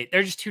seemed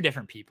they're just 2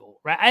 different people,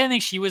 right? I didn't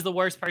think she was the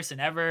worst person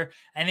ever.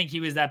 I think he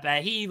was that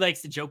bad. He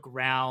likes to joke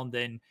around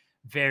and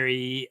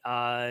very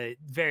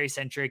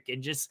eccentric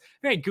and just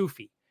very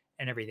goofy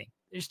and everything.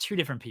 There's 2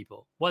 different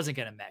people. Wasn't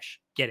gonna mesh.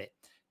 Get it.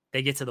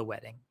 They get to the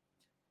wedding.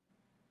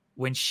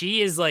 When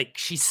she is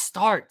she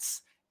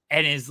starts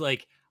and is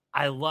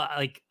I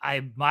like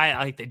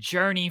the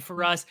journey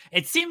for us.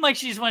 It seemed like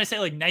she just wanted to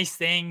say nice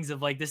things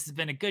of this has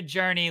been a good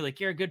journey.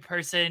 You're a good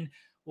person.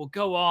 We'll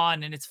go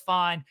on and it's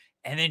fine.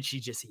 And then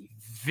she just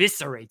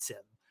eviscerates him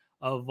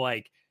of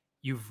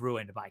you've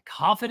ruined my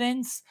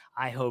confidence.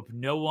 I hope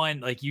no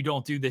one you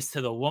don't do this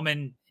to the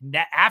woman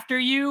after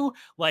you.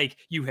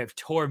 You have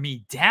tore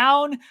me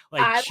down.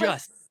 I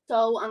just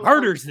so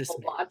murders this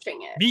man.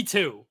 Watching it. Me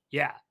too.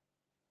 Yeah.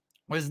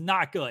 Was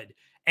not good.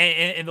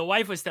 And the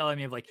wife was telling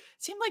me of it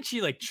seemed like she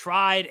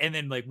tried, and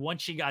then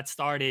once she got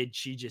started,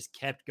 she just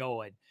kept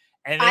going.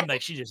 And then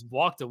she just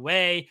walked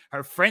away.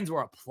 Her friends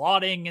were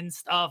applauding and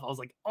stuff. I was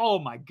like, oh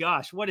my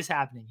gosh, what is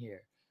happening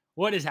here?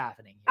 What is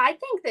happening here? I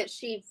think that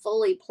she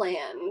fully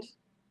planned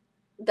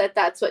that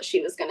that's what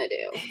she was going to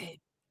do.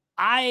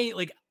 I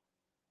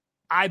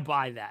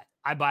buy that.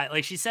 I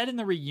buy she said in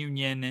the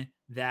reunion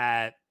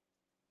that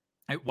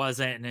it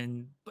wasn't,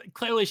 and but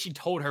clearly she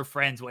told her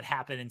friends what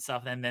happened and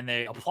stuff, and then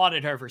they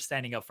applauded her for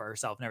standing up for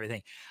herself and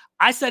everything.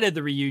 I said at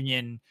the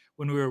reunion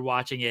when we were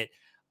watching it,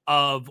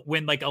 of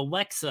when like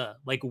Alexa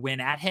like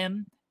went at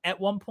him at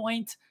one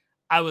point.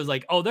 I was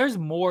like, oh, there's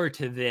more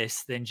to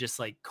this than just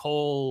like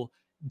Cole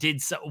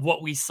did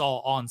what we saw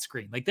on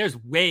screen. Like there's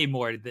way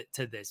more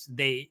to this.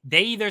 They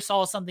either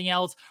saw something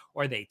else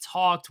or they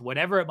talked,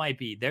 whatever it might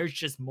be. There's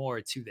just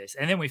more to this.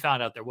 And then we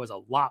found out there was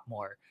a lot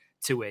more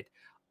to it.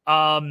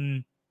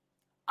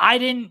 I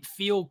didn't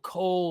feel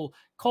Cole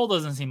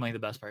doesn't seem like the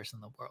best person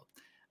in the world.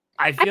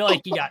 I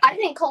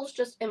think Cole's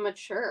just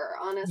immature,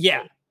 honestly.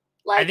 Yeah.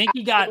 Like, I think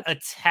he got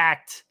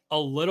attacked a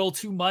little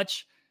too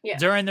much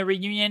during the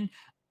reunion.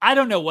 I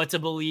don't know what to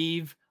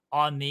believe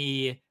on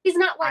the. He's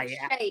not like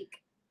Shake.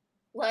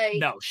 Like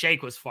no,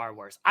 Shake was far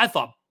worse. I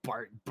thought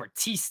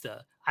Batista.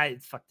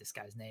 Fuck this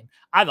guy's name.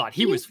 I thought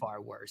he was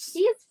far worse.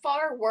 He is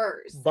far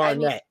worse.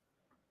 Barnett.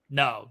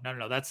 No.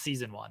 That's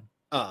season 1.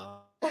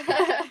 Oh.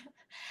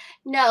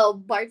 No,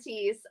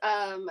 Bartise.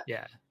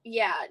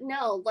 Yeah.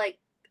 No, like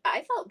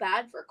I felt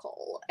bad for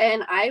Cole,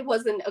 and I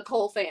wasn't a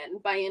Cole fan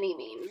by any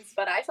means,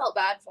 but I felt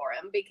bad for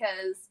him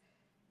because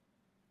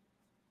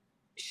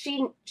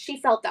she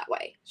felt that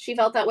way. She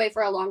felt that way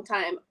for a long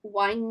time.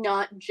 Why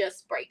not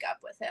just break up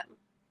with him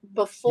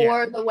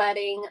before the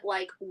wedding?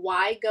 Like,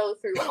 why go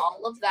through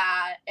all of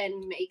that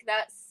and make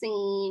that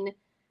scene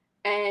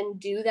and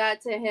do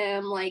that to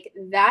him? Like,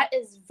 that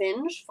is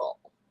vengeful.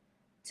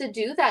 To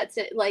do that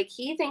to, like,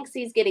 he thinks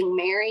he's getting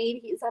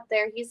married. He's up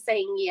there. He's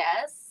saying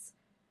yes.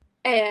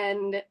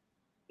 And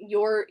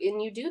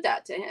you do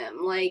that to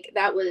him. Like,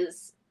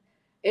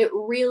 it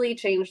really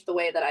changed the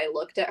way that I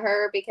looked at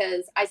her,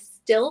 because I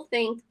still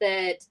think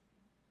that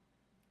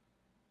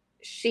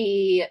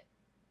she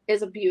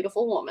is a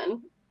beautiful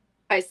woman.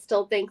 I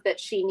still think that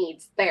she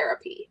needs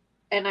therapy.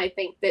 And I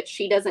think that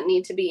she doesn't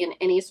need to be in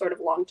any sort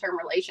of long-term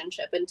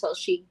relationship until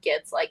she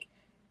gets like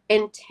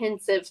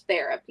intensive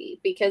therapy,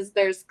 because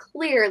there's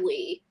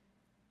clearly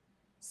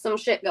some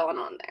shit going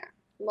on there.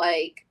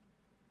 Like,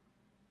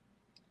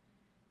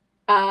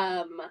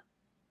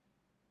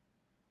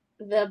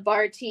 the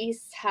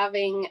Bartise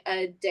having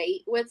a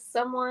date with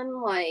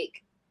someone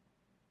like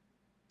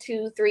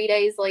 2-3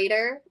 days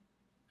later.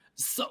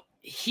 So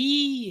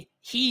he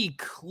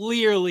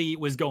clearly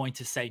was going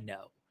to say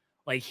no.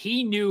 Like,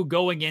 he knew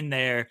going in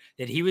there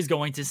that he was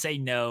going to say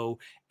no.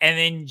 And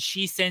then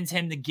she sends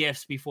him the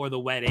gifts before the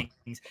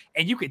weddings.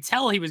 And you could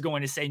tell he was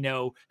going to say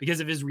no because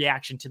of his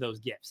reaction to those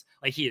gifts.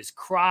 Like, he is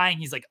crying.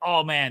 He's like,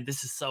 oh man,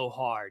 this is so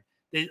hard.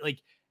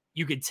 Like,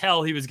 you could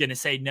tell he was going to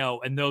say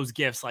no. And those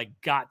gifts like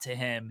got to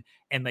him.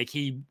 And like,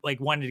 he like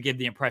wanted to give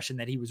the impression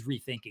that he was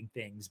rethinking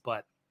things,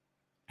 but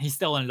he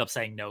still ended up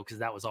saying no, because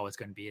that was always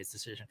going to be his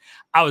decision.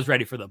 I was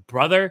ready for the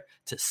brother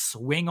to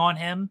swing on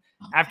him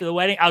after the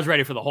wedding. I was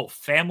ready for the whole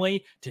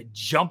family to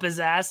jump his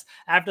ass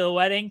after the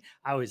wedding.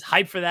 I was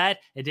hyped for that.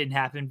 It didn't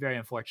happen. Very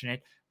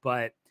unfortunate.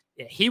 But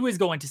yeah, he was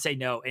going to say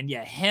no. And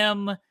yeah,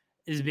 him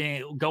is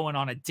going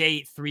on a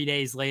date 3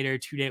 days later,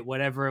 2 days,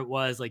 whatever it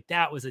was. Like,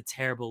 that was a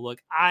terrible look.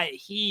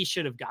 He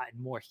should have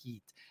gotten more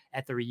heat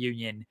at the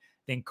reunion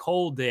than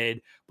Cole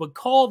did. But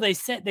Cole, they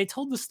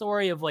told the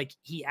story of like,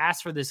 he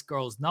asked for this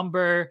girl's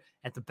number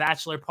at the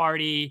bachelor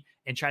party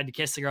and tried to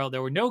kiss the girl.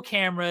 There were no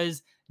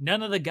cameras.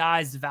 None of the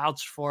guys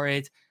vouched for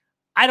it.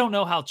 I don't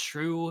know how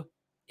true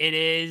it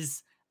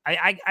is.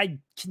 I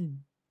can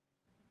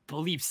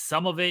believe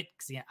some of it,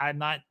 because I'm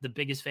not the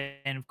biggest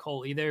fan of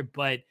Cole either,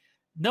 but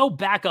no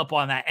backup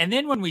on that. And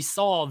then when we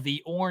saw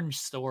the orange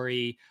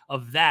story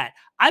of that,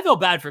 I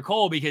felt bad for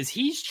Cole, because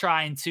he's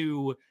trying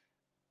to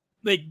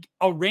like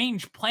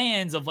arrange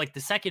plans of like the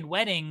second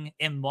wedding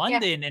in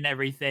London and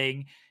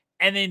everything.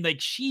 And then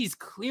like, she's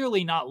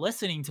clearly not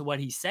listening to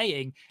what he's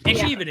saying. And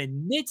she even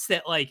admits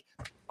that like,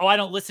 oh, I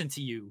don't listen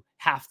to you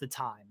half the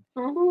time.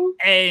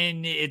 Mm-hmm.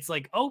 And it's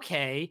like,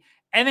 okay.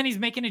 And then he's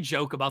making a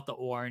joke about the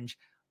orange.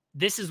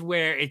 This is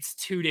where it's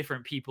two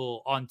different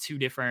people on two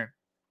different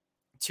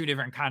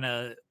kind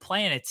of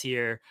planets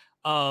here.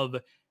 Of,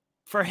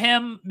 for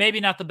him,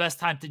 maybe not the best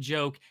time to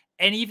joke.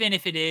 And even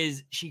if it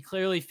is, she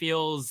clearly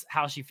feels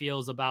how she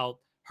feels about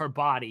her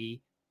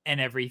body and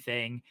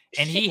everything.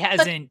 And he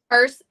hasn't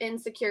first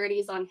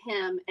insecurities on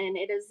him, and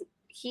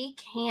he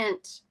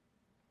can't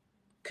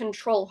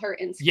control her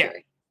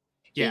insecurity.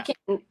 Yeah.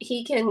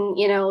 He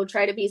can,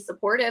 try to be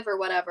supportive or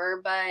whatever,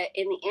 but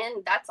in the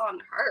end, that's on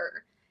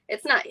her.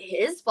 It's not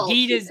his fault.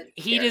 He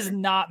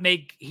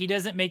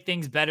doesn't make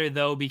things better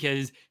though,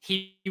 because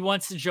he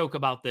wants to joke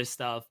about this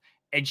stuff.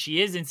 And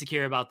she is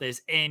insecure about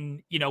this.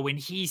 And, when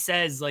he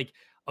says like,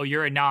 oh,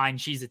 you're a 9,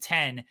 she's a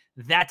 10,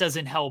 that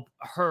doesn't help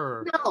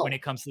her when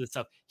it comes to this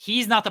stuff.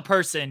 He's not the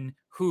person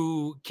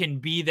who can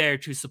be there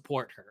to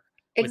support her.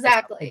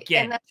 Exactly.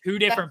 Again, two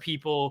different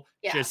people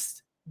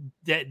just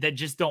that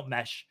just don't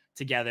mesh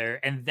together.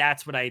 And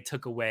that's what I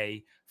took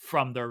away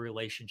from their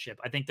relationship.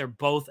 I think they're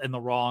both in the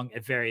wrong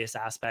at various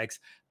aspects,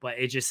 but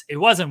it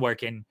wasn't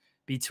working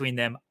between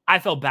them. I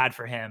felt bad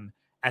for him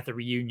at the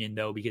reunion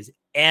though, because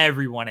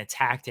everyone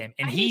attacked him,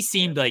 and he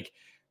seemed like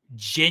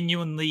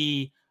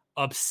genuinely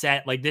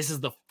upset. Like, this is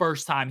the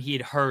first time he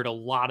had heard a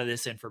lot of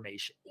this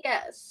information.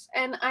 Yes.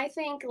 And I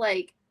think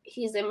like,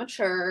 he's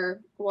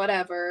immature,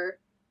 whatever.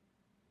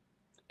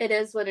 it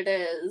is what it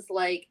is.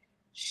 Like,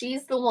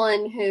 she's the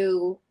one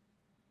who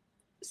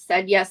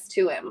said yes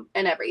to him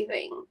and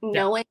everything.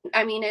 Knowing,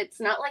 I mean, it's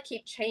not like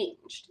he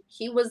changed.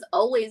 He was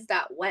always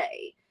that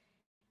way.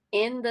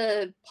 In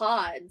the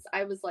pods,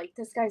 I was like,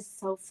 this guy's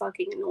so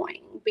fucking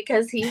annoying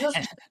because he was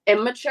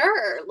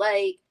immature.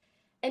 Like,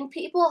 and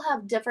people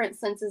have different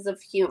senses of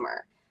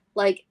humor.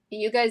 Like,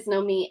 you guys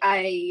know me,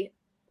 I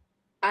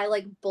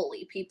like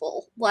bully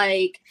people,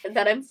 like,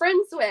 that I'm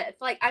friends with.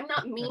 Like, I'm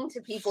not mean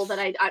to people that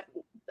I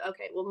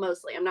okay, well,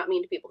 mostly I'm not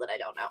mean to people that I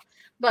don't know.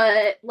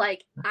 But,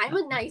 like, I'm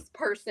a nice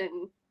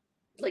person,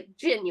 like,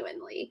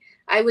 genuinely.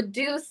 I would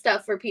do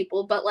stuff for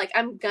people, but, like,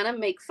 I'm gonna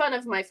make fun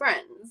of my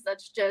friends.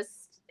 That's just,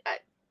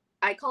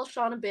 I call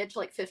Sean a bitch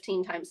like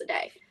 15 times a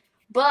day.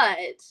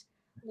 But,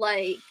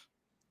 like,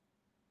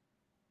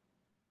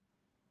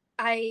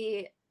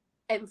 I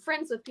am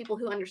friends with people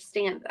who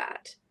understand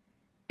that.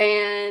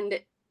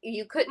 And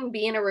you couldn't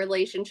be in a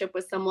relationship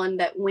with someone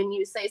that when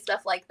you say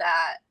stuff like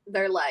that,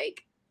 they're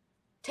like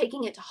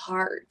taking it to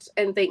heart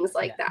and things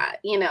like that.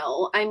 You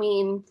know, I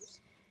mean,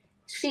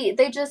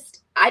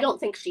 I don't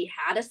think she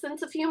had a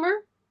sense of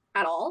humor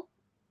at all.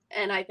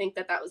 And I think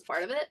that was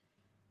part of it.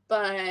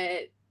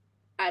 But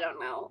I don't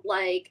know,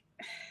 like,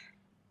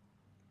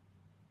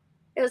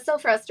 it was so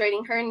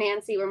frustrating. Her and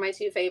Nancy were my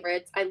two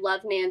favorites. I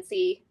love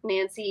Nancy.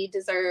 Nancy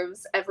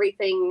deserves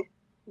everything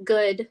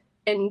good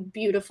and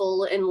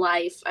beautiful in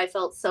life. I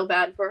felt so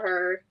bad for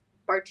her.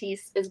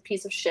 Bartise is a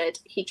piece of shit.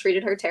 He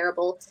treated her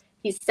terrible.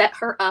 He set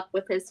her up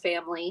with his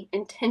family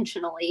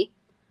intentionally.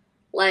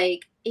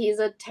 Like, he's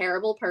a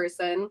terrible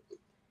person.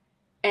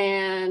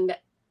 And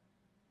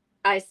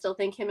I still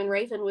think him and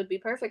Raven would be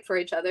perfect for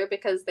each other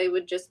because they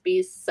would just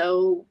be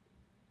so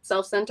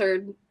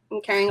self-centered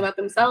and caring about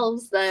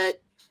themselves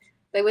that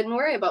they wouldn't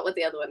worry about what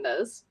the other one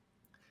does.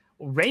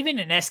 Well, Raven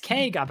and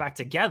SK got back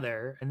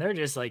together and they're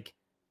just like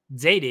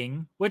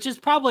dating, which is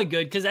probably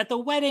good because at the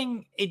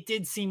wedding, it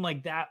did seem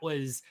like that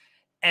was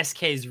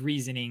SK's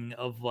reasoning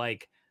of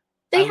like,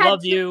 I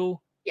love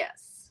you.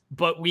 Yes.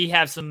 But we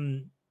have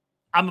I'm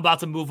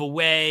about to move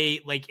away.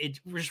 Like, it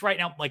just right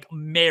now, like,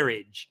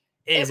 marriage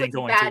isn't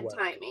going to work. It was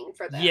bad timing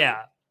for them.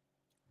 Yeah.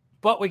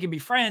 But we can be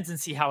friends and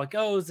see how it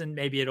goes, and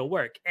maybe it'll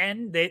work.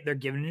 And they're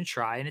giving it a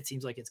try, and it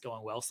seems like it's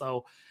going well.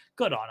 So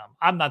good on them.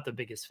 I'm not the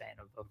biggest fan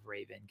of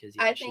Raven because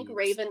I think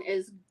Raven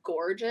is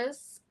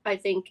gorgeous. I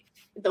think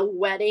the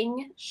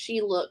wedding,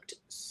 she looked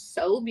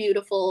so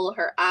beautiful.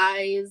 Her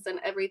eyes and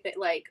everything,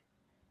 like,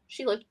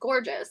 she looked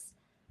gorgeous.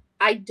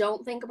 I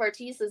don't think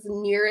Bartise is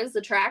near as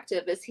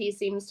attractive as he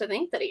seems to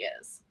think that he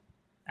is.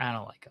 I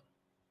don't like him.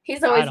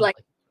 He's always like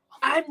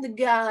I'm the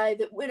guy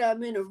that when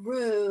I'm in a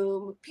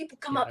room, people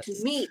come up to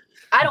me.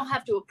 I don't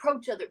have to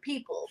approach other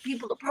people.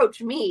 People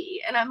approach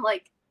me. And I'm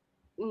like,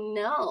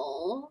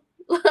 no.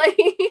 Like,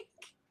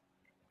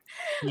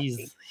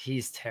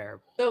 he's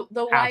terrible.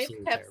 The wife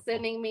kept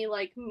sending me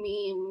like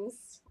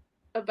memes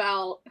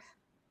about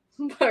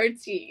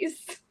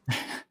Bartise.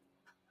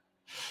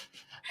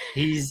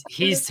 He's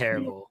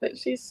terrible. That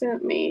she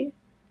sent me.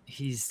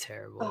 He's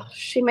terrible. Oh,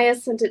 she may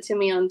have sent it to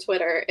me on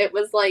Twitter. It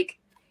was like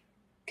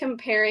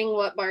comparing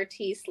what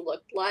Bartise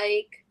looked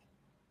like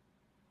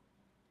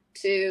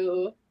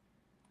to,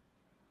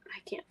 I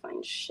can't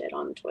find shit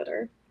on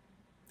Twitter.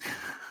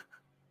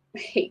 I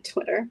hate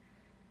Twitter.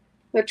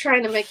 They're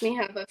trying to make me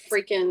have a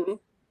freaking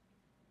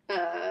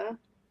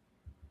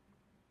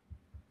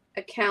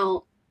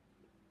account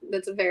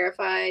that's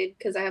verified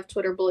because I have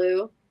Twitter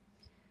Blue.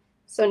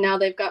 So now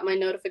they've got my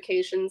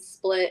notifications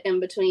split in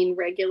between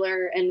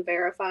regular and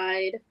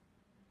verified.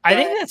 I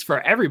think that's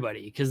for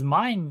everybody because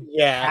mine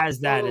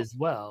has that as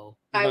well.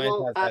 I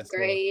won't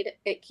upgrade.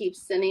 It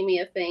keeps sending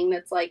me a thing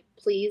that's like,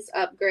 please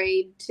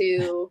upgrade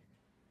to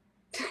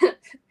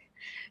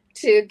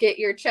to get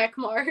your check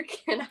mark.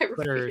 And I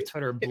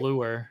Twitter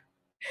bluer.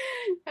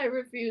 I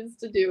refuse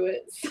to do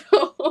it.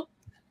 So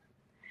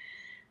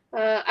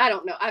I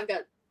don't know. I've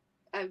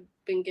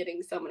been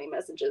getting so many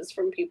messages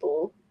from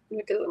people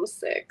because I'm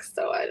sick,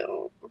 so I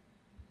don't.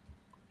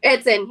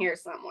 It's in here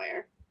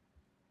somewhere.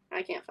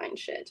 I can't find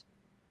shit.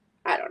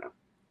 I don't know.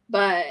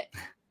 But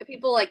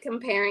people like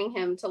comparing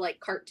him to like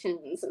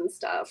cartoons and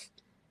stuff.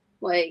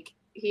 Like,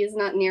 he's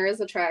not near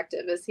as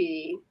attractive as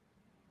he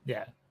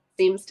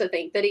seems to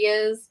think that he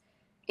is.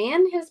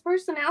 And his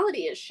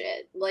personality is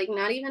shit. Like,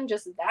 not even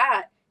just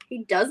that.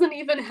 He doesn't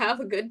even have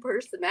a good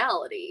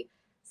personality.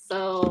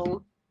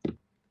 So,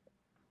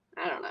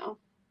 I don't know.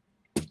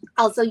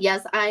 Also,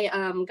 yes, I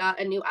got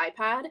a new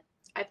iPad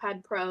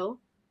Pro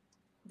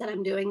that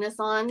I'm doing this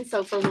on.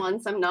 So for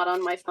once, I'm not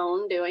on my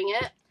phone doing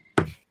it.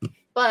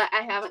 But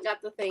I haven't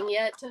got the thing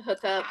yet to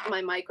hook up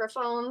my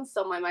microphone.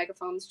 So my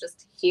microphone's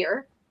just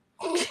here.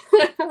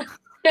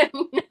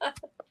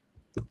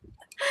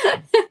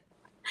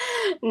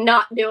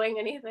 Not doing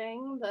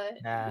anything,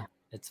 but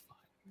it's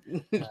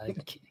fine.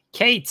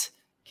 Kate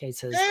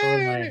says,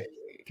 my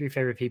 3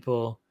 favorite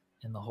people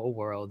in the whole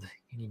world.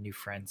 You need new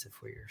friends if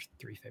we're your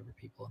 3 favorite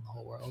people in the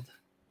whole world.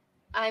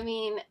 I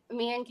mean,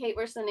 me and Kate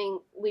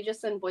we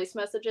just send voice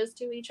messages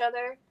to each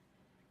other.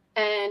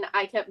 and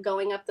I kept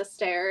going up the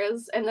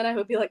stairs, and then I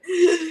would be like,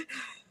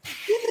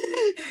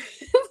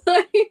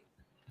 like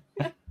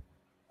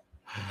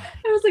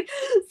I was like,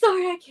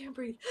 sorry, I can't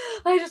breathe.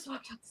 I just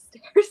walked up the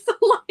stairs.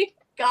 Like,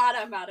 God,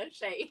 I'm out of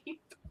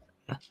shape.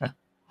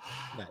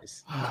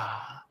 Nice.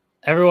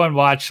 Everyone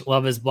watch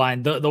Love is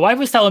Blind. The wife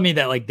was telling me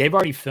that like they've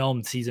already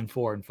filmed season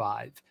 4 and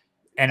 5.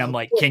 And I'm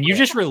like, can you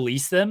just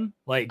release them?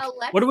 Like,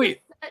 what do we?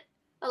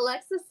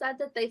 Alexa said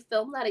that they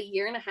filmed that 1.5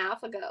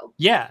 years ago.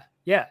 Yeah.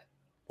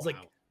 It's Wow. like,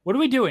 what are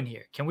we doing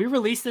here? Can we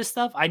release this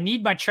stuff? I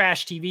need my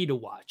trash TV to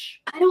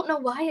watch. I don't know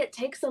why it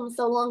takes them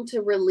so long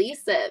to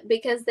release it,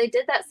 because they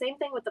did that same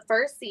thing with the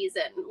first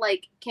season.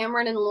 Like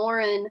Cameron and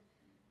Lauren,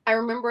 I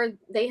remember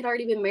they had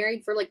already been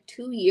married for like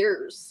 2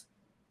 years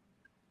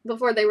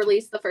before they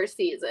released the first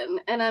season.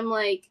 And I'm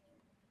like,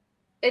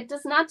 it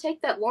does not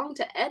take that long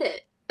to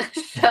edit a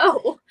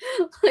show.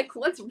 Like,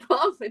 what's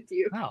wrong with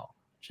you? No,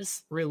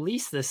 just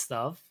release this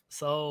stuff.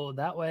 So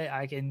that way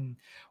I can,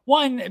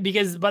 one,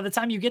 because by the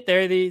time you get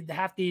there,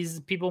 half these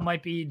people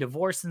might be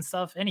divorced and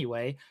stuff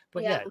anyway.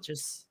 But yeah,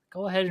 just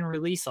go ahead and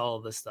release all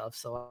of this stuff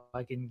so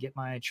I can get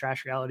my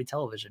trash reality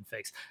television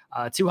fix.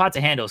 Too Hot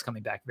to Handle is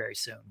coming back very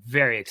soon.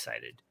 Very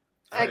excited.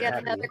 I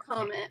got another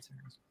comment.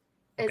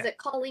 Is it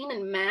Colleen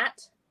and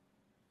Matt?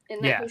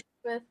 Isn't that who she's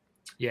with?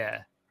 Yeah.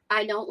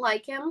 I don't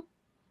like him.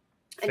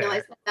 Fair. I know I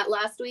said that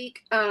last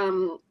week.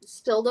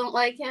 Still don't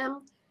like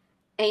him.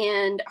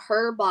 And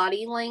her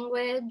body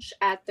language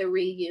at the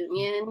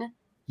reunion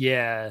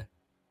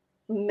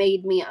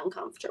made me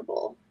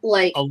uncomfortable.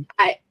 Like,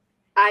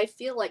 I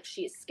feel like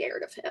she's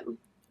scared of him.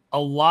 A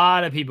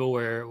lot of people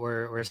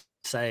were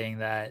saying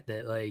that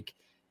like,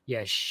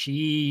 yeah,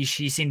 she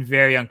seemed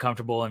very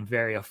uncomfortable and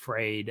very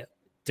afraid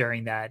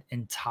during that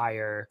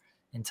entire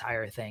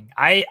thing.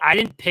 I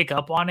didn't pick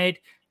up on it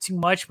too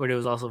much, but it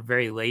was also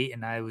very late,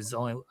 and I was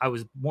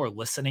more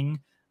listening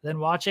than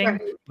watching.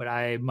 Right. But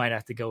I might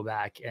have to go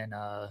back and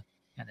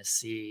kind of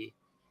see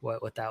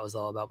what that was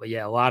all about. But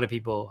yeah, a lot of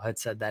people had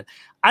said that.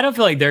 I don't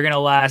feel like they're gonna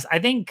last. I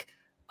think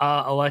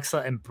Alexa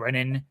and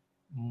Brennan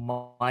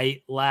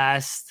might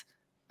last.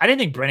 I didn't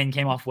think Brennan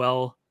came off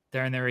well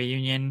during the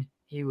reunion.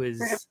 He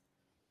was,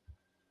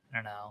 I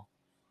don't know.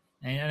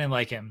 I didn't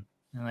like him.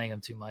 I didn't like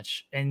him too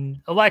much. And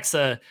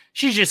Alexa,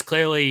 she's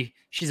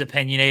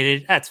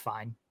opinionated. That's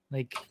fine.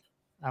 Like,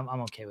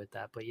 I'm okay with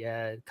that. But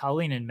yeah,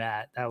 Colleen and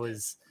Matt, that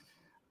was,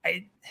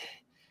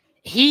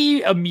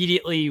 he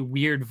immediately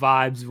weird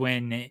vibes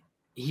when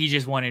he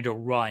just wanted to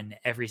run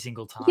every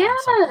single time.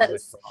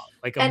 Yes.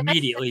 Like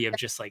immediately of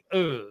just like,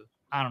 ugh.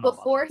 I don't know.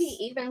 Before he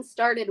even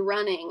started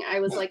running, I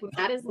was like,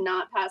 Matt is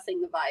not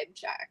passing the vibe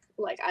check.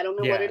 Like, I don't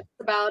know what it is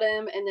about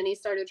him. And then he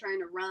started trying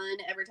to run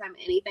every time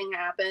anything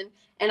happened.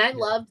 And I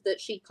loved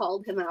that she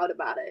called him out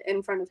about it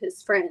in front of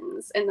his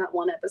friends in that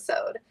one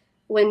episode.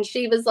 When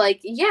she was like,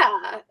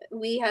 yeah,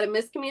 we had a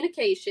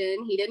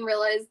miscommunication. He didn't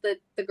realize that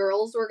the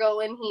girls were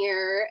going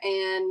here.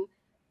 And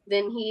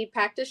then he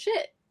packed his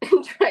shit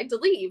and tried to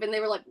leave. And they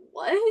were like,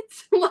 what?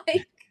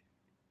 Like,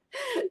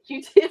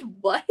 you did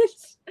what?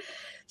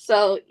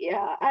 So,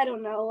 yeah, I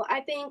don't know. I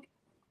think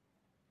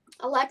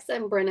Alexa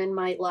and Brennan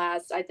might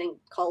last. I think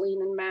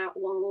Colleen and Matt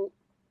won't.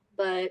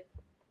 But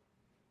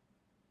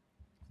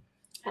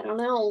I don't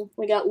know.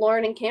 We got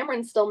Lauren and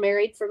Cameron still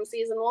married from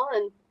season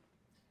 1.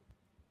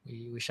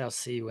 We shall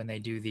see when they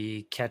do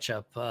the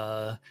catch-up.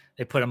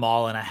 They put them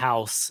all in a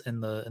house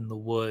in the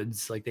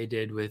woods like they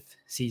did with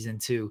season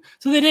 2.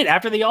 So they did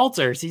after the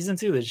altar, season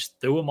 2. They just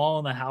threw them all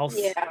in the house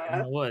in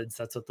the woods.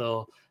 That's what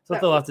they'll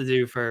have to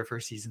do for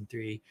season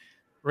 3.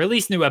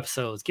 Release new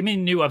episodes. Give me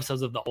new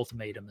episodes of The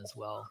Ultimatum as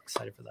well.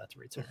 Excited for that to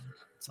return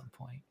at some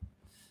point.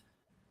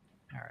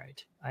 All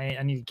right.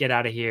 I need to get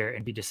out of here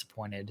and be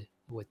disappointed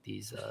with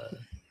these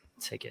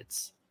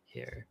tickets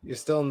here. You're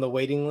still in the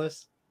waiting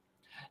list?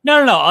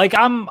 No. Like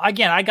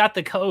I got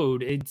the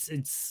code. It's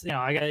it's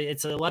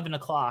 11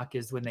 o'clock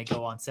is when they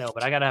go on sale,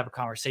 but I got to have a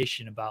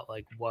conversation about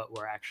like what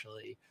we're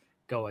actually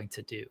going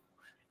to do.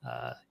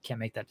 Can't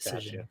make that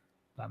decision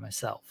by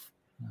myself.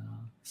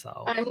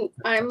 So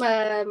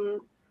I'm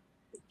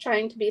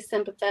trying to be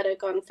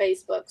sympathetic on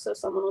Facebook, so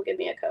someone will give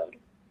me a code.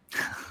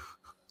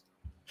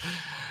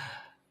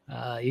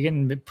 You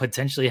can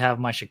potentially have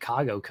my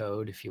Chicago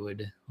code if you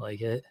would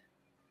like it.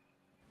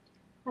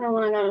 I don't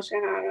want to go to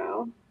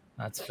Chicago.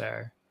 That's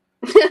fair.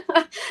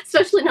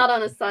 Especially not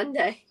on a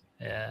Sunday.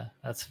 Yeah,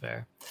 that's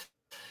fair.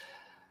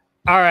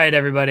 All right,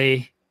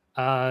 everybody.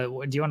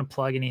 Do you want to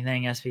plug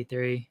anything,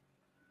 SP3?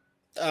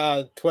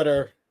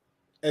 Twitter.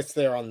 It's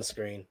there on the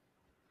screen.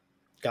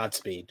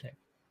 Godspeed.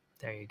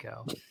 There you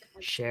go.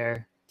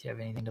 Share. Do you have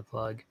anything to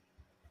plug?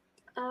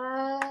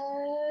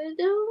 I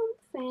don't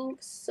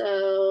think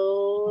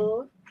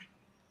so.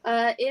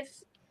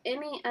 If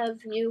any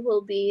of you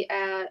will be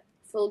at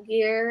Full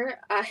Gear,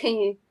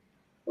 I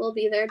will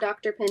be there,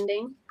 Dr.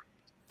 Pending.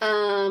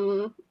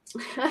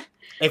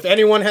 If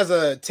anyone has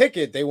a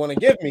ticket they want to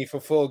give me for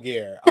Full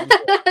Gear,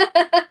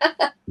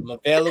 I'm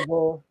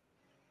available.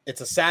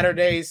 It's a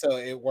Saturday, so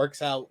it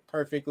works out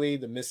perfectly.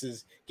 The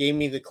missus gave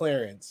me the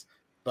clearance.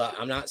 but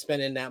I'm not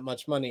spending that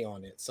much money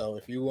on it. So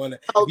if you want to,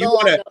 Oh,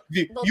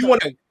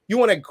 you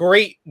want a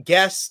great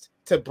guest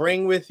to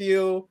bring with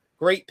you,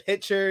 great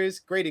pictures,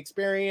 great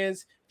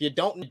experience. If you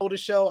don't know the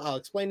show, I'll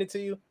explain it to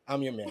you.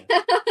 I'm your man.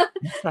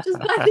 Just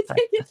buy the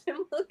tickets and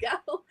we'll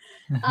go.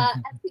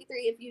 SP3,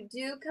 if you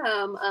do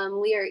come,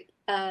 we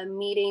are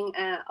meeting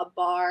at a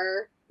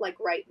bar like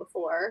right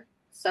before.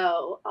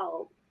 So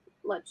I'll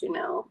let you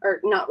know, or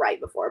not right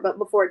before, but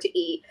before to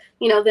eat.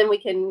 Then we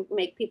can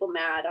make people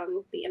mad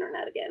on the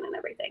internet again and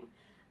everything.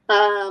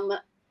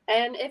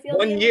 And if you'll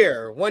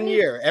one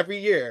year, every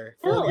year.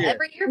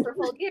 Every year for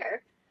full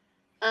year.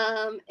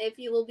 If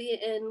you will be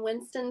in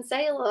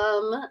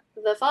Winston-Salem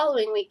the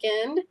following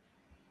weekend,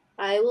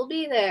 I will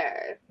be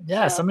there.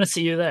 Yes, I'm gonna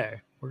see you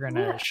there.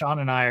 Sean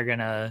and I are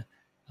gonna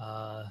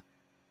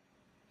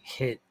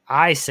hit.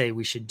 I say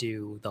we should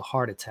do the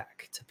heart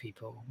attack to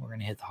people. We're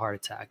gonna hit the heart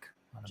attack.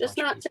 Just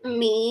not to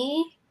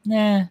me.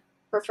 Nah.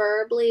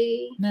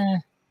 Preferably. Nah.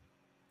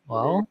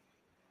 Well,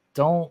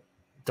 don't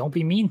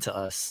be mean to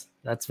us.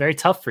 That's very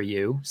tough for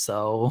you.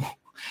 So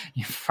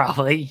you're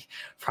probably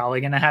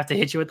gonna have to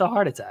hit you with the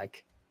heart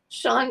attack.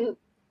 Sean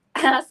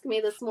asked me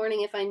this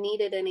morning if I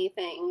needed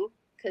anything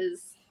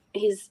because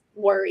he's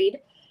worried.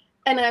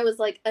 And I was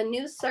like, a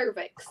new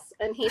cervix.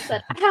 And he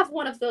said, I have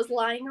one of those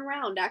lying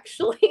around,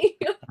 actually.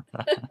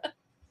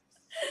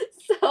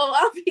 So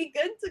I'll be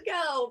good to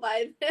go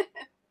by then.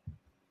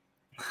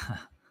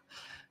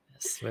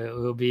 Yes,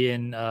 we'll be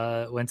in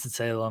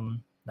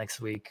Winston-Salem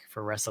next week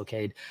for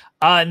WrestleCade.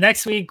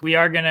 Next week, we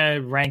are going to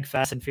rank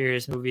Fast and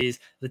Furious movies.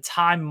 The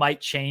time might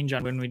change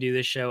on when we do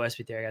this show.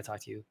 SP3, I got to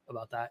talk to you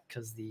about that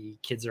because the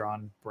kids are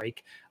on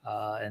break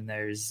and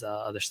there's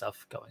other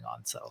stuff going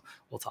on. So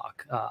we'll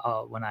talk.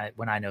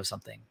 When I know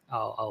something,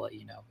 I'll let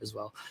you know as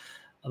well.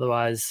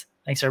 Otherwise,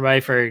 thanks everybody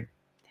for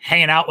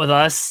hanging out with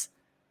us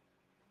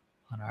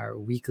on our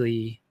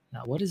weekly.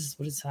 Now, what is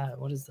that?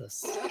 What is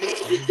this?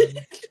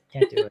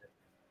 Can't do it.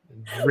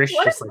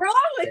 What's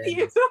wrong with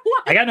you?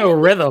 I got no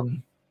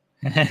rhythm.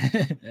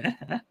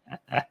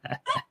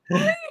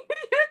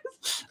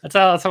 That's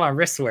how my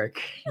wrists work.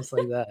 Just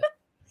like that.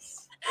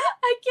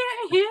 I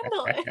can't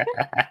handle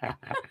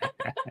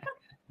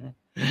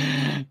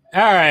it.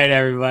 All right,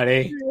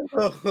 everybody.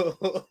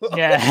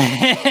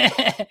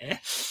 Yeah.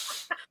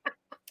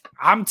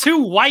 I'm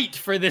too white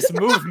for this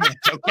movement,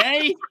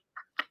 okay?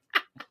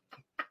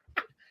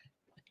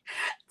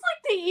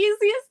 The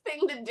easiest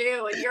thing to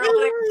do, and you're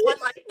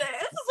like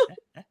this.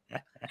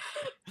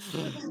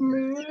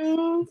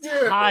 I'm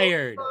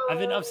tired. I've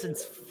been up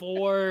since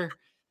 4.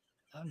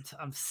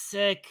 I'm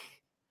sick.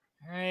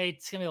 All right,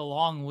 it's gonna be a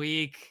long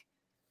week.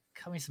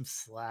 Cut me some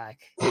slack.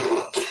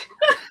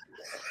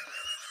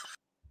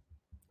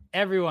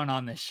 Everyone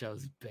on this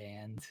show's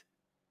banned.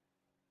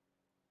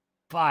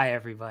 Bye,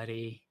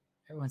 everybody.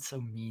 Everyone's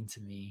so mean to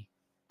me.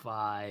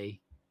 Bye.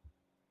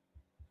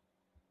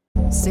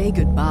 Say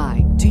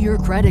goodbye to your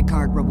credit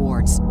card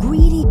rewards.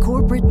 Greedy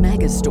corporate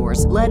mega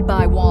stores, led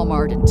by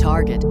Walmart and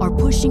Target, are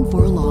pushing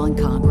for a law in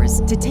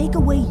Congress to take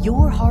away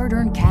your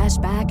hard-earned cash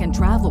back and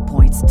travel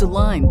points to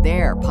line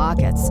their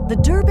pockets. The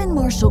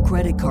Durbin-Marshall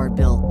credit card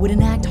bill would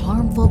enact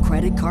harmful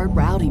credit card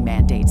routing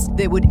mandates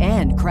that would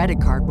end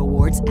credit card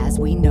rewards as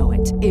we know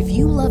it. If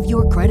you love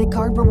your credit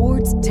card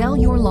rewards, tell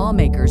your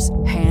lawmakers,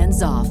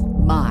 hands off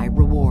my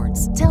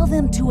rewards. Tell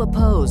them to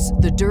oppose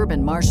the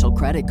Durbin-Marshall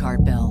credit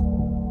card bill.